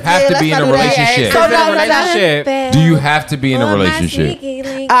spot Do you because, have to let's be in not a do that." relationship? So no. Do you have to be in a relationship?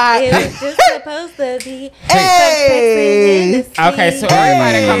 It's just supposed to be. Hey. Okay, so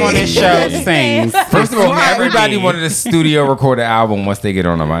everybody come on this show sings. First of all, everybody wanted a studio record an album once they get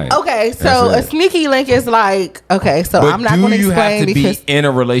on the mic. Okay, so a sneaky link is like, okay, so But I'm not going to do you have explain to because be in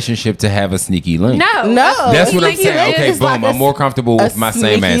a relationship to have a sneaky link? No. That's what I'm Sneaky saying. link Okay, is boom. like I'm more comfortable with my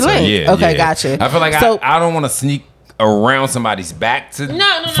same sneaky answer. link. Yeah. Okay, yeah. gotcha. I feel like So- I don't want to sneak around somebody's back to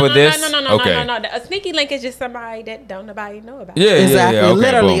No, for this. Okay. no. A sneaky link is just somebody that don't nobody know about. Yeah, exactly, yeah, okay,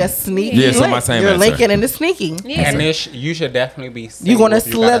 literally boom. a sneaky Yeah, link. so my same You're answer. linking into sneaky. Yeah. And this, you should definitely be. You're going to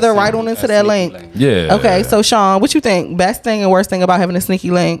single if you got a slither right single- on into a that sneaky link. Yeah. Okay, so Sean, what you think? Best thing and worst thing about having a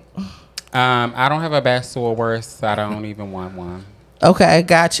sneaky link? I don't have a best or worst. I don't even want one. Okay,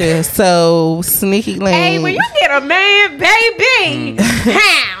 gotcha. So sneaky link. Hey, when you get a man, baby,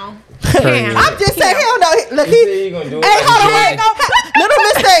 how? I'm just saying, hell no. Look, hey, hold on, wait. Little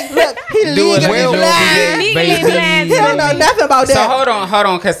mistake. Look, he legally blind. He don't know nothing about that. So hold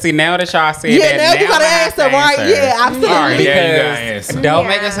on, cause see now that y'all said Yeah, that, now you gotta answer, right? Yeah, absolutely. All right, Yeah, you because gotta answer. don't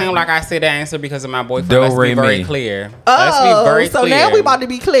make it seem like I said the answer because of my boyfriend. Do, Let's re, be very mi. clear. Let's be very so clear. now we about to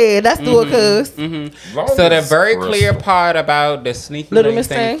be clear. Let's do it, cuz. So the very clear part about the sneaky Little link Miss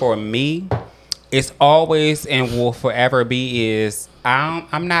thing Thing? for me, it's always and will forever be is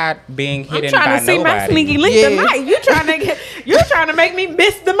I'm not being I'm hidden trying by to see nobody. my sneaky link Yeah. tonight. You're trying to make me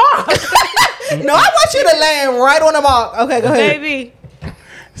miss the mark, No, I want you to land right on the mark. Okay, go ahead. baby.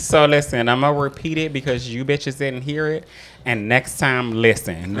 So listen, I'm gonna repeat it because you bitches didn't hear it, and next time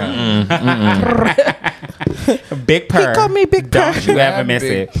listen. No. Big purr. He called me Big Purr. Don't you ever miss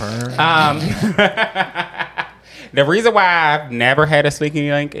Big it. purr. The reason why I've never had a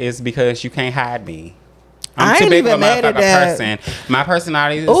sneaky link is because you can't hide me. I'm too big of a motherfucking person. My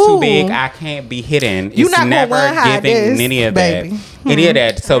personality is too big. I can't be hidden. It's never giving any of that. Any of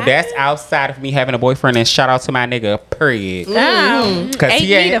that. So that's outside of me having a boyfriend. And shout out to my nigga, period. Because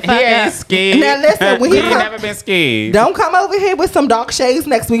he ain't scared. Now listen, when he ain't never been scared. Don't come over here with some dark shades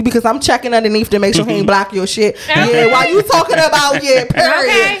next week because I'm checking underneath to make sure he ain't block your shit. Yeah, while you talking about period.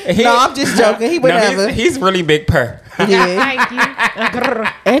 Okay. No, I'm just joking. He would never. He's really big purr. Yeah. Thank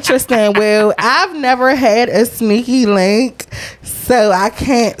you. Interesting. Well, I've never had a sneaky link, so I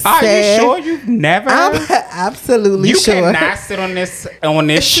can't say. Are you sure you've never? I'm absolutely sure. You cannot sit on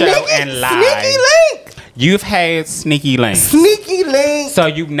this show and lie. Sneaky link. You've had sneaky links. Sneaky links. So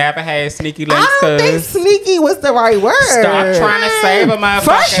you've never had sneaky links? I don't think sneaky was the right word. Stop trying to save a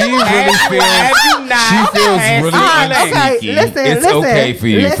motherfucker. She really sneaky. It's okay for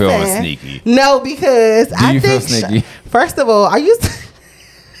you to feel sneaky. No, because Do you feel sneaky? First of all, okay,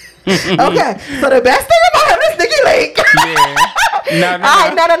 so the best thing about having a sneaky link.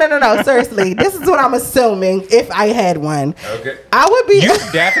 No. Seriously, this is what I'm assuming if I had one. Okay. I would be. You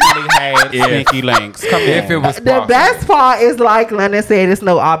definitely had sneaky links. Come on. If it was the best part is like London said, it's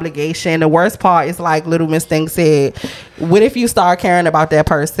no obligation. The worst part is like Little Miss Thing said. What if you start caring about that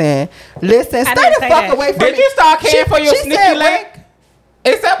person? Listen, stay the fuck away from me. Did you start caring for your sneaky link?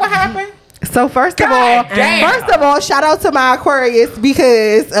 Is that what happened? So first of all, shout out to my Aquarius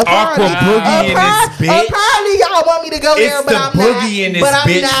because apparently y'all want me to go there, but I'm not. It's the boogie in this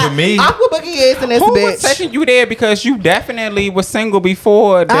bitch for me. Aqua Boogie is in this bitch. Who was taking you there because you definitely was single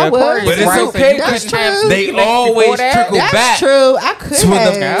before the Aquarius? But it's okay. That's true. They always trickle back. That's true. I could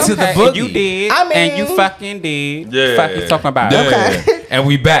have to the boogie. You did. And you fucking did. Yeah. Fuck you talking about. Okay. And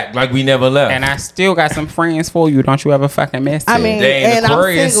we back like we never left. And I still got some friends for you. Don't you ever fucking miss it. I mean, and I'm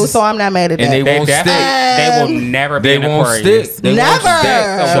single, so I'm not mad at that. And they won't stick. They will never be an Aquarius. Never.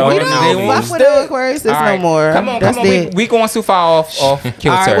 We don't fuck with the Aquarius no more. Come on. We going too far off kilter.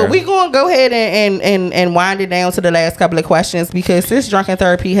 All right, well, we going to go ahead and wind it down to the last couple of questions because this drunken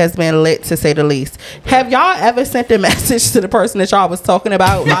therapy has been lit, to say the least. Have y'all ever sent a message to the person that y'all was talking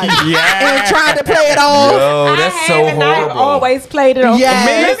about? Like, and tried to play it off? Yo, that's so horrible. I've always played it off.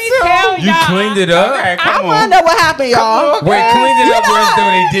 Yes. Let me tell y'all. You cleaned it up? Okay, I want to know what happened, y'all. Wait, cleaned it up as though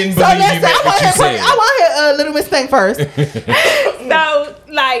they didn't believe you meant what you said. I want to hear Little Miss Thing first. So,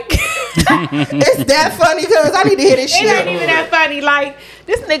 like... It's that funny because I need to hear this shit. It ain't even that funny. Like,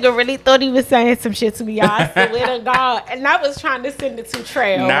 this nigga really thought he was saying some shit to me, y'all. I swear to God. And I was trying to send it to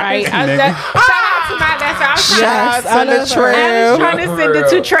Trail, right? Shout out to my best friend. Shout out to Trail. I was trying to send it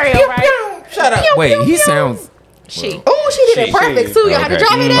to Trail, right? Shut up. Wait, he sounds... Oh, she did it perfect too. Y'all had to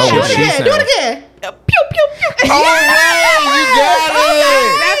drop it in. Do it again. Pew, pew, pew. Oh, man, you got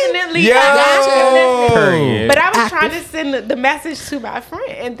it. Definitely. Yo. I but I was trying to send the message to my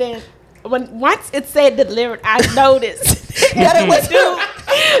friend, and then once it said delivered, I noticed that it was due.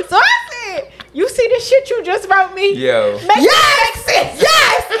 So I said, "You see the shit you just wrote me? Yo, Make sense.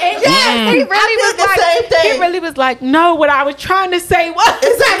 Yes, and yes." He really was like, same thing. He really was like, "No, what I was trying to say was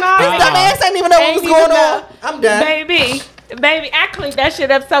exactly. This dumbass ain't even know what was going on. I'm done, Baby, I cleaned that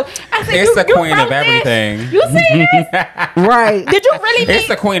shit up. So I said, it's the queen of everything. You see this? Right. Did you really It's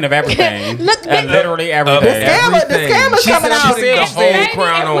the queen of everything. Look, literally everything. The scammer's coming out. She the whole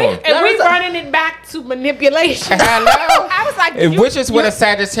crown on. And we running it back to manipulation. Hello. I was like, which is what a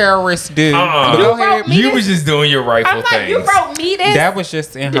Sagittarius do. Go ahead. You was just doing your rightful thing. You wrote me this. That was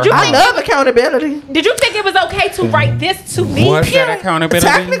just in her. I love accountability. Did you think it was okay to write this to me? What's that accountability?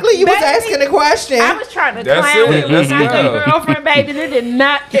 Technically, you was asking the question. I was trying to clown you. Let's My go. girlfriend, baby. It did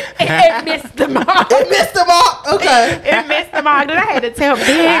not. It missed the mark. It missed the mark. Okay. It missed the mark. Then I had to tell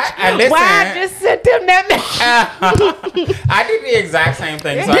bitch listen, why I just sent them that message. I did the exact same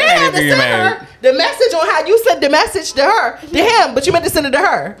thing, so I can't even be mad. The message on how you sent the message to her, to him, but you meant to send it to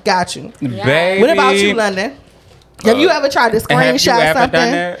her. Got you. Baby. What about you, London? Have you ever tried to screenshot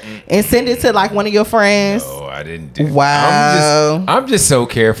something and send it to like one of your friends? No, I didn't do. Wow. I'm just so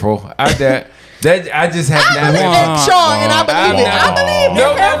careful. I just have I believe it, Sean, and I believe it. I believe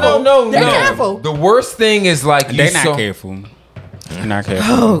it. No. They're careful. The worst thing is like they're not careful. Not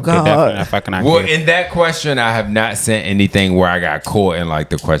careful. Oh God. They're definitely not fucking not well, careful. in that question, I have not sent anything where I got caught and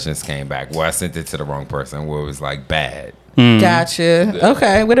like the questions came back where I sent it to the wrong person where it was like bad. Gotcha.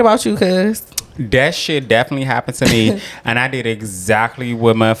 Okay. What about you, cuz? That shit definitely happened to me, and I did exactly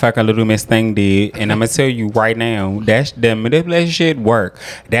what motherfucking Little Miss Thing did. And I'm gonna tell you right now, that's the manipulation shit work.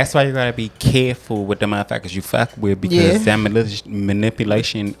 That's why you gotta be careful with the motherfuckers you fuck with because that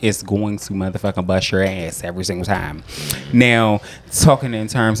manipulation is going to motherfucking bust your ass every single time. Now, talking in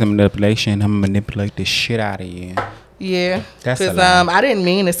terms of manipulation, I'm gonna manipulate the shit out of you. Yeah, That's because I didn't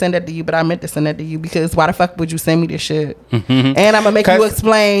mean to send that to you, but I meant to send that to you because why the fuck would you send me this shit? And I'm gonna make you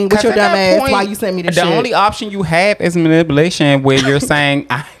explain with your dumb ass why you sent me this shit. The only option you have is manipulation, where you're saying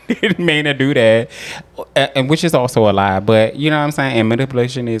I didn't mean to do that, and which is also a lie. But you know what I'm saying, and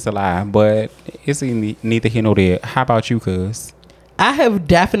manipulation is a lie, but it's neither here nor there. How about you, cuz? I have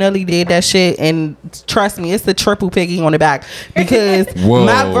definitely did that shit, and trust me, it's the triple piggy on the back because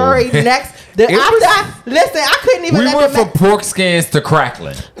my very next. Listen, I couldn't even. We went from pork skins to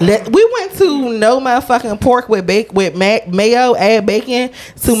crackling. We went to no motherfucking pork with mayo, add bacon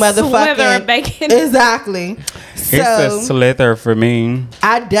to motherfucking bacon. Exactly. So, it's a slither for me.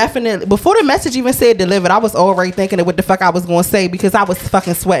 I definitely, before the message even said delivered, I was already thinking of what the fuck I was going to say because I was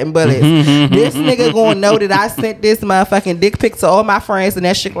fucking sweating bullets. This nigga going to know that I sent this motherfucking dick pic to all my friends and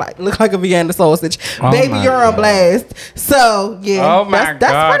that shit look like a Vienna sausage. Baby, you're on blast. So, yeah. Oh my God.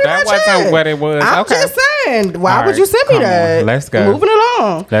 That wasn't what it was. I'm just saying. Why would you send me that? Let's go. Moving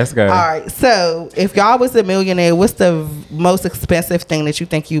along. Let's go. All right. So, if y'all was a millionaire, what's the most expensive thing that you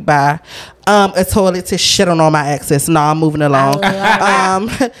think you buy? A toilet to shit on all my exes. No, I'm moving along.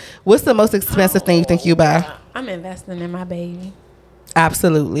 What's the most expensive thing you think you buy? I'm investing in my baby.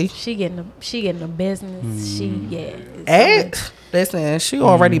 Absolutely. She getting a business. Listen, she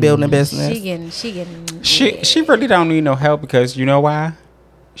already building a business. She really don't need no help because you know why?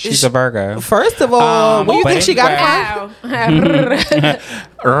 She's a Virgo. First of all, where you think she got it from?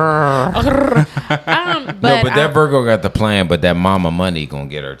 But that Virgo got the plan, but that mama money gonna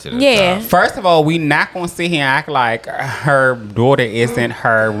get her to the top. First of all, we not gonna sit here and act like her daughter isn't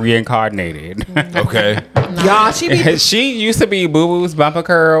her reincarnated. Okay. Y'all, she used to be Boo Boo's bumper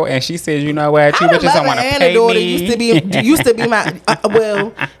curl, and she said, "You know what? You bitches don't want to pay me." Used to be my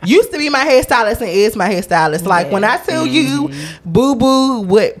used to be my hairstylist and is my hairstylist. Like when I tell you, Boo Boo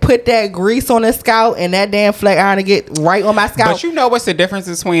would put that grease on the scalp and that damn flat iron to get right on my scalp. But you know what's the difference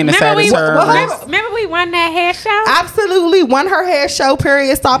between the Sagittarius? Remember we won that hair show? Absolutely, won her hair show.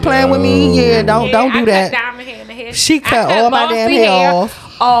 Period. Stop playing with me. Yeah, don't do that. Cut diamond hair in the hair. She cut all my damn hair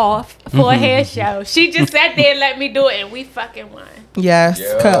off for a hair show. She just sat there and let me do it, and we fucking won. Yes,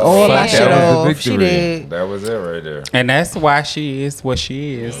 cut all my shit off. She did. That was it right there. And that's why she is what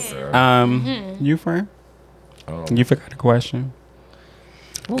she is. You friend? You forgot the question.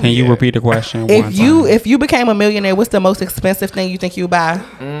 Can you repeat the question? If you became a millionaire, what's the most expensive thing you think you buy?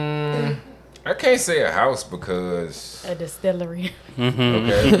 I can't say a house because a distillery.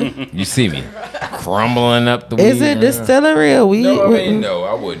 Okay, you see me crumbling up the weed. Is it distillery or weed? No,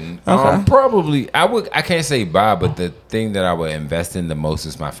 I wouldn't. Okay. Probably I would. I can't say buy, but the thing that I would invest in the most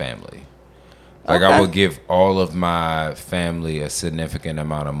is my family. Like I would give all of my family a significant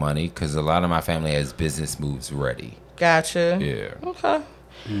amount of money because a lot of my family has business moves ready. Gotcha. Yeah. Okay.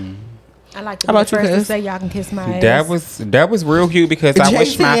 I like to be the first to say y'all can kiss my ass. That was real cute because I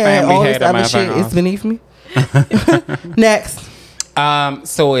wish my family had a shit. It's beneath me. Next.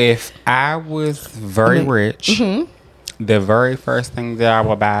 So if I was very rich, the very first thing that I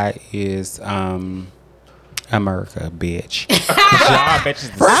would buy is America, bitch. Y'all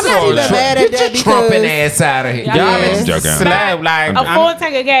bitches. I'm not even mad at that because trumping ass out of here. Y'all bitches slab like a full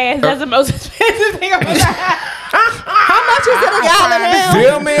tank of gas. That's the most expensive thing I'm gonna How much is it a gallon now?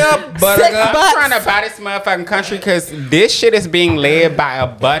 Fill me up, buttercup. I'm trying to buy this motherfucking country because this shit is being led by a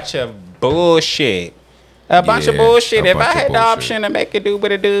bunch of bullshit. A bunch of bullshit. If I had the option to make it do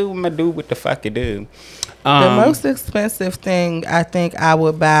what it do, I'm gonna do what the fuck it do. The most expensive thing I think I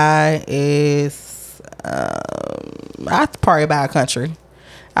would buy is I'd probably buy a country.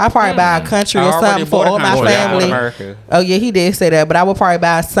 I'll probably buy a country or something for all my family. Oh yeah, he did say that, but I would probably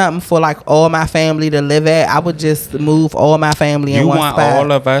buy something for like all my family to live at. I would just move all my family in one spot. You want all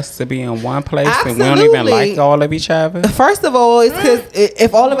of us to be in one place and we don't even like all of each other? First of all, it's because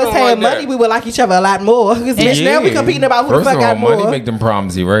if all of us had money, we would like each other a lot more. Because now we competing about who the fuck got more. Money make them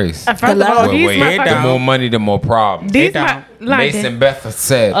problems erase. First of all, the more money, the more problems. Mason Beth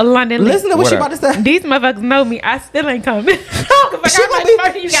said. London. Listen to what she about to say. These motherfuckers know me. I still ain't coming. She gonna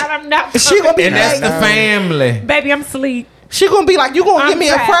be and that's the family. Baby, I'm asleep. She gonna be like, you gonna give me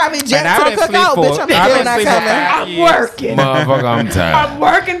a private jet to the cookout, bitch. I'm still not coming. I'm working. Motherfucker, I'm tired. I'm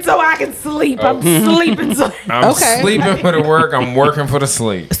working so I can sleep. I'm sleeping so I'm sleeping for the work. I'm working for the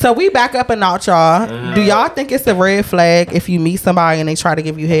sleep. So we back up a notch, y'all. Do y'all think it's a red flag if you meet somebody and they try to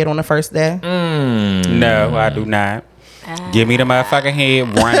give you head on the first day? No, I do not. Give me the motherfucking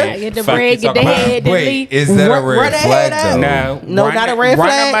head, run it. Get the bread, get the head. Wait, is that a red flag though? No, not a red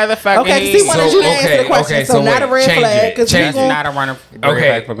flag. Run the motherfucking okay, see, wanted you to answer the question. So not a red flag. That's not a runner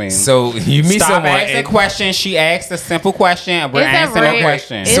flag for me. So you meet someone. Stop asking questions. She asked a simple question. We're answering a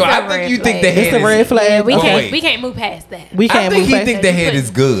question. So I think you think the head is a red flag. We can't move past that. We can't. I think he think the head is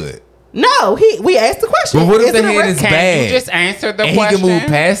good. No, we asked the question. But what if the head is bad? You just answered the and question. He can move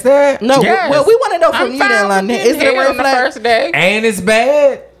past that? No, well, we want to know from you then, London. Is it a red flag? First day? And it's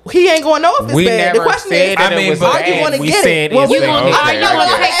bad? He ain't going to know if it's bad. The question is, are you going to get it? Well, are you going to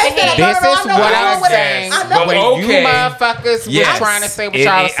take the head? This is what I'm saying. When you motherfuckers was trying to say what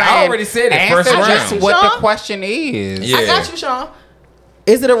y'all was saying, I already said it first round. Answer just what the question is. I got you, Sean.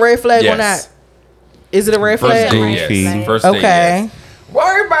 Is it a red flag or not? Is it a red flag? First day, okay.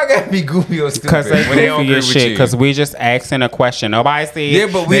 Why everybody gotta be goofy or stupid? Because they goofy as shit. Because we just asking a question. Nobody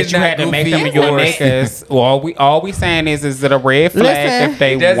said that you had to make them your niggas. All we saying is it a red flag if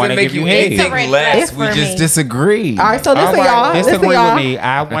they want to give you head? Less. We just disagree. All right, so listen, y'all. Disagree with me.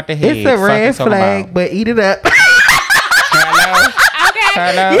 I want the head. It's a red flag, but eat it up.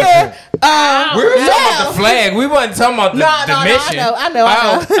 Hello? Yeah. We were talking about the flag. We wasn't talking about the mission. I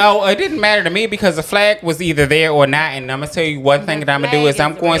know. It didn't matter to me because the flag was either there or not. And I'm going to tell you one thing that I'm going to do is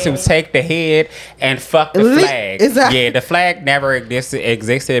I'm going to take the head and fuck the flag. Yeah, the flag never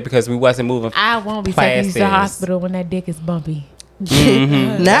existed because we wasn't moving. I won't be taking you to the hospital when that dick is bumpy.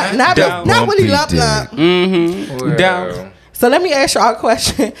 Mm-hmm. Not when he lump. Mm-hmm. Don't. So let me ask y'all a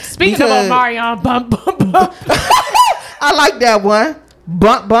question. Speaking of Omarion, bump. I like that one.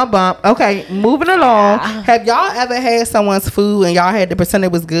 Bump. Okay, moving along. Have y'all ever had someone's food and y'all had to pretend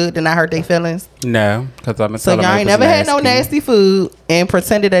it was good and not hurt their feelings? No, because I'm so y'all ain't never had no nasty food and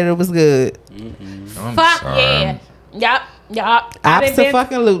pretended that it was good. Fuck yeah. Yup.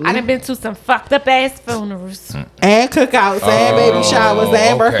 Absolutely. I done been to some fucked up ass funerals and cookouts and baby showers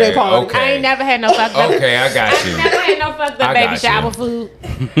and birthday parties. I ain't never had no fucked up. Okay, I got you. I never had no fucked up baby shower food.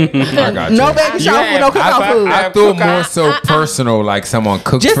 I got you. No baby shower food, no cookout food. I thought more so personal, like someone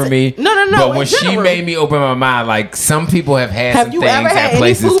cooked for me. No. But when she made me open my mind, like some people have had some things at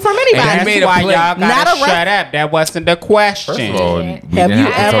places. Have you ever had any food from anybody? That's why y'all gotta shut up. That wasn't the question. First of all, have you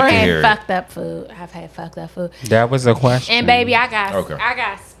ever had fucked up food? I've had fucked up food. That was a question. And baby, I got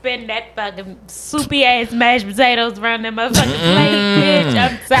to spin that fucking soupy ass mashed potatoes around that motherfucking plate, bitch.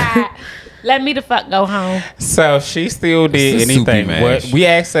 I'm tired. Let me the fuck go home. So she still did anything. We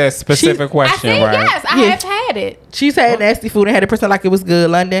asked a specific question, right? Yes, I have had it. She's had nasty food and had to pretend like it was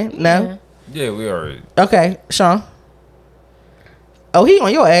good. London, no. Yeah, we already. Okay, Sean. Oh, he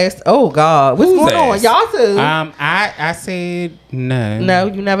on your ass. Oh God, what's going on, y'all two? I said no. No,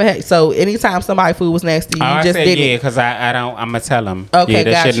 you never had. So anytime somebody's food was nasty, you just did it. Yeah, because I don't. I'm gonna tell them. Okay, yeah,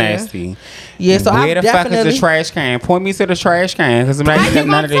 that shit gotcha. nasty. Yeah, so where the fuck is the trash can? Point me to the trash can because I'm not eating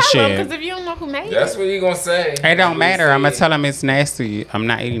none of this shit. Because if you don't know who made it, that's what you gonna say. It don't matter. I'm gonna tell him it's nasty. I'm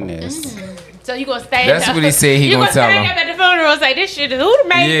not eating this. So you gonna stay? That's what he said. He gonna tell him. You gonna stand up at the funeral and say, "This shit is who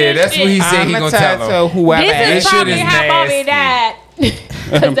made this shit?" Yeah, that's what he said. He gonna tell him. So whoever this is probably how Bobby died.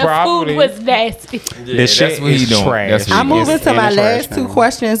 Because the food was nasty. Yeah, that's what he's doing. Trash. I'm moving to my last two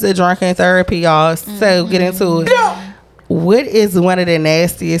questions of drunken therapy, y'all. So get into it. What is one of the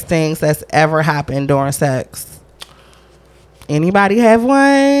nastiest things that's ever happened during sex? Anybody have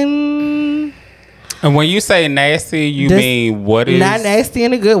one? And when you say nasty, you mean what is not nasty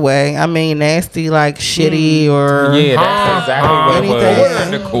in a good way? I mean nasty like shitty or that's exactly what it was. Order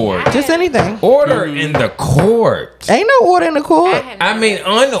in the court. Just anything. Order in the court. Ain't no order in the court. I mean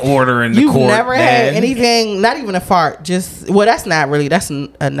unorder in the court. You've never had anything, not even a fart. Just that's not really. That's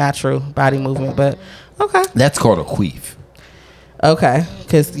a natural body movement, but okay. That's called a queef. Okay,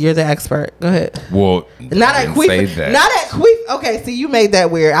 because you're the expert. Go ahead. Well, not at queef. Not at queef. Okay, see, you made that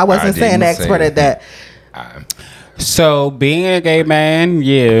weird. I wasn't saying the expert at that. So, being a gay man,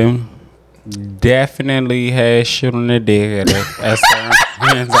 yeah, definitely has shit on the dick at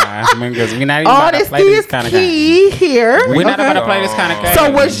certain time. Because we're not even about to play this kind of game. Here. We're not about to play this kind of game.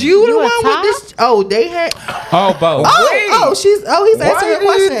 So, was you the one with this? Oh, they had. Oh, both. He's answering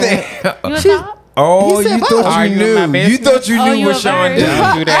your question. Oh, you thought you knew. You thought you knew what Sean did.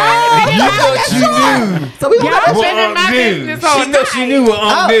 Do that. You thought you knew. So we She thought she knew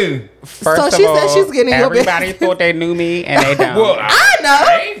what do. First she of all, said she's getting your business. everybody thought they knew me, and they don't. Well, I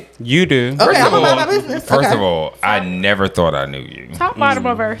know. You do. Okay, I'm about my business. First of all, I never thought I knew you. Top bottom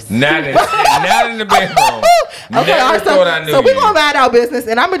reverse. Not in the bedroom. Okay, all right, so we're gonna mind our business,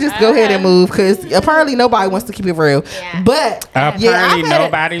 and I'm gonna just go ahead and move because apparently nobody wants to keep it real. Yeah. But apparently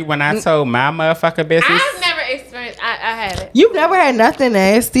nobody. When I told my motherfucking business, I've never experienced. I had it. You've never had nothing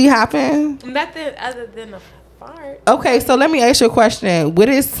nasty happen. Nothing other than a fart. Okay, so let me ask you a question.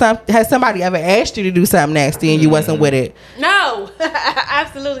 Has somebody ever asked you to do something nasty and you wasn't with it? No,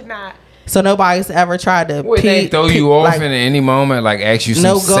 absolutely not. So nobody's ever tried to they throw you off in any moment, like ask you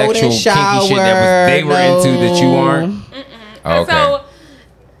some sexual kinky shit that they were into that you aren't? Okay. So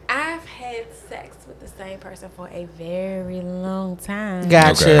I've had sex with the same person for a very long time.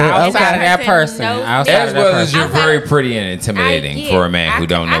 Gotcha. Okay. Outside of that person. As well as you're very pretty and intimidating for a man who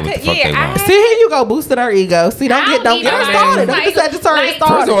don't know what the fuck they want. See, here you go, boosting her ego. See, don't get her started. Don't just have to turn it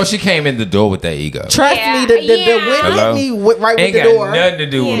started. First of all, she came in the door with that ego. Trust me, the wind hit me right with the door. Ain't got nothing to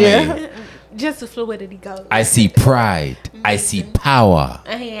do with me. Just the fluidity goes. I see pride. I see power.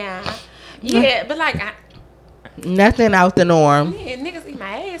 Yeah, but like nothing out the norm. Yeah, niggas eat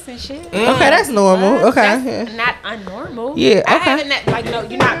my ass and shit. Okay, that's normal. Okay, that's not unnormal. Yeah, okay. I haven't no,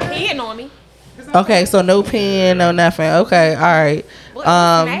 you're not peeing on me. Okay, so no peeing, no nothing. Okay, all right. What's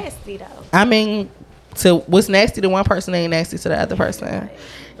nasty though? I mean, what's nasty to one person ain't nasty to the other person.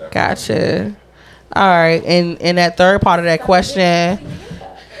 Gotcha. All right, and that third part of that question.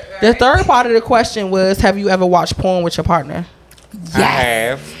 The third part of the question was, have you ever watched porn with your partner? Yes. I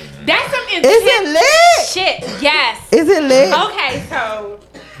have. That's some intense Is it lit? shit. Yes. Is it lit? Okay, so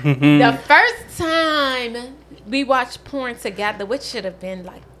the first time we watched porn together, which should have been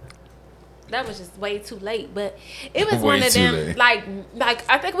like, that was just way too late, but it was one of them like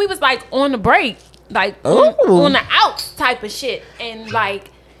I think we was like on the break, like on the outs type of shit, and like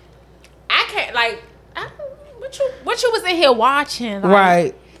I can't like what you was in here watching, like,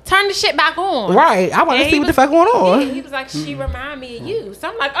 right? Turn the shit back on. Right. I want to see what the fuck going on. Yeah, he was like, she remind me of you. So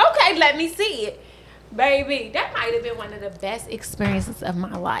I'm like, okay, let me see it. Baby, that might have been one of the best experiences of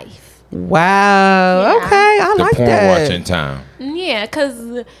my life. Wow. Yeah. Okay. I like porn that. Watching time. Yeah,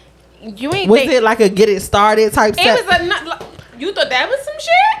 because you ain't Was it like a get it started type stuff? It was you thought that was some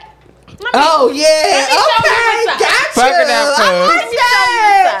shit? Oh yeah, okay, gotcha. Fuck it out,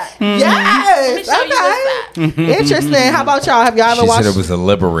 Yes, okay. Interesting. How about y'all? Have y'all ever watched? She said it was a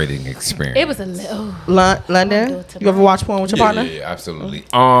liberating experience. It was a little. London. You ever watch porn with your partner? Yeah, absolutely.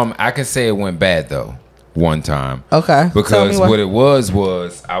 I can say it went bad though. One time. Okay. Because what it was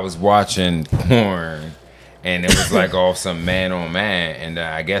I was watching porn, and it was like off some man on man, and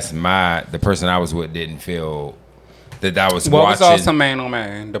I guess the person I was with didn't feel that I was watching. What was also man on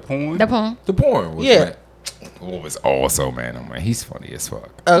man? The porn? The porn was what was also man on man. He's funny as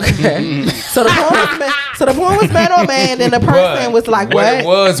fuck. Okay. so the porn was man on man, and the person was like, what?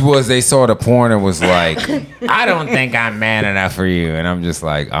 It was they saw the porn and was like, I don't think I'm man enough for you. And I'm just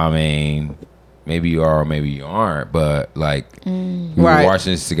like, I mean, maybe you are or maybe you aren't, but like we were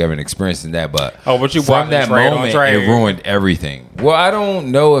watching this together and experiencing that. But what you from that moment, it ruined everything. Well, I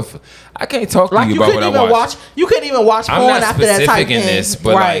don't know if I can't talk to you about what I watched. You couldn't even watch porn after that type in this,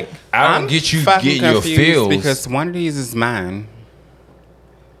 but like I don't get you getting your feels because one of these is mine.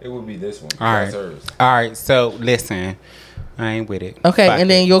 It would be this one. All right. So listen, I ain't with it. Okay, and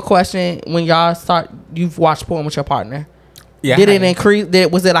then your question: when y'all you've watched porn with your partner. Yeah. Did it increase?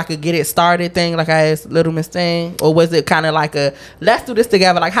 Was it like a get it started thing, like I asked Little Miss Thing, or was it kind of like a let's do this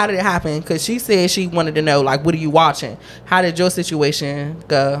together? Like, how did it happen? Because she said she wanted to know, like, what are you watching? How did your situation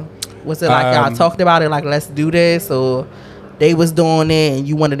go? Was it like y'all talked about it, like let's do this, or they was doing it and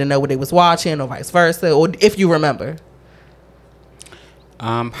you wanted to know what they was watching, or vice versa, or if you remember?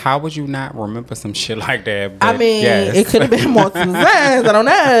 How would you not remember some shit like that? But I mean, it could have been multiple times. I don't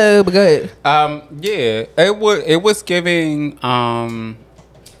know, but go ahead. Yeah, it was giving.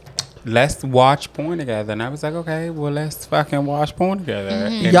 Let's watch porn together, and I was like, okay, well, let's fucking watch porn together.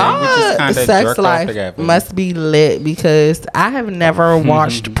 Mm-hmm. Y'all sex life must be lit because I have never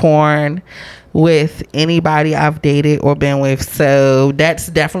watched porn with anybody I've dated or been with, so that's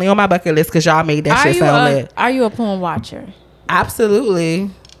definitely on my bucket list because y'all made that shit sound lit. Are you a porn watcher? Absolutely.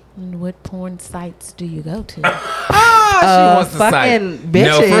 What porn sites do you go to? She wants the site. Bitches,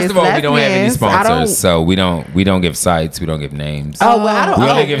 no, first of all, we don't have any sponsors, so we don't give sites, we don't give names. Oh, well, I don't. We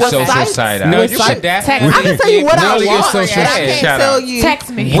only give social shout outs. No, you should definitely. I can tell you what I want. Social I can't tell you. Text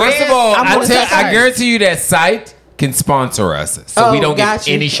me. First of all, I guarantee you that site can sponsor us, so we don't give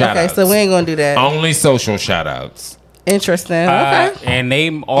any shout outs. Okay, so we ain't gonna do that. Only social shout outs. Interesting. Okay. And they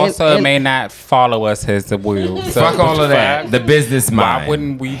also may not follow us as the will. So fuck all of that. The business mind. Why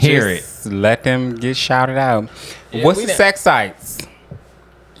wouldn't we just let them get shouted out? Yeah, what's the sex sites?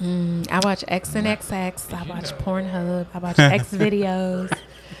 I watch X and XX. I watch Pornhub. I watch X videos.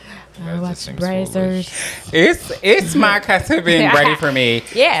 I watch Brazzers. It's my cousin being ready for me.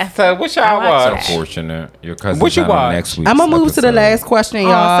 Yeah. So what y'all watch? Unfortunate. Your cousin's what you watch? Next week. I'm gonna move to the last question,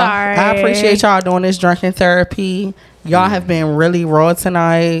 y'all. Sorry. I appreciate y'all doing this drinking therapy. Y'all have been really raw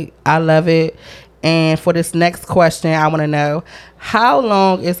tonight. I love it. And for this next question, I want to know, how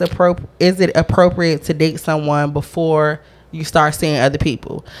long is it appropriate to date someone before you start seeing other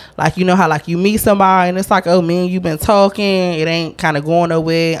people? Like, you know how like you meet somebody and it's like, oh man, you've been talking, it ain't kind of going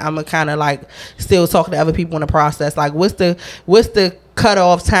nowhere. I'm gonna kind of like still talking to other people in the process. Like, what's the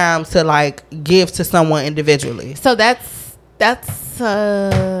cutoff time to like give to someone individually? So that's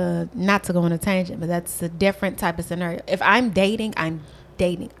not to go on a tangent, but that's a different type of scenario. If I'm dating, I'm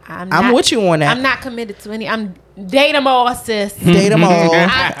dating. I'm with you on that. I'm not committed to any. I'm date them all, sis. Date them all.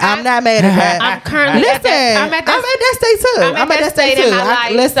 I'm not mad at that. I'm currently I'm at that stage too. I'm at that stage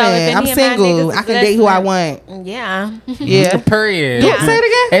too. Listen, I'm single. I can date who I want. Yeah. Yeah. Period. Yeah. Say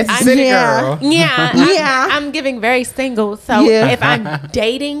it again. It's city girl. Yeah. I'm giving very single. So if I'm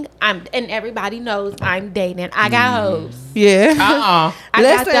dating, and everybody knows I'm dating. I got hoes. Yeah. I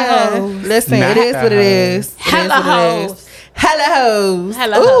got the hoes. Listen, it is what it is. Hella hoes. Hella hoes.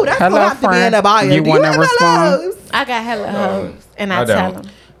 Hella Ooh, hoes. that's gonna have to be in the bio. You want to respond? I got hella hoes, and I tell them.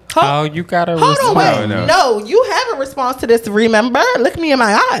 Oh, you gotta hold respond. on, wait. No, you have a response to this. Remember? Look me in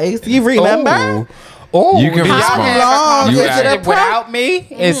my eyes. You remember? Oh, you can how respond. Long you is it without me?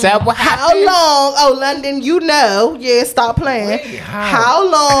 Is that what happened? How long? Oh, London, you know. Yeah, stop playing. Wait,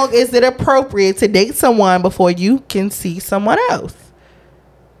 how long is it appropriate to date someone before you can see someone else?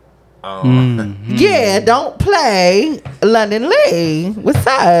 Yeah, don't play. London Lee, what's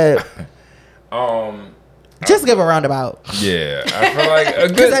up? Just give a roundabout. Yeah, I feel like a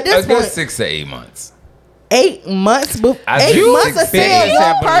good 6 to 8 months. 8 months before 8 months of seeing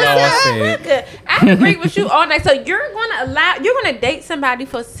one person. I agree with you all night. So you're gonna date somebody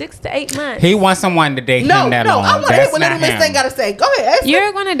for 6 to 8 months. He wants someone to date him that long. I want to hear what Little Miss Thing got to say. Go ahead.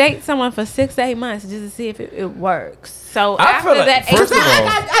 You're gonna date someone for 6 to 8 months just to see if it works. So I after that, first of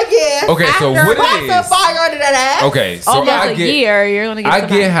all, okay. So what it is? Fire under that ass. Okay, so almost a year, you're gonna get. I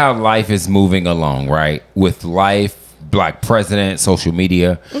get how life is moving along, right? With life, like president, social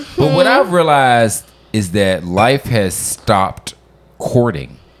media. But what I've realized is that life has stopped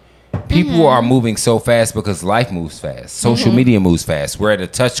courting. People are moving so fast because life moves fast. Social media moves fast. We're at a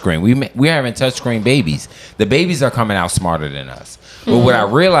touchscreen. We're having touchscreen babies. The babies are coming out smarter than us. But what I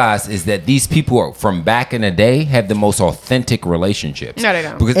realized is that these people from back in the day have the most authentic relationships. No, they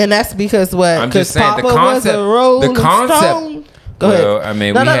don't. And that's because what? I'm just saying Papa was a Rolling Stone. Go ahead. Well, I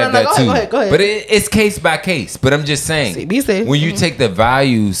mean, we had that too. Go ahead. But it's case by case. But I'm just saying, CBC. When you take the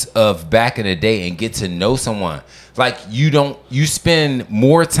values of back in the day and get to know someone, like you spend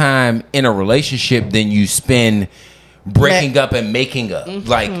more time in a relationship than you spend breaking up and making up.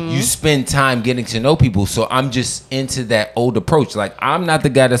 Like you spend time getting to know people. So I'm just into that old approach. Like I'm not the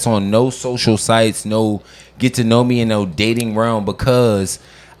guy that's on no social sites, no get to know me in no dating realm, because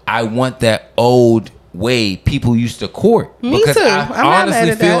I want that old way people used to court. Me because too. I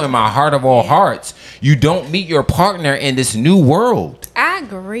honestly feel in my heart of all hearts, you don't meet your partner in this new world. I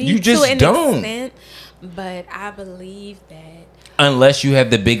agree. You just to an don't. Extent, but I believe that unless you have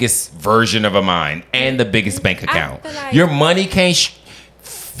the biggest version of a mind and the biggest bank account, like your money can't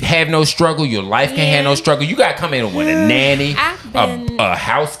have no struggle. Your life can't have no struggle. You got to come in with a nanny, a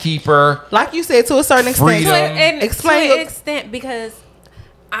housekeeper. Like you said, to a certain extent. Explain to an extent, because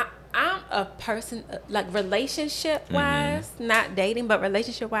I'm a person, like relationship wise, not dating, but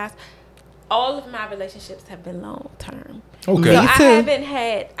relationship wise, all of my relationships have been long term. Okay. So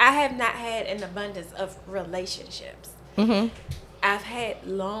I have not had an abundance of relationships. I've had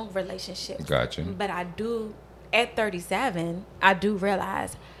long relationships. Gotcha. But I do, at 37, I do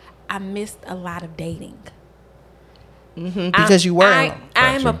realize I missed a lot of dating. Because you were.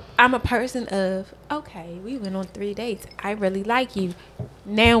 I'm a person of, okay, we went on 3 dates. I really like you.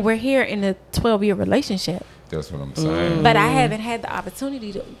 Now we're here in a 12-year relationship. That's what I'm saying. But I haven't had the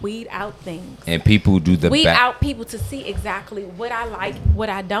opportunity to weed out things. And people do the out people to see exactly what I like, what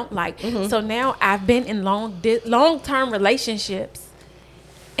I don't like. So now I've been in long-term relationships,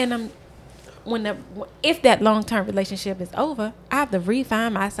 and if that long-term relationship is over, I have to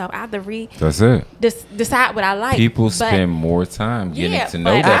refine myself. I have to That's it. Decide what I like. People spend more time getting to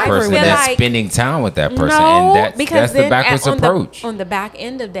know that person than like, spending time with that person, no, and that's the backwards approach. On the back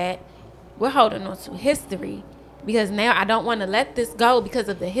end of that, we're holding on to history, because now I don't want to let this go because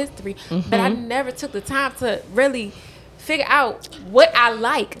of the history. But I never took the time to really figure out what I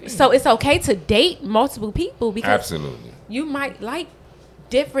like. So it's okay to date multiple people, because absolutely you might like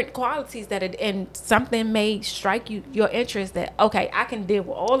different qualities and something may strike your interest that, okay, I can deal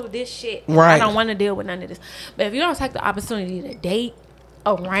with all of this shit. Right. I don't want to deal with none of this. But if you don't take the opportunity to date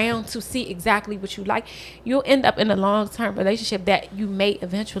around to see exactly what you like, you'll end up in a long-term relationship that you may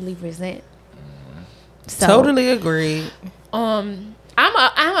eventually resent. So, totally agree.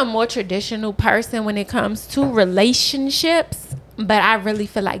 I'm a more traditional person when it comes to relationships, but I really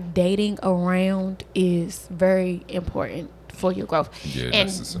feel like dating around is very important for your growth. Yeah, and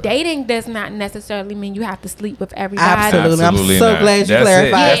necessary. Dating does not necessarily mean you have to sleep with everybody. Absolutely. I'm so glad you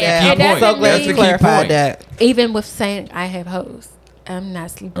clarified that. I'm so glad you clarified that. Even with saying I have hoes, I'm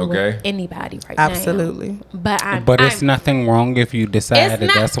not sleeping with anybody right now. Absolutely. But it's nothing wrong if you decide that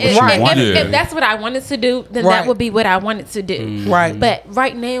that's what you want. If that's what I wanted to do, then that would be what I wanted to do. Right. But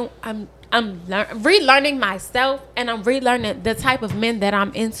right now, I'm relearning myself, and I'm relearning the type of men that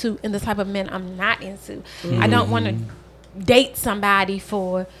I'm into and the type of men I'm not into. I don't want to date somebody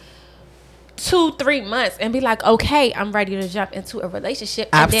for 2-3 months and be like, okay, I'm ready to jump into a relationship.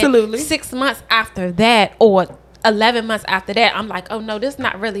 Absolutely. And then 6 months after that, or 11 months after that, I'm like, oh no, this is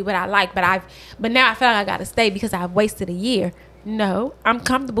not really what I like. But now I feel like I gotta stay because I've wasted a year. No, I'm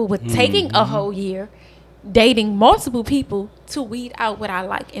comfortable with taking a whole year, dating multiple people to weed out what I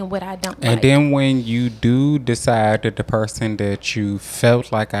like and what I don't like. And then when you do decide that the person that you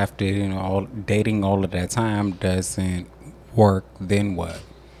felt like after dating all of that time doesn't work, then what?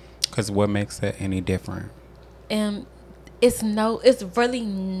 Because what makes it any different? It's really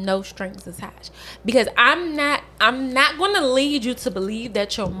no strings attached, because I'm not going to lead you to believe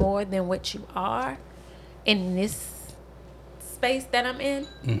that you're more than what you are in this space that I'm in.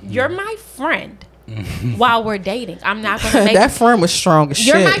 You're my friend. While we're dating, I'm not going to make that friend was strong as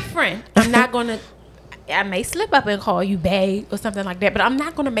shit. You're my friend. I'm not going to. I may slip up and call you babe or something like that, but I'm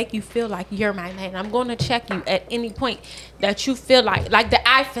not going to make you feel like you're my man. I'm going to check you at any point that you feel like that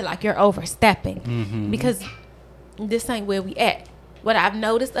I feel like you're overstepping, because this ain't where we at. What I've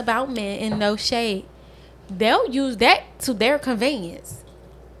noticed about men, in no shade, they'll use that to their convenience.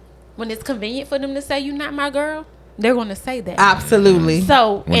 When it's convenient for them to say you're not my girl, they're going to say that. Absolutely.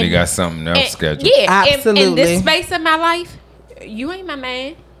 So when they got something else scheduled. Yeah, absolutely. In this space of my life, you ain't my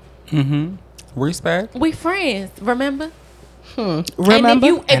man. Respect. We friends, remember?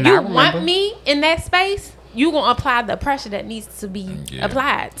 Remember? And if you want me in that space, you gonna apply the pressure that needs to be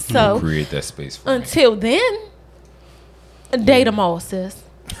applied. So create that space for until then, date them all, sis.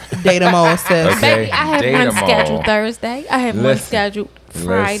 Date them all, sis. Okay. Baby, I have Date one 'em Scheduled all. Thursday. I have one scheduled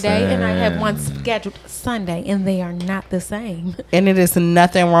Friday, and I have one scheduled Sunday, and they are not the same. And it is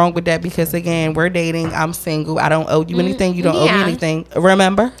nothing wrong with that, because again, we're dating. I'm single. I don't owe you anything. You don't owe me anything.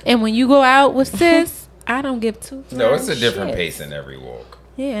 Remember? And when you go out with sis, I don't give two. No, it's a different shit. pace in every walk.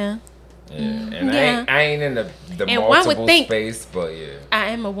 Yeah. Yeah, and I ain't in the And one would multiple think space, but yeah. I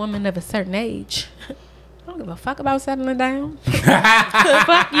am a woman of a certain age. I don't give a fuck about settling down.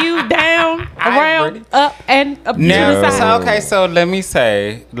 Fuck you, down, around, up, and up to the side. So, okay, so let me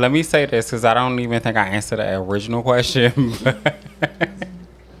say this, because I don't even think I answered the original question.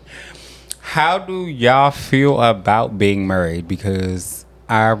 How do y'all feel about being married? Because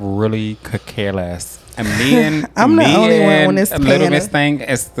I really could care less. And me and I'm the only one when it's Little Miss Thing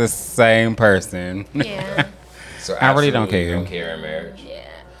is the same person. Yeah. So I really don't care. You don't care in marriage? Yeah.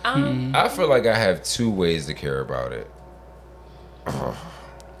 I feel like I have two ways to care about it.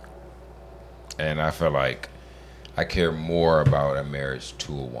 And I feel like I care more about a marriage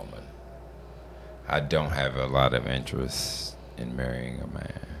to a woman. I don't have a lot of interest in marrying a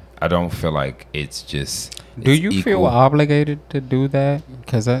man. I don't feel like it's just... Do you feel obligated to do that?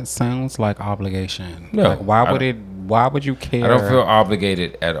 Because that sounds like obligation. No. Like, why would you care? I don't feel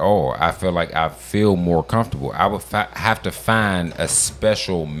obligated at all. I feel like I feel more comfortable. I would have to find a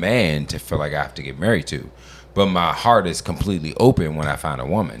special man to feel like I have to get married to. But my heart is completely open when I find a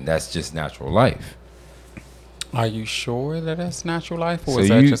woman. That's just natural life. Are you sure that that's natural life? Or is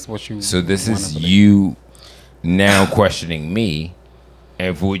that just what you... So this is you now questioning me,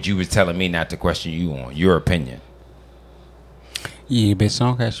 and what you was telling me not to question you on your opinion. Yeah, bitch,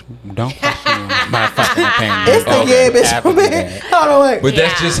 don't question my fucking opinion. It's the bitch. Hold on, wait. But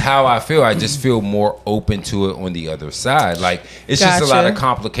that's just how I feel. I just feel more open to it on the other side. Like, it's just a lot of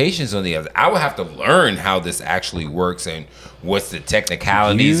complications on the other. I would have to learn how this actually works and what's the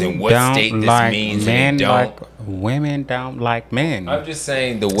technicalities and what state this means. Men like women don't like men. I'm just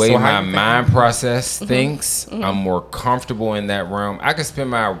saying the way my mind process thinks, I'm more comfortable in that realm. I can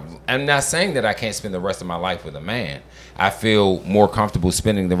spend I'm not saying that I can't spend the rest of my life with a man. I feel more comfortable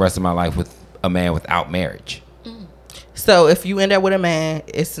spending the rest of my life with a man without marriage. So if you end up with a man,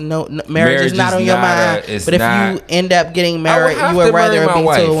 it's marriage is not on your mind. But if you end up getting married, you would rather be to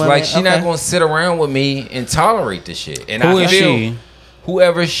a woman. Like, she's not gonna sit around with me and tolerate this shit. And Who is she?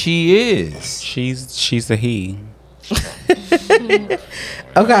 Whoever she is, she's a he.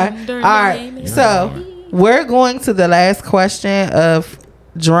 Okay. All right. So we're going to the last question of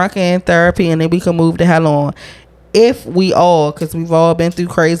drunken therapy, and then we can move the hell on. if we all, because we've all been through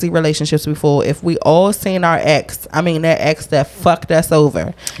crazy relationships before, if we all seen our ex, I mean that ex that fucked us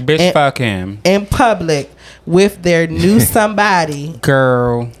over, bitch, fuck him in public with their new somebody,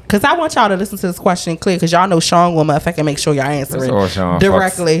 girl. Because I want y'all to listen to this question clear, because y'all know Sean will motherfucking make sure y'all answer it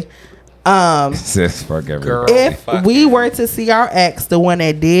directly. Sis, fuck girl, if we were to see our ex, the one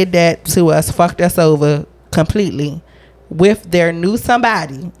that did that to us, fucked us over completely, with their new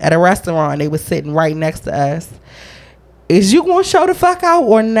somebody at a restaurant, they was sitting right next to us, is you gonna show the fuck out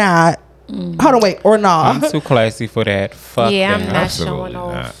or not? Hold on, wait, or not? I'm too classy for that. Fuck yeah, them. I'm not showing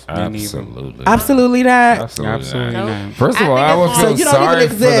off. Absolutely. Absolutely not. Absolutely not. First of all, I would feel sorry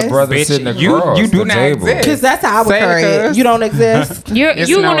for the brother sitting across you do the not table. exist. Because that's how I would carry it. You don't exist. You're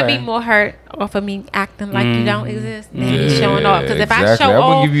no gonna way. be more hurt off of me acting like you don't exist than me showing off. Because if I exactly. show that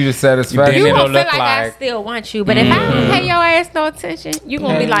off, would give you the satisfaction. you It'll gonna feel look like I like- still want you. But if I don't pay your ass no attention, you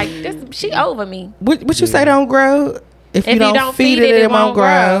gonna be like, "This, she over me." What you say don't grow? If you don't feed it, it won't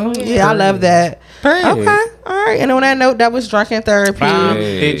grow. Yeah, I love that. Period. Okay, all right. And on that note, that was drunken therapy.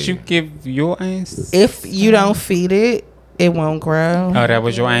 Did you give your answer? If you don't feed it, it won't grow. Oh, that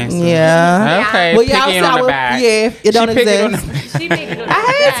was your answer. Yeah. Okay. Well, Pick y'all it said on I the would. back. Yeah, if it don't She picked it on exist. the- She made it on I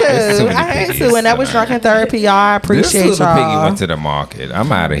had It's too to. many I had piggies. to. And that was drunken therapy, y'all. I This appreciate little piggy went y'all. to the market.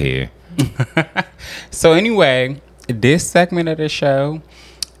 I'm out of here. So anyway, this segment of the show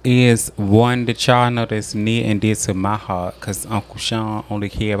is one that y'all know that's near and dear to my heart, because Uncle Sean only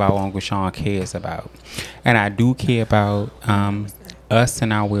care about what Uncle Sean cares about, and I do care about us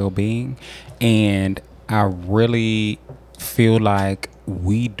and our well-being, and I really feel like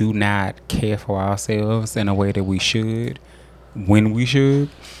we do not care for ourselves in a way that we should, when we should.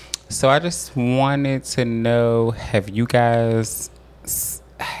 So I just wanted to know, have you guys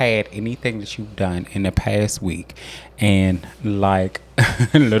had anything that you've done in the past week, and like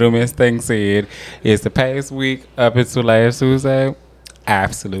Little Miss Thing said, is the past week up until last Tuesday?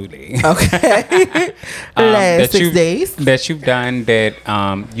 Absolutely. Okay. Last 6 days. That you've done that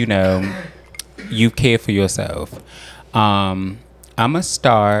you know, you care for yourself. I'm gonna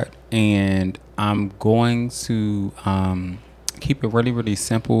start, and I'm going to keep it really, really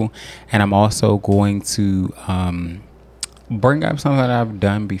simple, and I'm also going to bring up something that I've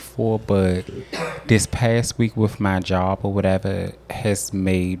done before, but this past week with my job or whatever has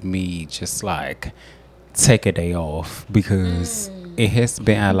made me just like take a day off, because it has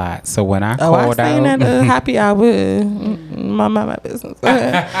been a lot. So when I called I seen out, that happy hour. My business.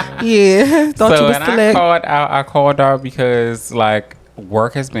 Yeah. Thought so you was when select. I called out because like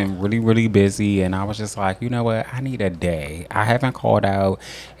work has been really, really busy, and I was just like, you know what, I need a day. I haven't called out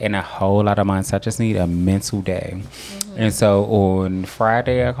in a whole lot of months. I just need a mental day. And so on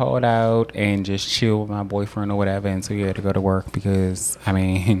Friday I called out and just chill with my boyfriend or whatever until you had to go to work, because I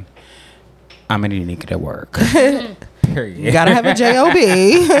mean, I'm gonna need to get to work. Period. You gotta have a job.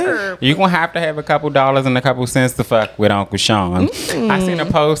 You're gonna have to have a couple dollars and a couple cents to fuck with Uncle Sean. I seen a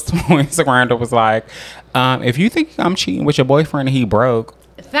post on Instagram that was like, if you think I'm cheating with your boyfriend and he broke,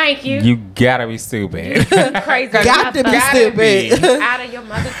 Thank you. you gotta be stupid. Crazy. Got to be stupid. Out of your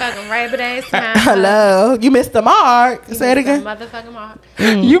motherfucking rabbit ass mind. Hello. You missed the mark. Say it again. Motherfucking mark.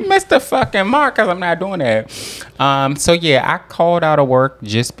 You missed the fucking mark, because I'm not doing that. So yeah, I called out of work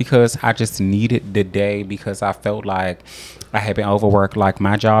just because I just needed the day, because I felt like I had been overworked. Like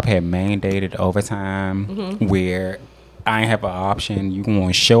my job had mandated overtime, where I ain't have an option. You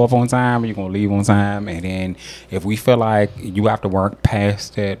gonna show up on time or you gonna leave on time, and then if we feel like you have to work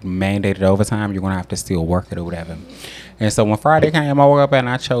past that mandated overtime, you're gonna have to still work it or whatever. And so when Friday came, I woke up and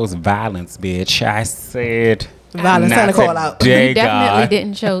I chose violence, bitch. I said Violence. Time to call out. You definitely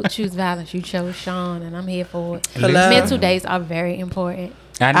didn't choose violence. You chose Sean, and I'm here for it. Hello. Mental days are very important.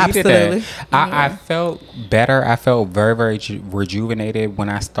 I needed Absolutely. that. I felt better. I felt very, very rejuvenated when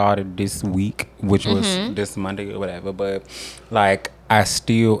I started this week, which was this Monday or whatever. But like, I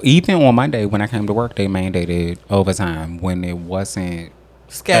still, even on Monday when I came to work, they mandated overtime when it wasn't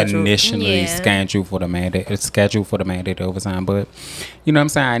initially scheduled for the mandate overtime. But you know what I'm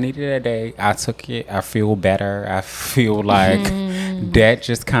saying, I needed that day. I took it. I feel better. I feel like that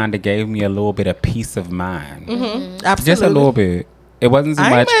just kind of gave me a little bit of peace of mind. Absolutely. Just a little bit. It wasn't too I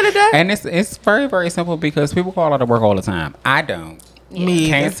ain't much. mad at that. And it's very, very simple, because people call out of work all the time. I don't. Me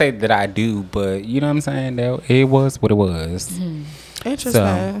Can't either. say that I do, but you know what I'm saying? It was what it was. Interesting.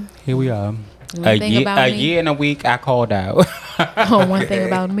 So here we are. One thing about me- year and a week I called out. One thing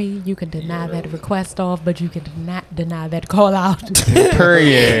about me, you can deny that request off, but you can not deny that call out.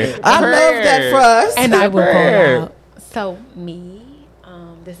 Period. I love that for us. And I will Period. call out. So me,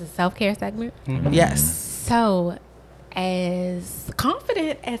 this is self-care segment. Yes. So as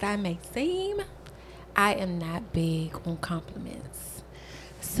confident as I may seem, I am not big on compliments.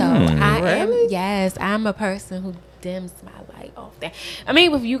 So I'm a person who dims my light off there. I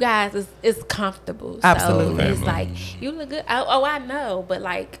mean, with you guys, it's comfortable. Absolutely. So it's like, you look good. Oh, I know. But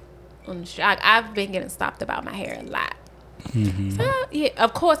like, on the street, I've been getting stopped about my hair a lot. So, yeah,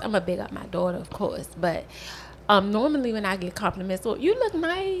 of course, I'm a big up my daughter, of course. But normally when I get compliments, or you look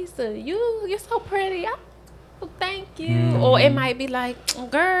nice, or you're so pretty, thank you. Or it might be like,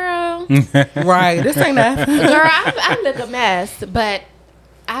 girl. Right. This ain't that. Girl, I look a mess, but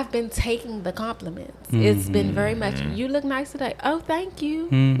I've been taking the compliments. It's been very much, you look nice today. Oh, thank you.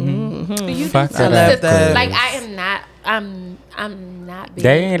 You Fuck I love that. Like, I'm not big.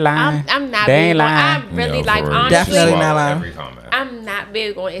 They ain't lying. I'm not They big. ain't lying. I'm really, No, like, for real. honestly, Definitely not lying. Every comment. I'm not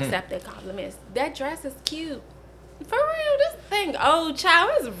big on accepting compliments. That dress is cute. For real, this thing, old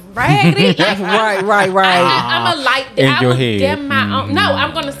child, is raggedy. Like, Right. I'm a light. In I your will head. dim my own. No,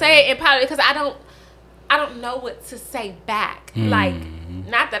 I'm gonna say it in public because I don't know what to say back. Like,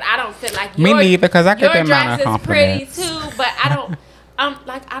 not that I don't feel like Me neither, because I get your them amount dress of is pretty compliments. too, but I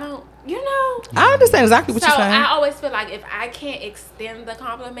don't. You know. I understand exactly what So you're saying. I always feel like if I can't extend the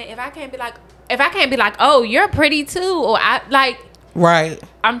compliment, if I can't be like, oh, you're pretty too, or Right.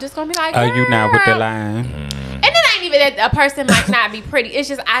 I'm just gonna be like, Oh, you not with the "Girl." line. And it ain't even that a person might not be pretty. It's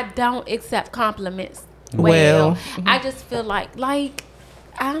just I don't accept compliments. Well, I just feel like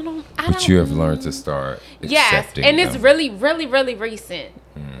I don't. But you have learned to start accepting and it's them. really recent.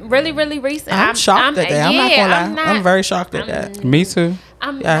 Really recent. I'm shocked at that. I'm not gonna lie. I'm very shocked at that. Me too.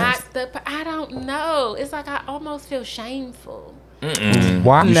 I'm Yes. I don't know. It's like I almost feel shameful.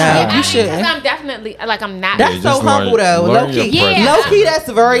 Why? No. You shouldn't. Because I'm definitely I'm not. That's Yeah, so just humble though. learn Low your key. presence. Low key, that's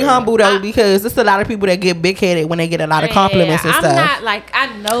very humble though, because there's a lot of people that get big headed when they get a lot of compliments and I'm stuff. not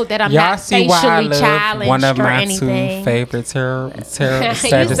I know that I'm Y'all not see why I facially love challenged one of or my anything. two favorite Sagittarius.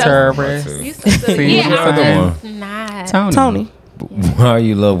 You so See, yeah, who's the other I'm not. Tony. Why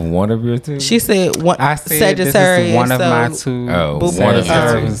you love one of your two? She said one I said Sagittarius. this is one of so my two. one of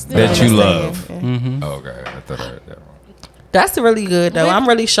Sagittarius your two that you love. Mm-hmm. Okay, I thought I heard that wrong. That's really good though. I'm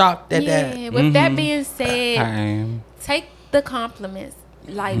really shocked at that. Yeah. With that being said, I am. take the compliments.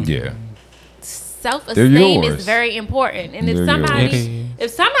 Like Yeah. self-esteem yours. is very important, and They're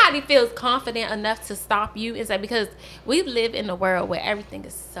if somebody feels confident enough to stop you and say, because we live in a world where everything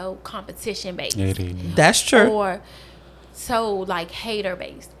is so competition based. It is. That's true. Or so hater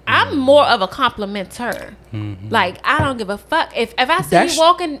based. I'm more of a complimenter. Like, I don't give a fuck if I see you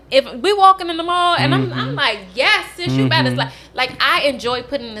walking. If we walking in the mall and I'm like, yes, sis, you better. Like I enjoy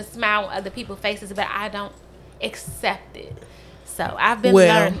putting a smile on other people's faces, but I don't accept it. So I've been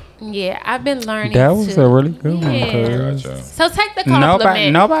learning. Yeah, I've been learning. That was a really good one. Gotcha. So take the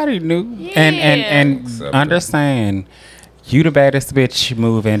compliment. Nobody knew. Yeah. And understand. You the baddest bitch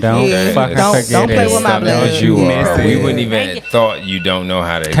moving. Don't fucking forget don't play it. with my blood. As you are. Miss We it. wouldn't even thought you don't know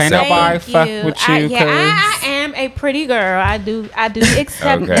how to Can't accept nobody it. fuck with you. I am a pretty girl. I do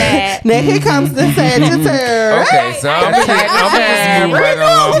accept Okay. that. Now here comes the Sagittarius. Okay, so I'm just move right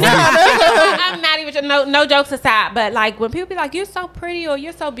along. I'm not even no jokes aside, but when people be like, you're so pretty or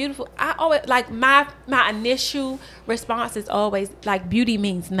you're so beautiful, I always my initial response is always beauty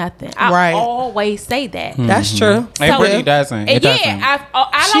means nothing. I always say that. That's true. It really doesn't. It doesn't. I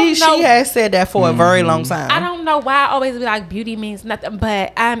don't know. She has said that for a very long time. I don't know why I always be like beauty means nothing,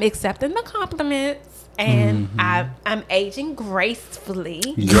 but I'm accepting the compliments. And I'm aging gracefully.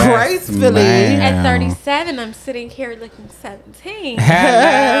 Gracefully. At 37, I'm sitting here looking 17.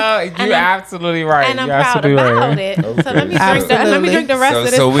 Hello, you absolutely right. And I'm You're proud absolutely about right. it. Okay. So let me drink the rest of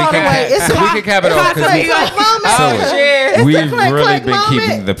this. So we can cap it off because we've really been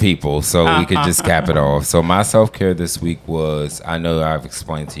keeping the people, so we could just cap it off. So my self-care this week was, I know I've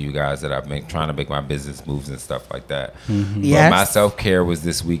explained to you guys that I've been trying to make my business moves and stuff like that. Yes. But my self-care was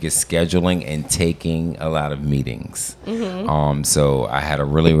this week is scheduling and taking a lot of meetings. So I had a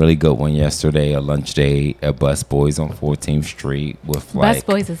really good one yesterday, a lunch day at Bus Boys on 14th Street with Bus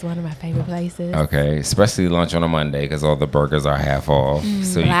Boys is one of my favorite places. Okay, especially lunch on a Monday because all the burgers are half off,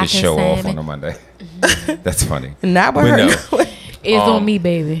 so you can show off on a Monday. That's funny. Not with her. It's on me,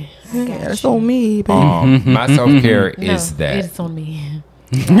 baby. It's on me, baby. My self-care is that. It's on me.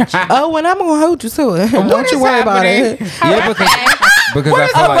 Oh, and I'm gonna hold you to it. Don't you worry about it. Yeah, because I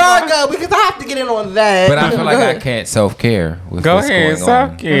feel A like, Virgo, because I have to get in on that. but I feel like I can't self-care with Go what's ahead, going on.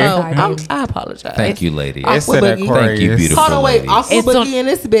 self-care. I apologize. Thank you, lady. It's Aqua an Boogie. Thank you, Aquarius. beautiful Hold on, wait. ladies. Aqua It's on- Boogie in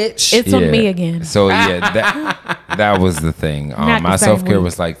this bitch. It's on me again. So that was the thing. Not My the same self-care week.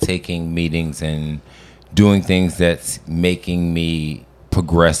 was like taking meetings and doing things that's making me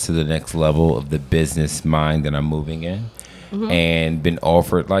progress to the next level of the business mind that I'm moving in. and been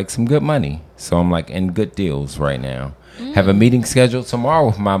offered like some good money. So I'm like in good deals right now. Have a meeting scheduled tomorrow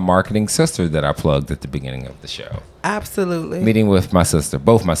with my marketing sister that I plugged at the beginning of the show. Absolutely. Meeting with my sister,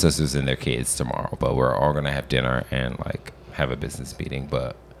 both my sisters and their kids tomorrow, but we're all gonna have dinner and like have a business meeting.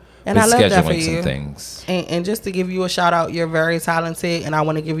 But and I love that for you. Some things. And just to give you a shout out, you're very talented, and I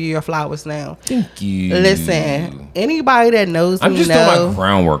want to give you your flowers now. Thank you. Listen, anybody that knows I'm me just know, doing my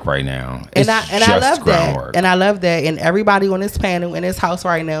groundwork right now. And I love that. And I love that. And everybody on this panel in this house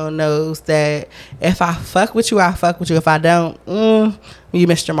right now knows that if I fuck with you, I fuck with you. If I don't, you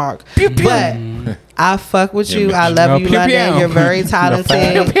missed your mark. Pew, pew. But I fuck with you. I love you, pew, London. pew. You're very talented.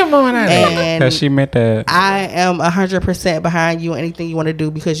 And she meant that. I am 100% behind you. Anything you want to do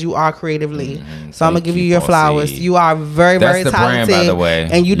because you are creatively. So I'm gonna give you your flowers. You are very, very talented. That's the brand, by the way.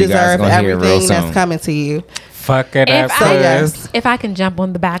 And you deserve everything that's coming to you. Fuck it up. If I can jump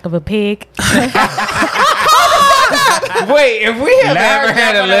on the back of a pig. Wait, if we have ever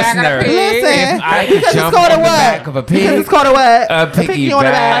had a listener, listen, I could jump on the back of a pig. It's called a what? A piggy on the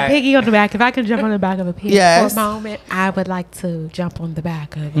back. A piggy on the back. If I can jump on the back of a pig for a moment, I would like to jump on the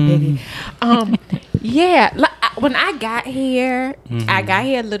back of a piggy. When I got here, I got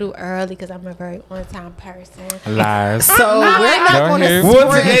here a little early because I'm a very on-time person. Lies. So we're not going to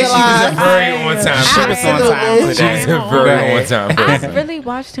today she was a very on-time person. She was on-time today. She was a very on-time person. I really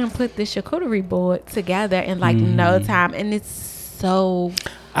watched him put the charcuterie board together in like no time, and it's so.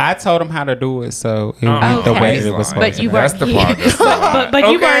 I told him how to do it, so it went the way it was supposed to. That's the progress. but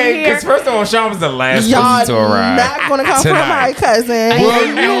you weren't here. Because first of all, Sean was the last person to arrive. Not going to come from my cousin. Well,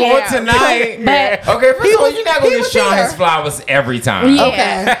 you want tonight. Okay, first of all, you're not going to give Sean his flowers every time. Yeah.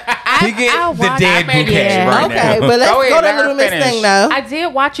 Okay. He get the dead bouquet right now. Okay, but let's go to Little Miss thing now. I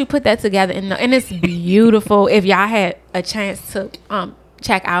did watch you put that together, and it's beautiful. If y'all had a chance to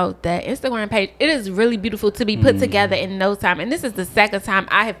check out the Instagram page, it is really beautiful to be put together in no time. And this is the second time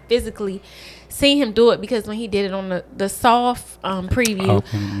I have physically seen him do it, because when he did it on the soft preview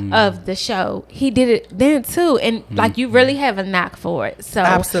of the show, he did it then too, and like you really have a knack for it. So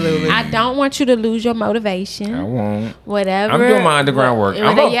absolutely, I don't want you to lose your motivation. I won't. Whatever. I'm doing my underground work.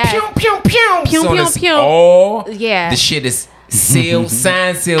 I'm going pew pew pew pew pew pew. The shit is sealed,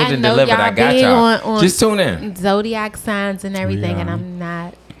 signed, sealed, and delivered. I got y'all. On just tune in. Zodiac signs and everything, and I'm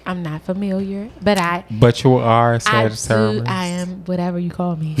not familiar, but you are Sagittarius. I am whatever you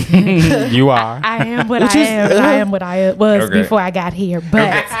call me. You are. I am what I am. I am what I was before I got here.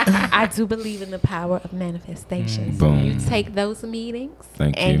 But I do believe in the power of manifestation. So you take those meetings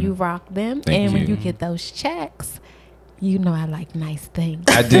and you rock them, and when you get those checks, you know I like nice things.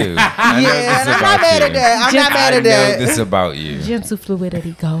 I do. I know this I'm not mad at that. I'm not mad at that. I know this about you. Gentle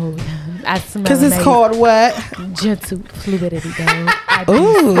fluidity gold. Because it's called what? Gentle fluidity gold.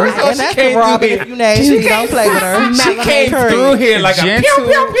 Ooh, and that's the Robin. If you nasty, don't play with her. She came through here like a pew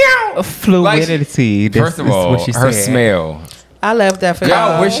pew pew. Fluidity. First of all, her smell. I love that for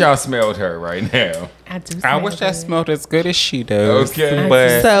y'all. I wish y'all smelled her right now. I wish I smelled as good as she does. Okay.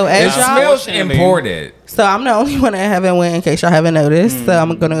 But so as y'all smells imported. So I'm the only one that haven't went, in case y'all haven't noticed. So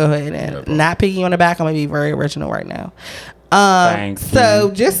I'm gonna go ahead and not piggy on the back. I'm gonna be very original right now.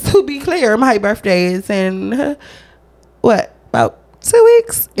 So just to be clear, my birthday is in about 2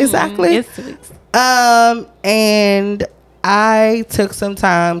 weeks exactly. It's 2 weeks. And I took some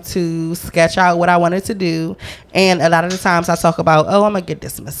time to sketch out what I wanted to do. And a lot of the times I talk about, I'm going to get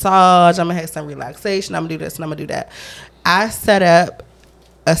this massage. I'm going to have some relaxation. I'm going to do this and I'm going to do that. I set up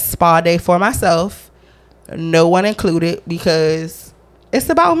a spa day for myself, no one included, because it's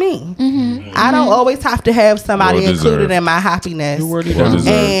about me. Mm-hmm. I don't always have to have somebody included in my happiness.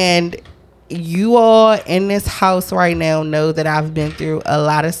 And you all in this house right now know that I've been through a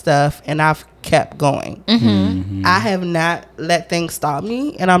lot of stuff and I've kept going. Mm-hmm. I have not let things stop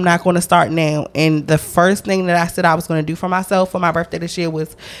me, and I'm not going to start now. And the first thing that I said I was going to do for myself for my birthday this year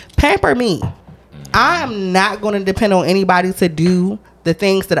was pamper me. I am not going to depend on anybody to do the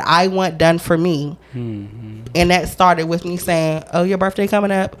things that I want done for me. Mm-hmm. And that started with me saying, your birthday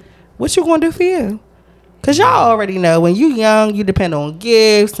coming up, what you going to do for you? Because y'all already know when you young, you depend on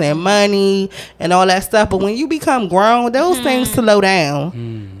gifts and money and all that stuff. But when you become grown, those things slow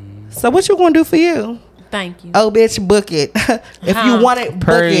down. So what you going to do for you? Thank you. Oh, bitch, book it. If you want it,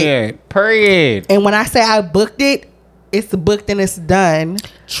 book it. Period. And when I say I booked it, it's booked and it's done.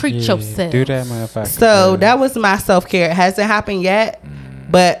 Treat yourself. Do that, motherfucker. So that was my self-care. It hasn't happened yet.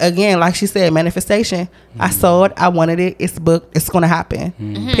 But again, like she said, manifestation. I saw it. I wanted it. It's booked. It's going to happen.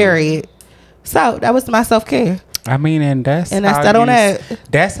 Period. So that was my self-care. I mean, and that's that on that.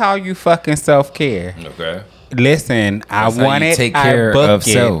 That's how you fucking self-care. Okay. Listen, I wanted take care of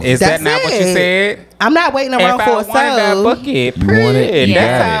self. Is that not what you said? I'm not waiting around for a that bucket. You want it, you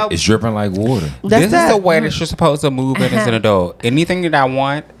That's got it. It's dripping like water. This is the way that you're supposed to move in as an adult. Anything that I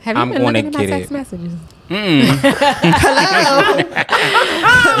want, I'm going to get it. Messages? Hello. You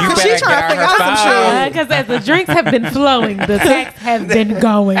better She trying to figure out some shit. Because as the drinks have been flowing, the texts have been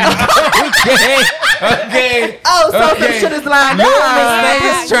going. Okay. Oh, so some shit is lined up.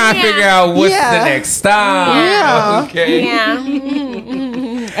 Just trying to figure out what's the next stop. Yeah. Okay. Yeah.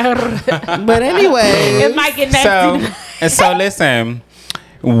 But anyway, It might get nasty. So listen,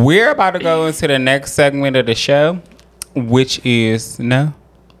 we're about to go into the next segment of the show, which is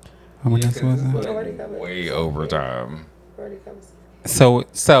Way overtime. So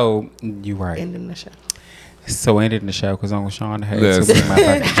you right. ending the show. So ending the show because Uncle Sean had Listen. too many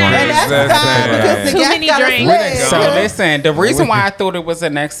motherfucking drinks. Because the Too guest many got us drinks. lit. So listen, the reason why I thought it was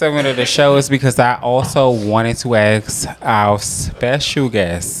the next segment of the show is because I also wanted to ask our special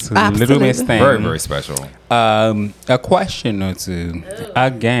guest, Little Miss Thing, Very, very special. a question or two.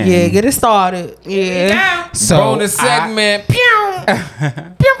 Again. Yeah, get it started. Yeah. So Bonus segment.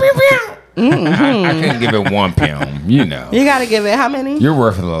 I couldn't give it 1 pound. You know. You got to give it how many? You're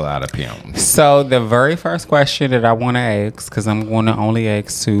worth a lot of pounds. So the very first question that I want to ask, because I'm going to only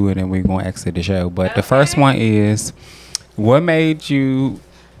ask 2 and then we're going to exit the show. But the first one is, what made you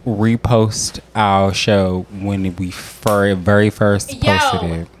repost our show when we very first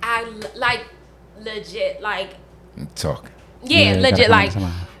posted it? I legit Talk. legit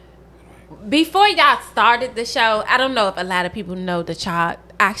before y'all started the show. I don't know if a lot of people know that y'all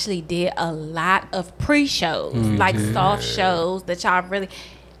actually did a lot of pre-shows, like soft shows that y'all really.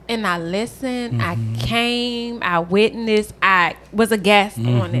 And I listened, I came, I witnessed, I was a guest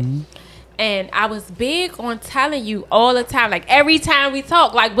on it. And I was big on telling you all the time, like every time we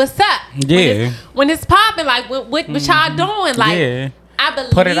talk, like what's up? Yeah. When it's popping, like what y'all doing? Like I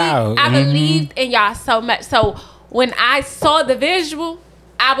believe, Put it out. I believed in y'all so much. So when I saw the visual,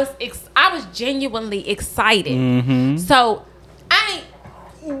 I was genuinely excited. So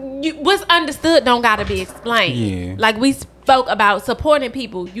what's understood don't gotta be explained. Yeah. Like we spoke about supporting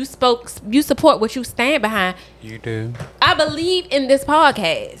people. You support what you stand behind. You do. I believe in this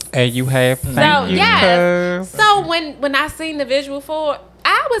podcast. And you have. So yes. So when I seen the visual for it,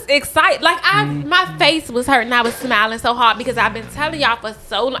 I was excited. Like my face was hurting. I was smiling so hard because I've been telling y'all for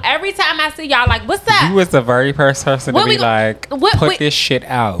so long. Every time I see y'all, like, what's up? You was the very first person to be like, put this shit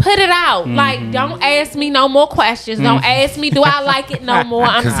out. Put it out. Like, don't ask me no more questions. Don't ask me, do I like it no more?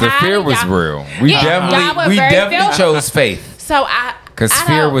 I'm Because the tired fear of was y'all. real. We definitely chose faith. So Because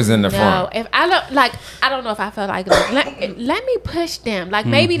fear was in the front. If I don't know if I felt like let me push them. Like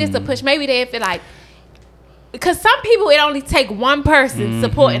maybe this a push. Maybe they feel like. Because some people, it only take one person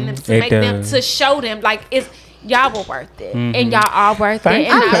supporting them to make them, to show them, like, y'all were worth it. And y'all are worth it. And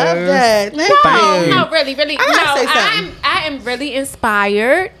I love that. No, really. I am really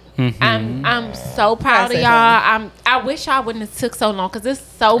inspired. I'm so proud of y'all. I wish y'all wouldn't have took so long because there's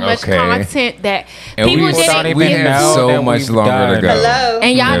so much content that people didn't we have so much longer to go. Hello.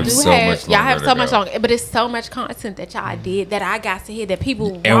 And y'all have so much longer, but it's so much content that y'all did that I got to hear that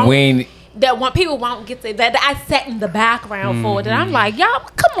people people won't get to, that I sat in the background for, that I'm like, y'all,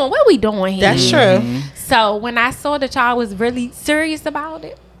 come on, what are we doing here? That's true. So when I saw that y'all was really serious about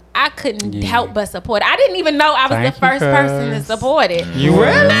it, I couldn't help but support it. I didn't even know I was the first person to support it. You really?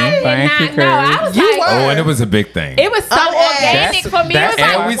 I did not know. I was like, and it was a big thing. It was so organic for me. It was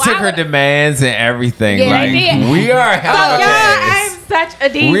like, we took her demands and everything. Yeah, like, they did. we are hell of a cast. I'm such a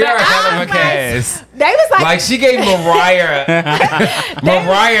diva. We are hell of a cast. They was like she gave Mariah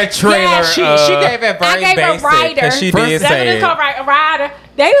trailer. Yeah, she gave it very basic because she did say it. Rider.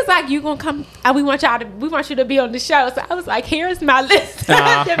 They was like, you gonna come? We want you to be on the show. So I was like, here's my list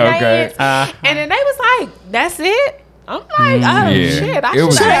of demands. And then they was like, that's it. I'm like, shit, I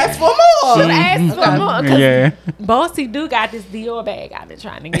should ask for more. Should ask for more. Yeah. Bossy do got this Dior bag I've been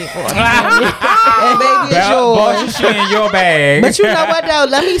trying to get for. And baby, it's yours. She in your bag. But you know what though?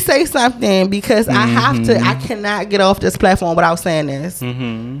 Let me say something because I cannot get off this platform without saying this.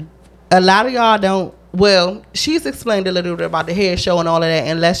 A lot of y'all don't. Well, she's explained a little bit about the hair show and all of that,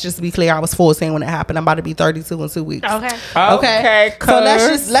 and let's just be clear, I was 14 when it happened. I'm about to be 32 in 2 weeks. Okay. So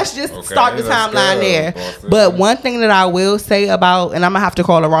let's just start the timeline there. But one thing that I will say about, and I'm gonna have to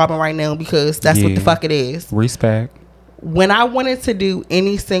call her Robin right now because that's what the fuck it is. Respect. When I wanted to do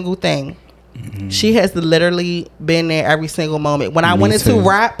any single thing, she has literally been there every single moment. When I wanted to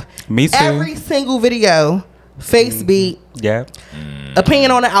rap, me too. Every single video, face beat. Yeah.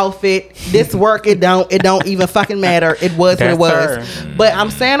 Opinion on the outfit. This work, it don't even fucking matter. It was what it was. But I'm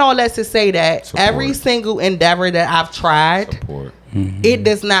saying all that to say that every single endeavor that I've tried, it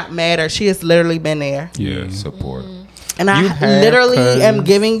does not matter. She has literally been there. Yeah, support. And I literally am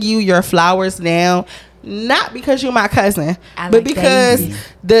giving you your flowers now. Not because you're my cousin, but because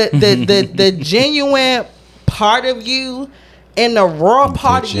the genuine part of you and the raw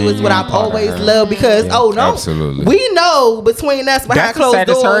part of you is what I've always loved. Because absolutely, we know between us behind closed doors.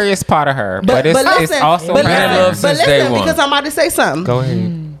 The satisfying part of her, but it's also listen, because I'm about to say something. Go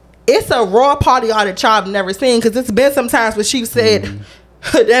ahead. It's a raw part of y'all that y'all have never seen, because it's been some times when she said.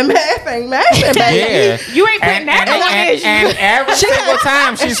 That math ain't mathing, baby. Yeah. You ain't putting that on. And every single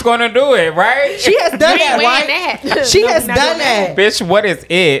time she's gonna do it, right? She has done that, right? She has done that. Bitch, what is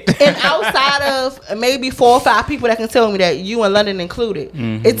it? And outside of maybe 4 or 5 people that can tell me that, you and London included,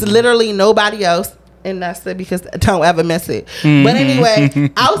 it's literally nobody else. And that's it, because I don't ever miss it. But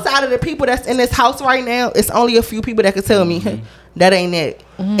anyway, outside of the people that's in this house right now, it's only a few people that can tell me that ain't it.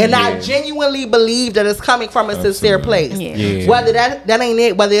 And I genuinely believe that it's coming from a sincere place. Whether that ain't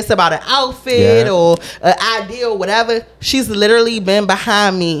it, whether it's about an outfit or an idea or whatever, she's literally been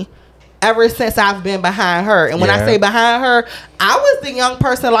behind me ever since I've been behind her. And when I say behind her, I was the young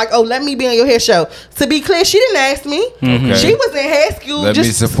person like, oh, let me be on your hair show. To be clear, she didn't ask me. She was in hair school,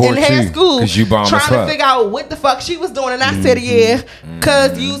 trying to figure out what the fuck she was doing. And I said,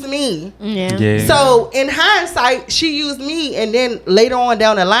 cuz use me. So in hindsight, she used me. And then later on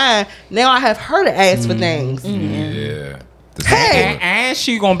down the line, now I have her to ask for things. Hey, and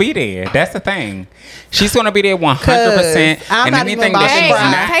she gonna be there. That's the thing. She's gonna be there 100%. And anything that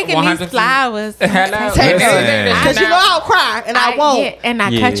she's taking these flowers. Because you know I'll cry and I won't. Yeah, and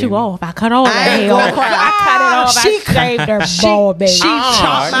I cut you off. I cut all that hair off. Cry. I cut it off. I shaved her bald, baby. She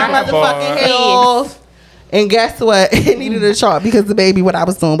chopped my motherfucking hair off. And guess what? It needed a chart because the baby, what I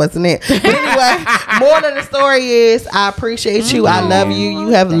was doing wasn't it. But anyway, more than the story is, I appreciate you. I love you. You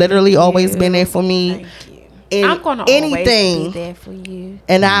have literally always been there for me. I'm gonna always be there for you,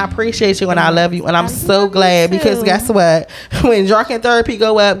 and I appreciate you, and I love you, and I'm so glad because guess what? When drunken therapy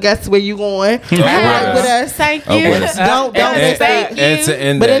go up, guess where you going? Right with us. Thank you. Don't thank you. And to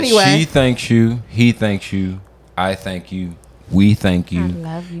end but that, anyway, she thanks you, he thanks you, I thank you, we thank you. I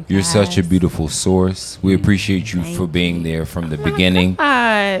love you guys. You're such a beautiful source. We appreciate you for being there from the beginning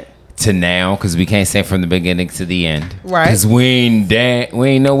to now, because we can't say from the beginning to the end, right? Because we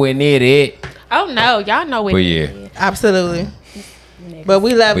ain't nowhere near it. Oh no, y'all know it. But absolutely. But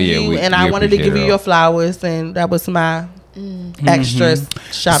we love you, and I wanted to give you your flowers, and that was my extra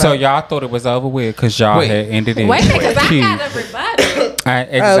shout out. So y'all thought it was over with because y'all had ended it. Wait, because I got a rebuttal.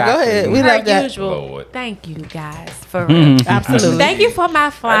 Exactly. Go ahead. We love that. Lord. Thank you guys for real. Absolutely. Thank you for my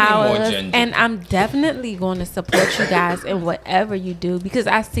flowers, and I'm definitely going to support you guys in whatever you do because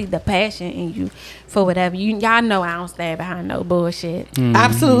I see the passion in you for whatever y'all know. I don't stand behind no bullshit.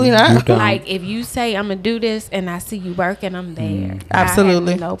 Absolutely not. Like if you say I'm gonna do this and I see you working, I'm there.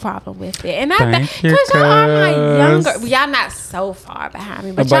 Absolutely, I have no problem with it. And I because y'all are my younger. Y'all not so far behind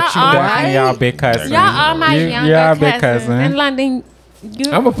me, but y'all are y'all big cousins. Y'all are my younger big cousin. In London.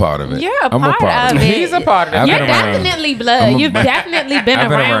 I'm a part of it. You're a part of it. He's a part of it. You're definitely blood. You've definitely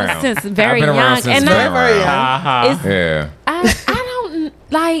been around since very young. And very young. Yeah. I don't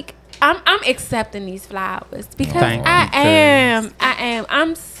like. I'm accepting these flowers because I am.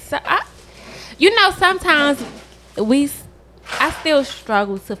 I'm so. You know, sometimes I still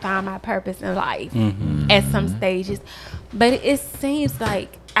struggle to find my purpose in life at some stages, but it seems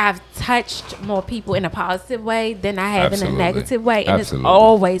like I've touched more people in a positive way than I have in a negative way, and it's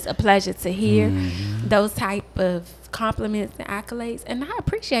always a pleasure to hear those type of compliments and accolades, and I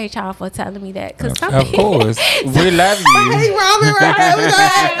appreciate y'all for telling me that because of course we love you. Hey, Robin,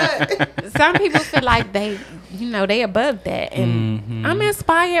 some people feel like they above that, and I'm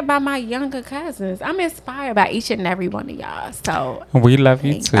inspired by my younger cousins. I'm inspired by each and every one of y'all. So we love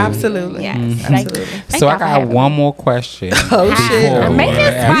you too. Absolutely, yes, absolutely. So I got one more question. Oh shit! Make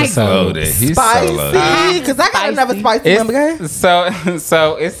it spicy. Spicy, because I got another spicy one. Okay.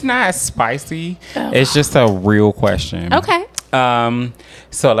 So it's not spicy. It's just a real question. Okay.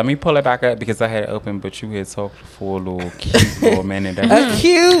 So let me pull it back up because I had it open, but you had talked for a little cute minute.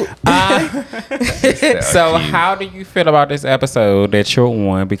 Cute. So how do you feel about this episode that you're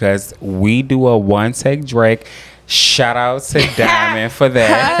on? Because we do a one take Drake. Shout out to Diamond for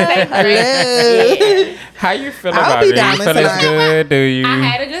that. Hello. How you feel about it? You feel it's good? Do you? I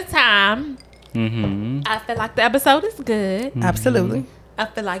had a good time. I feel like the episode is good. Absolutely. I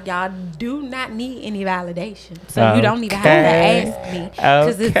feel like y'all do not need any validation, so you don't even have to ask me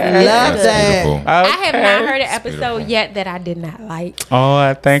because it's love that. I have not heard an episode yet that I did not like. Oh,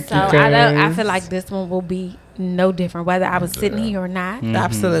 I thank you. I feel like this one will be no different whether I was sitting here or not.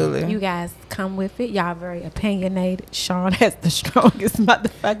 Absolutely. You guys come with it. Y'all very opinionated. Sean has the strongest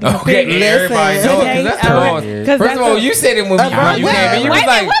motherfucking Okay, opinion. everybody knows because that's the boss. First of all, you said it when you came in. You was Wait,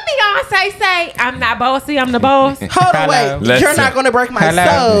 like, what Beyonce say? I'm not bossy. I'm the boss. Hold on, wait. Listen. You're not going to break my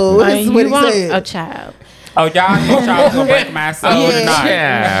soul. This is what he said. A child. Oh, y'all gonna break my soul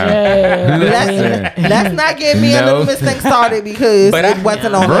tonight. Let's not get me and Little Miss thing started because it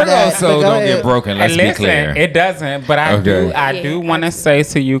wasn't on Virgo's that. soul don't get broken. Let's be clear. It doesn't. But I do want to say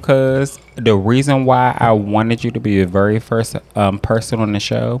to you, because the reason why I wanted you to be the very first person on the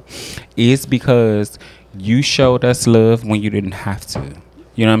show is because you showed us love when you didn't have to.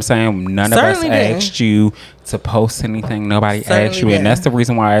 You know what I'm saying? None of us asked you to post anything. Nobody asked you, and that's the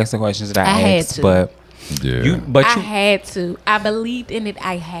reason why I asked the questions that I asked. But I had to. I believed in it.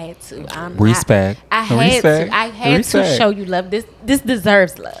 I had to. Respect. I had to show you love. This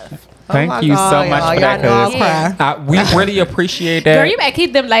deserves love. Thank you so much for that. We really appreciate that. Girl, you better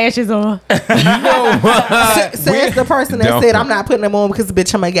keep them lashes on. You know what? Says the person that said I'm not putting them on because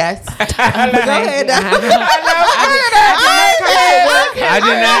bitch I'm a guest. Go ahead. I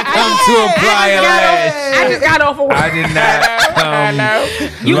did not come to apply a lash. I just got off of work. I did not come.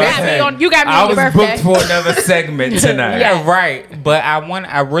 You got me on I your was birthday. booked for another segment tonight. Yeah, right. But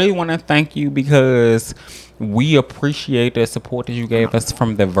I really want to thank you because we appreciate the support that you gave us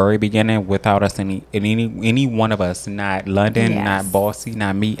from the very beginning. Without us, any one of us, not London, not Bossy,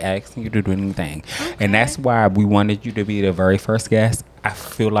 not me, asking you to do anything, and that's why we wanted you to be the very first guest. I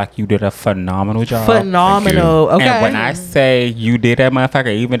feel like you did a phenomenal job. Phenomenal. Okay. And when I say you did that,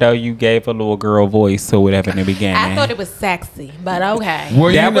 motherfucker, even though you gave a little girl voice or whatever in the beginning, I thought it was sexy, but okay.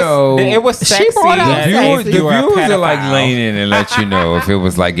 Well, it was sexy. She brought out the viewers are like leaning and let you know if it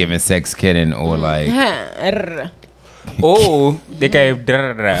was like giving sex kidding or like. Oh, they gave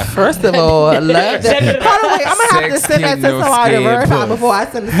da-da-da. First of all, I love that. Hold on, wait, I'm gonna have to send that to somebody to verify before I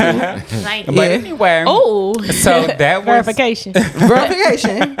send it to you. But anyway, so that was verification.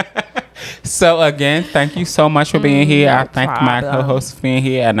 So again, thank you so much for being here. I thank my co-host for being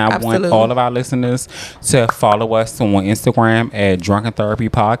here, and I want all of our listeners to follow us on Instagram at Drunken Therapy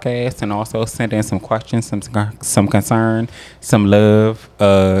Podcast, and also send in some questions, some concern, some love,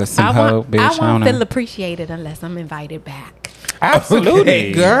 some hope. Bitch, I won't feel appreciated unless I'm invited back.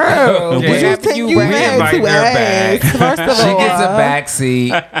 Absolutely, girl. What you think you had to ask? First of all, she gets a back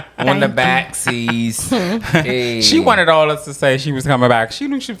seat on the back seats. Hey. She wanted all us to say she was coming back. She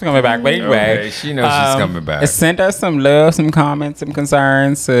knew she was coming back, but anyway, she knows she's coming back. Send us some love, some comments, some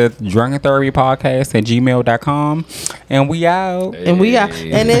concerns to drunkentherapypodcast@gmail.com, and we out.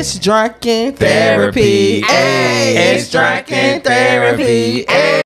 Hey. And it's Drunken Therapy. Hey, it's Drunken Therapy. Hey.